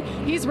secured.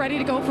 He's ready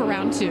to go for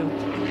round 2.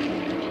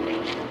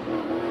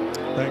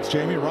 Thanks,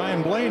 Jamie.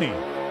 Ryan Blaney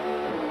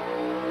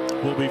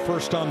will be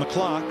first on the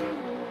clock.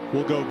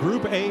 We'll go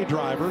Group A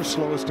drivers,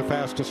 slowest to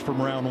fastest from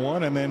round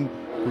 1, and then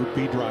Group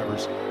B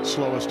drivers,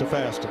 slowest to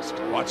fastest.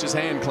 Watch his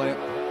hand, Clint.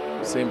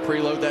 See him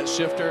preload that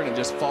shifter, and it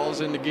just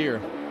falls into gear.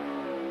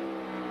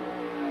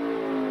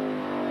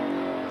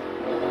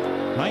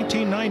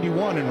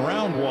 1991 in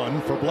round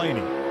 1 for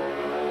Blaney.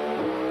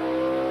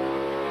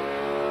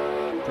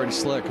 Pretty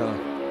slick, huh?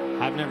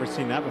 I've never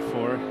seen that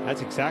before.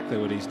 That's exactly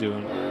what he's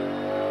doing.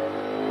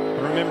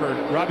 I remember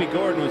Robbie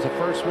Gordon was the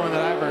first one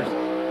that I ever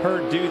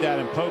heard do that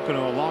in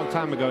Pocono a long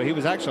time ago. He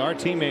was actually our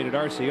teammate at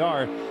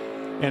RCR.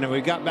 And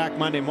we got back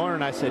Monday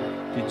morning. I said,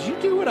 "Did you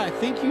do what I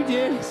think you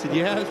did?" He said,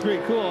 "Yeah, that's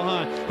pretty cool,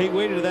 huh?" He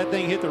waited till that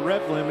thing hit the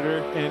rev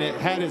limiter, and it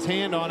had his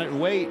hand on it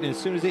and wait. And as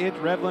soon as it hit the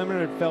rev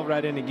limiter, it fell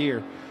right into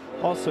gear.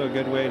 Also a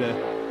good way to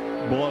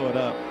blow it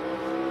up.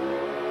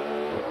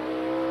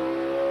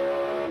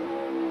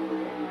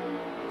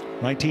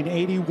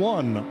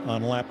 1981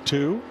 on lap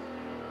 2.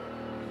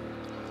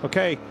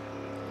 Okay.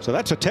 So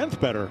that's a 10th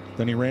better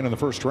than he ran in the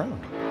first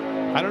round.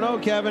 I don't know,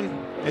 Kevin.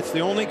 It's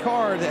the only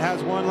car that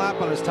has 1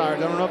 lap on his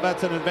tires. I don't know if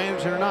that's an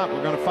advantage or not.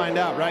 We're going to find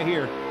out right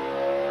here.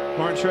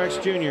 Martin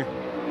Truex Jr.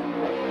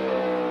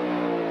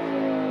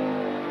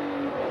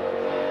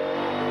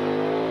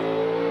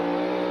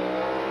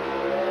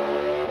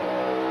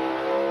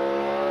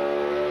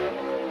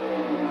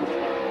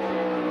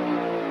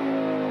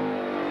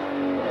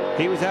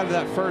 He was out of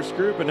that first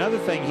group. Another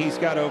thing he's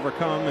got to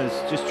overcome is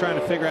just trying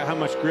to figure out how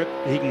much grip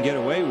he can get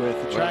away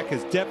with. The track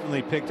has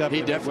definitely picked up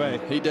in that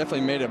way. He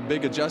definitely made a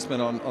big adjustment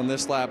on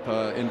this lap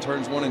in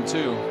turns 1 and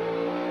 2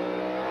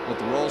 with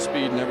the roll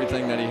speed and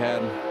everything that he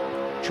had.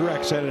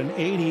 Truex had an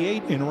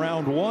 88 in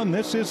round 1.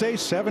 This is a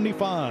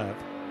 75.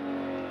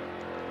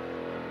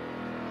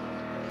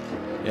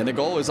 And the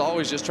goal is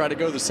always just try to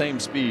go the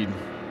same speed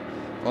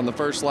on the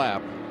first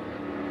lap.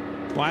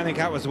 Well, I think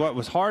that was what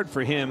was hard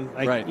for him.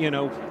 Like, right. You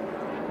know,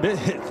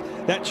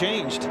 that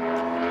changed.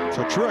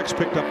 So Truex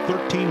picked up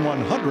 13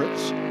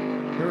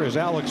 100ths. Here is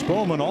Alex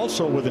Bowman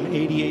also with an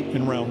 88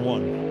 in round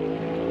 1.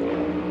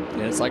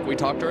 And it's like we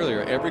talked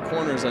earlier, every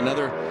corner is a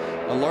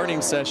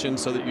learning session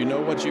so that you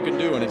know what you can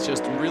do, and it's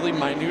just really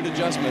minute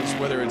adjustments,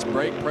 whether it's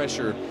brake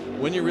pressure,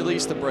 when you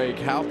release the brake,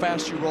 how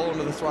fast you roll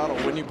into the throttle,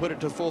 when you put it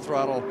to full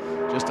throttle,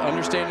 just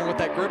understanding what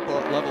that grip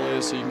level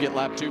is so you can get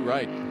lap 2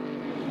 right.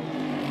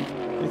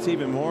 It's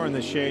even more in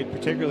the shade,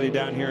 particularly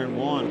down here in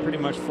 1. Pretty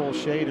much full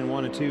shade in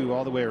 1 and 2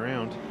 all the way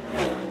around.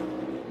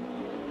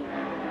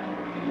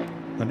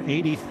 An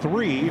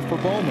 83 for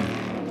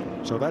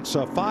Bowman. So that's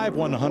 5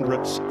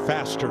 100ths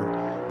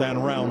faster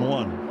than round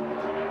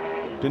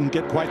 1. Didn't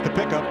get quite the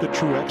pickup that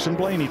Truex and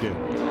Blaney did.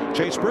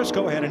 Chase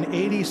Briscoe had an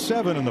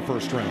 87 in the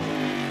first round.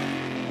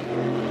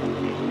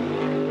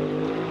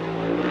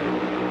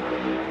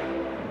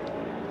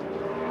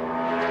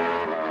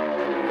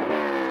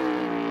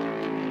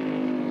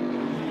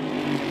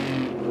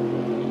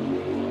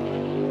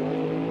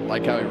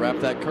 Like how he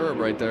wrapped that curb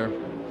right there.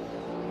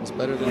 It's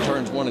better than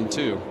turns 1 and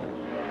 2.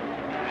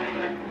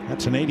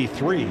 That's an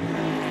 83.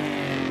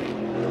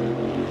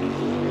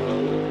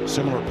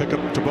 Similar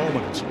pickup to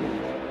Bowman's.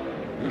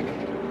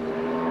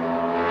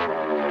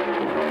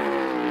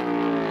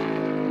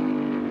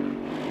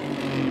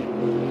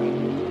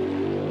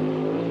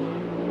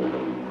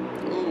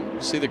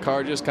 See the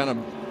car just kind of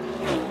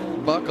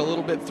buck a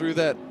little bit through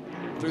that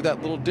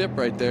little dip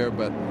right there,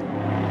 but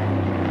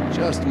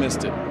just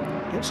missed it.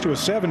 Gets to a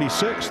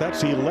 76.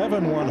 That's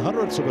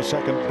 11/100ths of a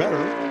second better.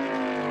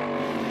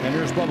 And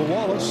here's Bubba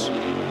Wallace,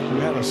 who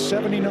had a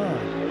 79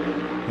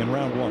 in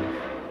round 1.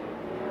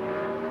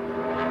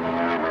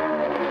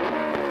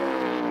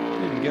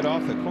 Didn't get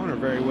off the corner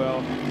very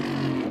well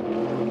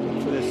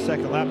for this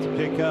second lap to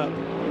pick up.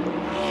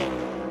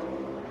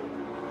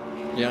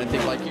 Yeah, I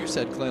think like you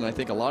said, Clint, I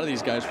think a lot of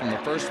these guys from the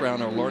first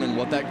round are learning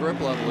what that grip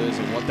level is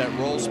and what that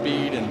roll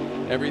speed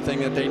and everything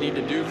that they need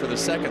to do for the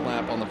second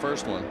lap on the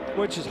first one.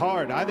 Which is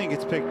hard. I think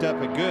it's picked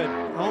up a good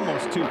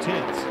almost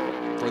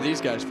 2/10. For these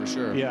guys, for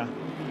sure. Yeah.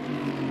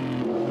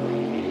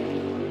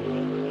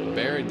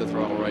 Buried the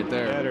throttle right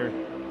there. Better.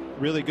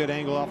 Really good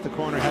angle off the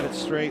corner. Had it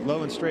straight,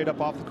 low and straight up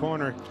off the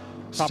corner.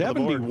 Top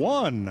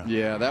 71. Of the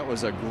yeah, that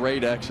was a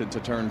great exit to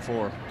turn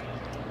 4.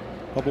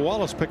 Bubba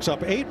Wallace picks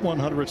up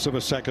 8/100ths of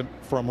a second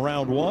from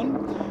round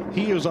 1.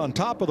 He is on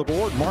top of the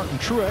board. Martin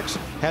Truex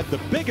had the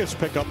biggest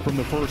pickup from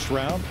the first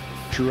round.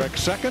 Truex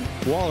second,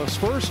 Wallace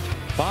first.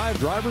 5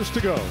 drivers to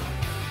go.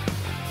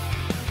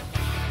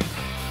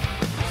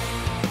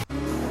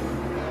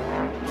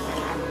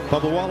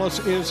 Bubba Wallace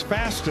is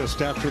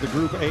fastest after the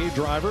Group A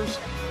drivers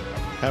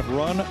have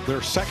run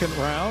their second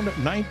round,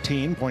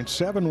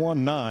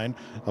 19.719,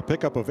 a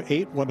pickup of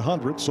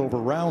 8/100ths over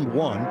round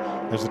 1.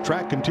 As the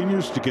track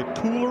continues to get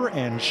cooler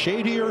and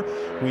shadier,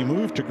 we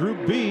move to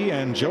Group B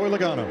and Joey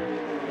Logano.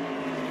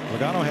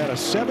 Logano had a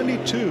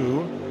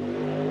 72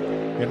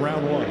 in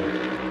round 1.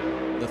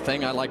 The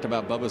thing I liked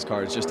about Bubba's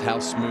car is just how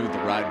smooth the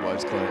ride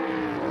was, Clint.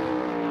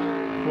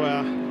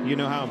 Well, you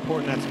know how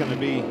important that's going to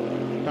be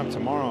come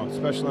tomorrow,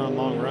 especially on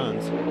long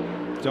runs.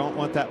 Don't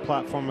want that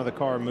platform of the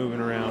car moving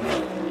around.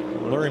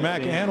 Larry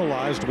Mack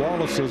analyzed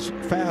Wallace's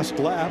fast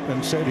lap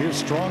and said his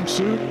strong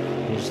suit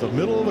was the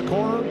middle of the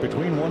corner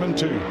between 1 and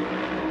 2.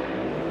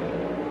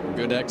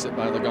 Good exit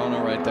by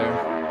Logano right there.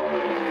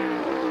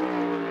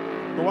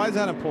 But why is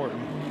that important?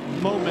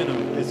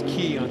 Momentum is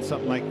key on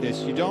something like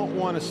this. You don't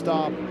want to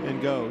stop and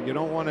go. You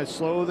don't want to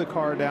slow the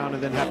car down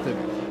and then have to.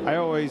 I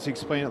always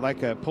explain it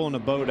like pulling a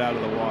boat out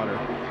of the water.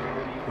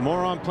 The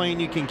more on plane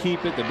you can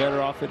keep it, the better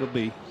off it'll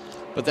be.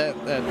 But that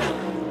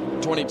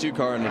 22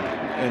 car and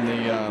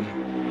the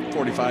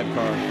 45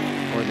 car,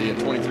 or the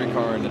 23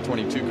 car and the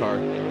 22 car,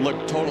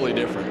 looked totally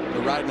different.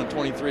 The ride in the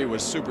 23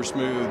 was super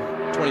smooth.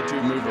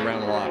 22 moved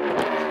around a lot.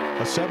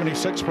 A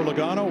 76 for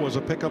Logano was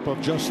a pickup of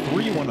just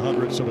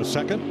 3/100ths of a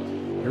second.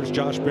 Here's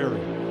Josh Berry.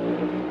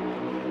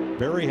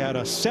 Berry had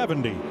a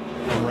 70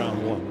 in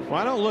round 1. Well,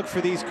 I don't look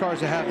for these cars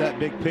to have that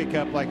big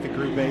pickup like the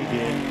Group A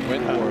did.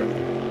 Went for it.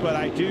 But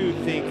I do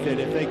think that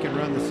if they can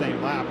run the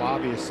same lap,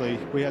 obviously,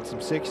 we had some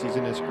 60s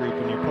in this group,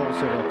 and your pole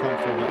sitter will come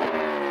from it.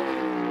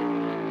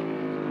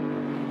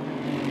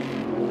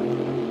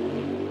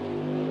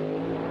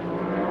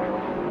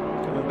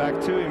 Coming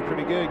back to him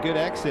pretty good. Good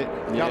exit.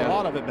 Got a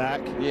lot of it back.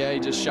 Yeah, he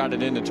just shot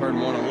it into turn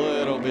 1 a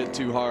little bit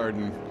too hard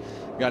and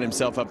got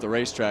himself up the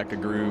racetrack a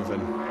groove.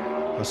 And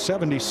a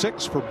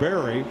 76 for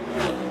Berry.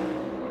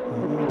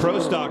 Pro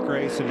stock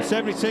racing.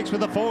 76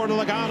 with a 4 to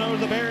Logano to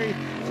the Berry.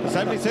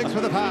 76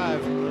 with a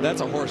 5. That's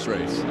a horse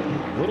race.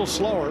 A little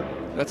slower.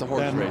 That's a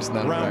horse race,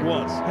 not round a drag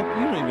 1. race.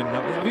 You don't even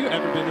know. Have you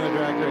ever been to a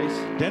drag race?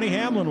 Denny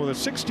Hamlin with a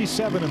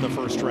 67 in the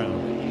first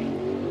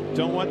round.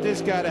 Don't want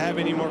this guy to have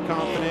any more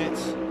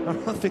confidence. I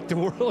don't think the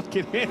world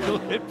can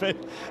handle it, but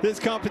this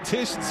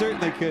competition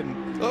certainly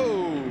couldn't.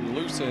 Oh,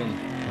 loose in.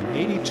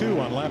 82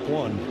 on lap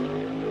 1.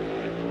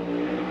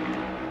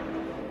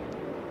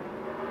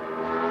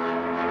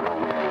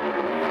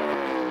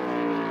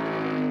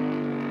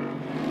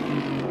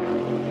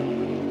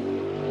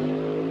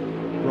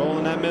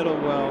 Rolling that middle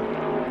well.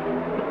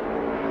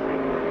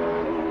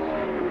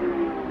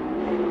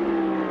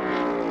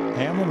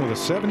 Hamlin with a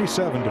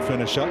 77 to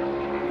finish up.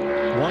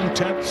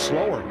 1/10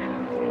 slower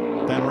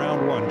than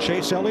round 1.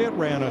 Chase Elliott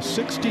ran a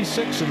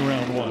 66 in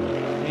round 1.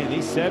 Man,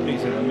 these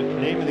 70s are the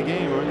name of the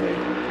game, aren't they?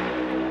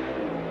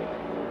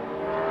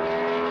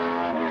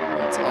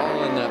 It's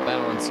all in that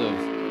balance of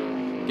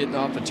getting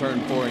off of turn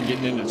 4 and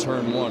getting into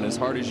turn 1 as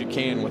hard as you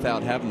can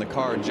without having the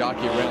car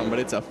jockey around, but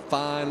it's a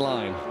fine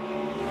line.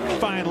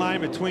 Fine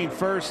line between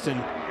first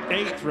and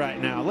 8th right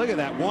now. Look at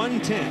that,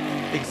 1/10,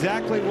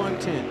 exactly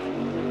 1/10.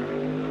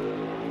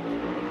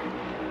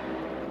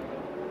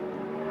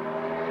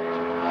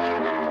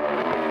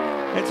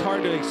 It's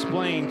hard to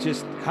explain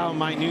just how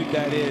minute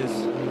that is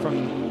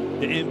from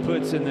the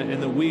inputs in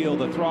the wheel,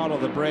 the throttle,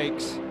 the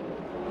brakes.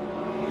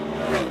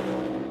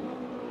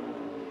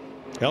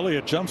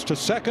 Elliott jumps to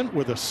second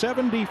with a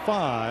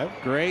 75.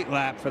 Great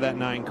lap for that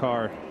 9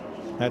 car.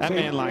 That's that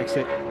man likes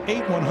it.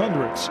 8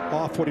 100ths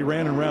off what he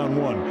ran in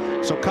round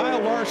 1. So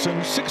Kyle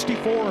Larson,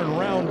 64 in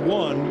round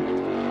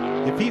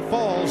 1. If he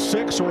falls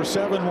 6 or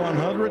 7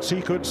 100ths,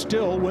 he could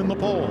still win the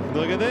pole.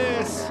 Look at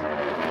this.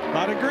 A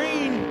lot of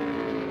green.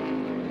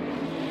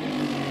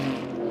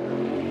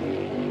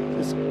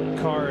 This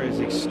car is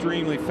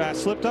extremely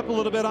fast. Slipped up a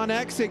little bit on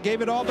exit.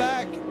 Gave it all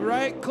back.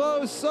 Right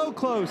close. So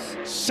close.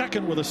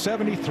 Second with a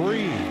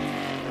 73.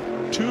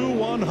 2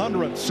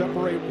 100ths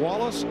separate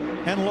Wallace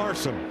and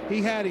Larson.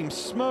 He had him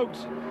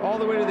smoked all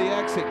the way to the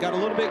exit. Got a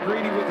little bit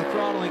greedy with the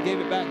throttle and gave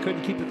it back.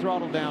 Couldn't keep the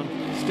throttle down.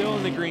 Still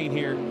in the green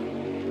here.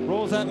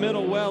 Rolls that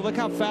middle well. Look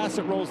how fast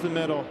it rolls the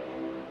middle.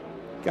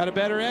 Got a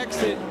better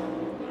exit.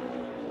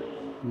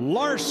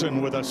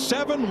 Larson with a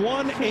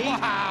 7.18.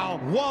 Wow.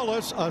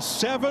 Wallace a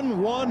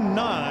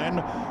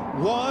 7.19.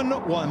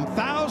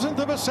 1/1000th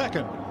of a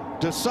second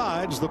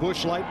decides the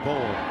Busch Light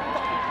pole.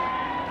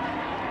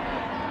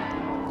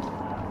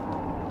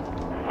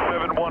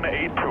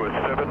 7.18 to a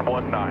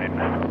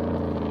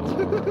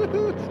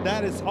 7.19.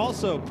 That is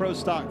also pro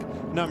stock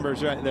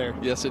numbers right there.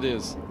 Yes, it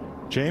is.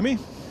 Jamie?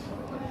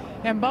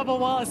 And Bubba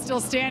Wallace still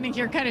standing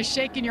here kind of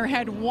shaking your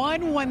head.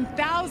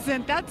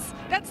 1/1000th.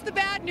 That's the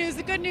bad news.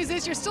 The good news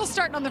is you're still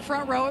starting on the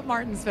front row at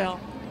Martinsville.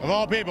 Of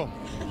all people,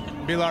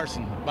 B.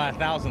 Larson by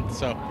 1,000th.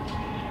 So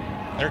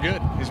they're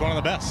good. He's one of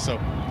the best. So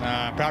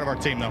proud of our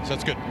team, though. So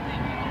it's good.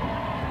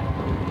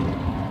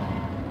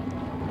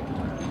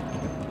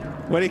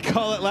 What did he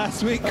call it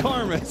last week?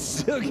 Karma.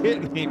 Still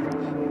getting him.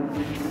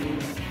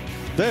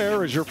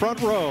 There is your front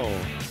row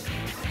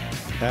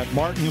at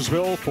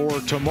Martinsville for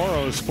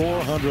tomorrow's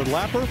 400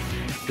 lapper.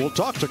 We'll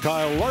talk to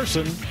Kyle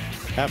Larson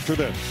after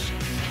this.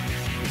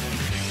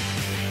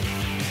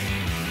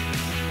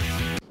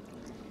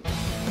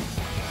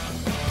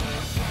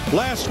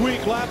 Last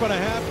week, lap and a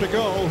half to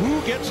go.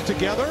 Who gets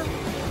together?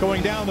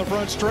 Going down the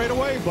front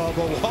straightaway,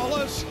 Bubba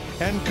Wallace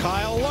and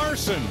Kyle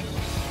Larson,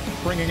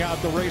 bringing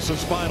out the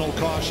race's final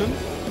caution.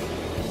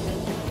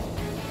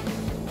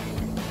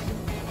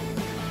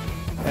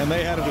 And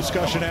they had a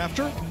discussion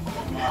after.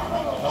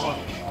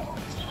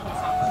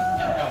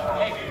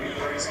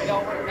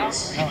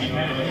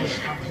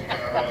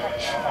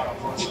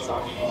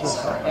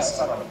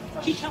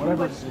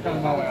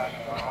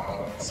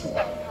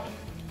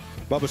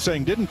 Bubba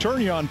saying, didn't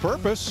turn you on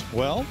purpose.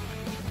 Well,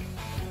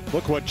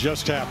 look what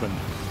just happened.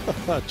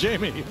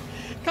 Jamie.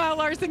 Kyle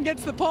Larson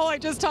gets the pole. I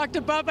just talked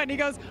to Bubba, and he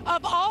goes,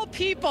 of all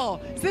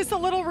people, is this a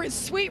little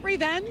sweet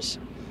revenge?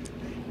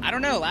 I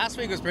don't know. Last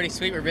week was pretty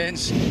sweet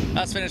revenge.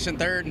 Us finishing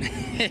third and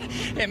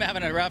him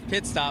having a rough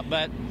pit stop.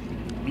 But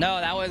no,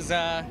 that was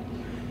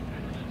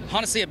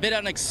honestly a bit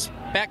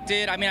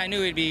unexpected. I mean, I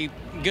knew he'd be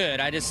good.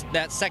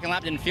 That second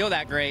lap didn't feel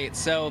that great.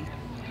 So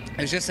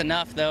it was just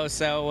enough, though.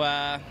 So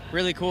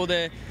really cool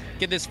to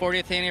get this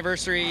 40th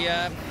anniversary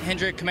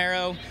Hendrick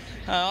Camaro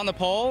on the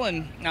pole.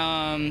 And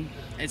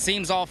it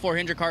seems all 4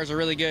 Hendrick cars are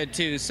really good,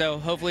 too. So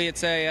hopefully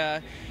it's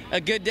a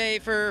good day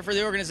for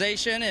the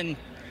organization, and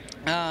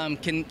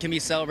can be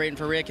celebrating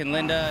for Rick and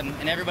Linda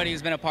and everybody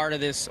who's been a part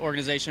of this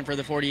organization for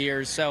the 40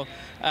 years. So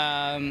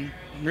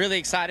really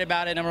excited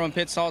about it. Number 1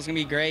 pit stall is going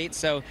to be great.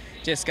 So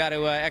just got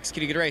to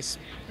execute a good race.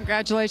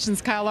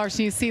 Congratulations, Kyle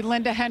Larson. You see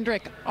Linda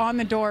Hendrick on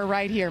the door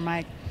right here,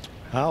 Mike.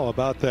 How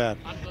about that?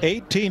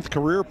 18th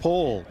career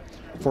pole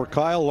for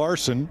Kyle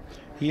Larson.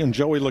 He and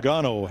Joey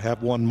Logano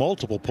have won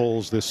multiple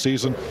poles this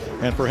season.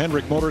 And for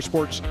Hendrick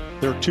Motorsports,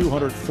 their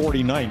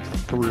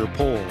 249th career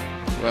pole.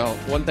 Well,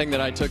 one thing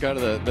that I took out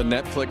of the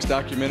Netflix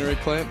documentary,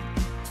 Clint,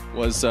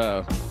 was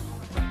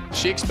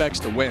she expects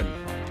to win.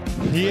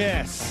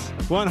 Yes,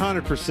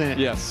 100%.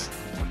 Yes.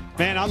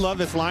 Man, I love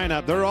this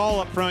lineup. They're all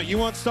up front. You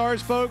want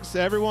stars, folks?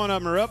 Every one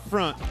of them are up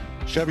front.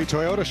 Chevy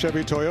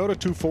Toyota,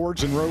 2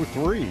 Fords in row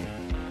 3.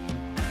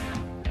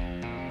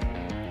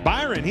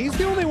 Byron, he's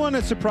the only one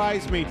that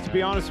surprised me, to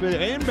be honest with you.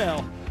 And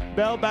Bell.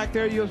 Bell back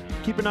there, you'll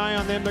keep an eye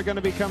on them. They're going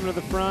to be coming to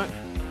the front.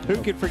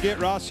 Who could forget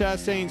Ross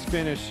Chastain's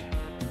finish?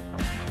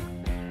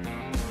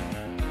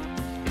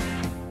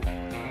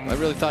 I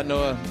really thought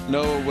Noah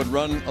would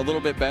run a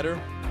little bit better.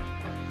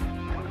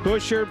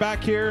 Buscher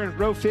back here in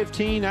row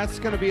 15. That's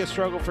going to be a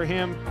struggle for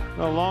him.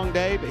 A long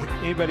day, but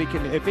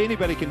if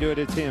anybody can do it,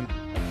 it's him.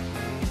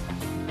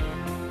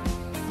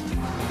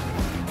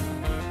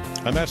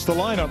 And that's the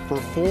lineup for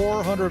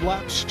 400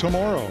 laps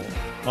tomorrow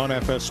on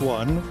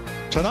FS1.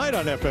 Tonight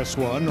on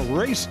FS1,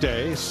 race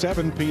day,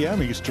 7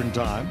 p.m. Eastern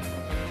Time.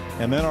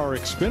 And then our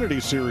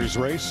Xfinity Series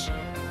race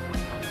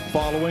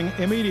following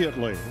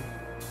immediately.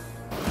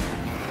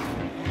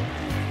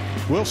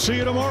 We'll see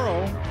you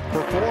tomorrow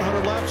for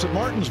 400 laps at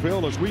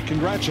Martinsville as we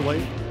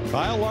congratulate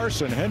Kyle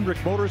Larson, Hendrick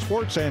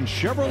Motorsports, and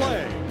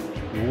Chevrolet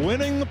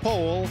winning the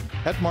pole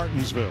at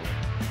Martinsville.